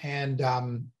trader, and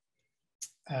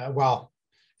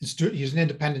he's an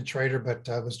independent trader, but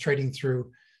was trading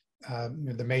through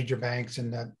the major banks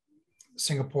in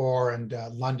Singapore and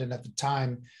London at the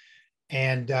time.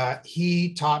 And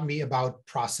he taught me about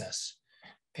process.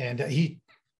 And he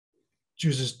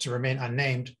chooses to remain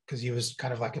unnamed because he was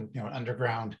kind of like an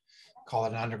underground, call it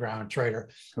an underground trader.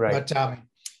 Right. But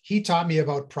he taught me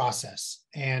about process.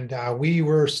 And we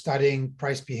were studying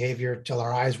price behavior till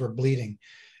our eyes were bleeding.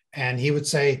 And he would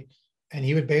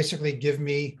basically give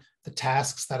me the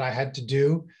tasks that I had to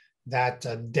do that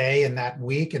day and that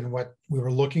week and what we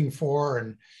were looking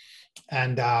for.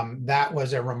 And that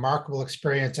was a remarkable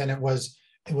experience. And it was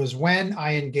when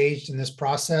I engaged in this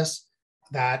process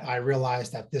that I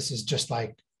realized that this is just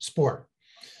like sport.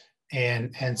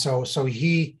 And so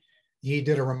he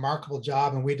did a remarkable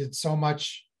job, and we did so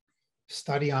much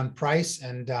study on price.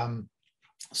 And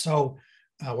so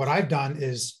what I've done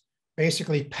is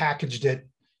basically packaged it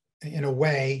in a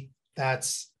way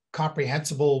that's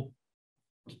comprehensible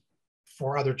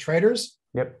for other traders.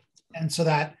 Yep. And so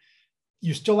that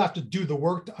you still have to do the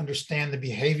work to understand the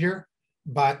behavior,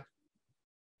 but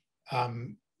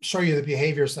show you the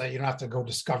behaviors so that you don't have to go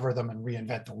discover them and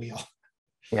reinvent the wheel.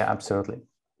 Yeah, absolutely.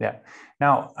 Yeah.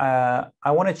 Now,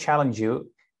 I want to challenge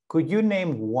you. Could you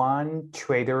name one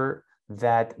trader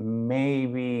that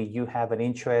maybe you have an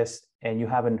interest and you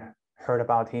haven't heard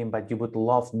about him, but you would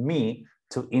love me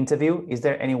to interview? Is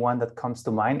there anyone that comes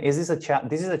to mind? This is a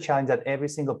challenge that every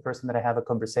single person that I have a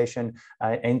conversation,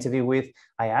 interview with,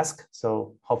 I ask.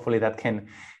 So hopefully that can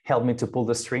help me to pull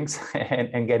the strings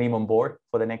and get him on board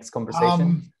for the next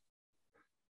conversation.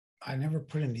 I never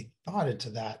put any thought into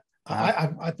that.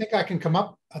 I think I can come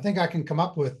up. I think I can come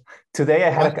up with. Today I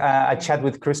had a chat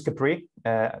with Chris Capri.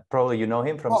 Probably you know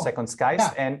him from Second Skies,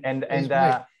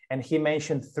 yeah. and he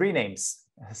mentioned 3 names.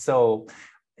 So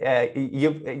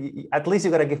you at least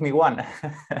you got to give me one.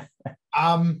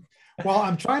 Well,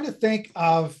 I'm trying to think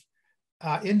of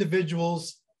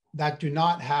individuals that do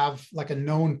not have like a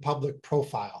known public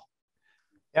profile.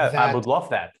 Yeah, I would love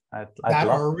that. That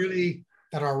are really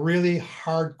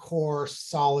hardcore,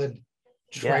 solid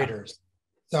traders.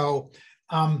 Yeah. So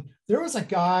there was a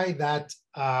guy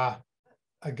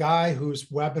whose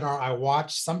webinar I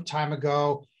watched some time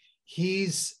ago.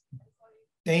 He's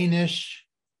Danish.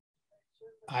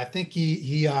 I think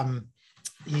he's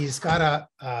got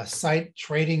a site,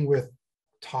 trading with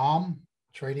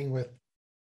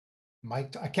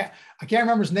Mike. I can't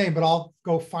remember his name, but I'll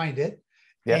go find it.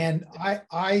 Yep. And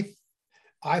I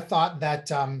thought that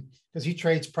because he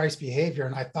trades price behavior,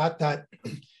 and I thought that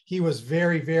he was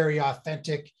very, very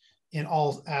authentic in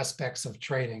all aspects of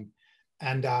trading.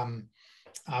 And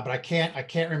but I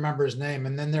can't remember his name.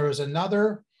 And then there was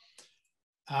another,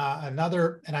 and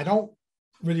I don't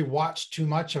really watch too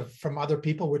much from other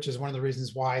people, which is one of the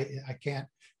reasons why I can't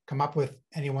come up with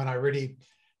anyone. I really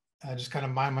just kind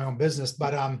of mind my own business.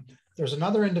 But there's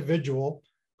another individual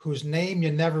whose name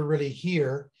you never really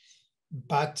hear,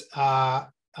 but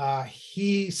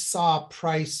he saw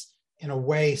price in a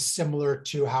way similar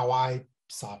to how I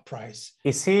saw price.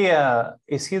 Is he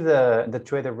the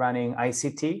trader running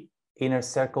ICT, inner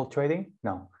circle trading?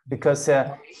 No, because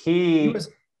he's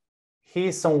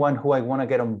someone who I want to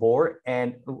get on board.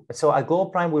 And so at Global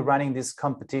Prime, we're running this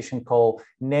competition called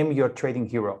Name Your Trading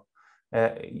Hero.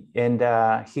 And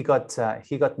he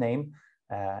got named.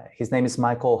 His name is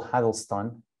Michael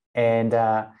Huddleston. And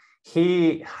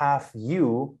he have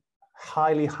you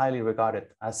highly regarded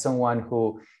as someone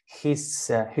who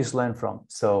he's learned from.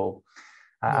 So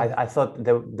I thought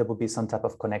there would be some type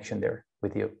of connection there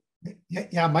with you.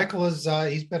 Yeah, Michael is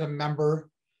he's been a member,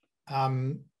 a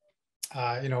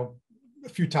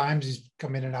few times. He's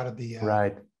come in and out of the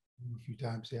right a few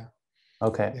times. Yeah.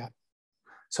 Okay. Yeah.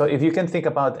 So if you can think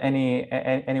about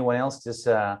anyone else, just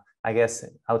I guess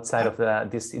outside of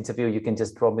this interview, you can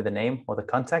just drop me the name or the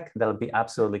contact. That'll be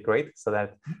absolutely great, so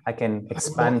that I can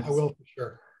expand I will for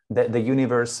sure. the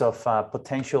universe of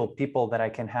potential people that I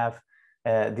can have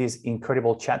these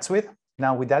incredible chats with.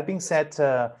 Now, with that being said,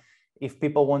 if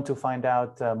people want to find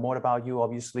out more about you,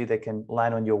 obviously they can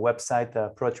land on your website,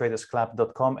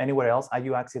 protradersclub.com. Anywhere else? Are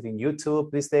you active in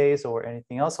YouTube these days or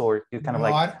anything else, or you kind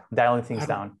of dialing things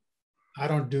down? I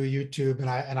don't do YouTube, and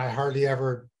I hardly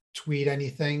ever tweet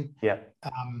anything. Yeah.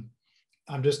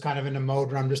 I'm just kind of in a mode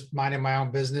where I'm just minding my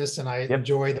own business, and I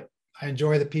enjoy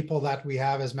the people that we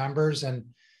have as members, and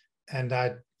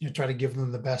I try to give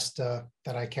them the best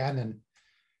that I can,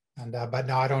 but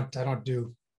no, I don't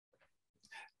do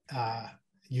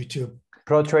YouTube.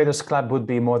 Pro Traders Club would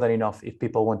be more than enough if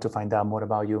people want to find out more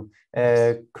about you.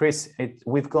 Chris,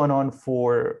 we've gone on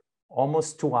for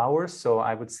almost 2 hours, so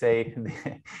I would say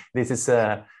this is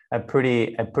a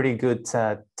pretty good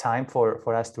time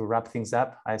for us to wrap things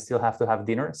up. I still have to have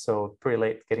dinner, so pretty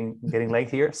late, getting late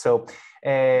here. So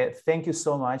thank you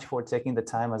so much for taking the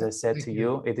time. As I said to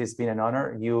you, it has been an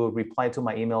honor. You replied to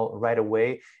my email right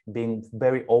away, being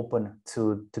very open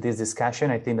to this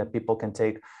discussion. I think that people can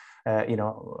take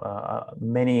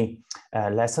many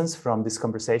lessons from this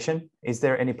conversation. Is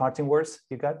there any parting words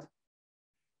you got?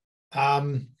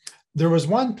 There was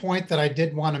one point that I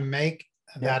did want to make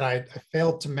that I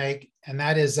failed to make, and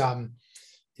that is, on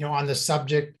the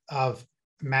subject of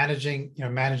managing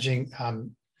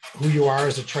who you are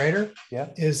as a trader.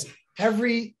 Is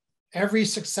every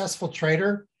successful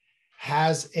trader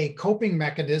has a coping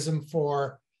mechanism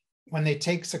for when they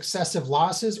take successive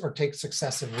losses or take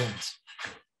successive wins,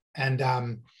 and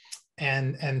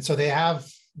so they have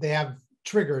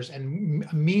triggers and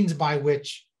means by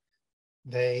which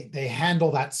they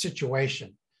handle that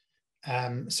situation.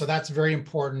 So that's a very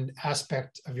important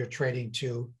aspect of your trading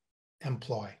to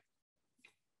employ.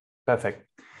 Perfect.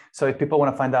 So if people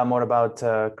want to find out more about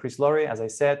Chris Laurie, as I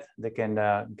said, they can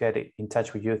get in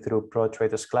touch with you through Pro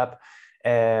Traders Club.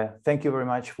 Thank you very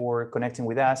much for connecting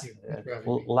with us.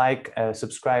 Like,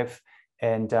 subscribe,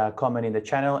 and comment in the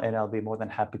channel, and I'll be more than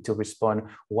happy to respond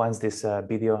once this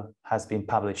video has been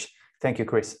published. Thank you,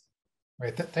 Chris.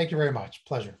 Right. Thank you very much.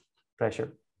 Pleasure.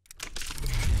 Pleasure.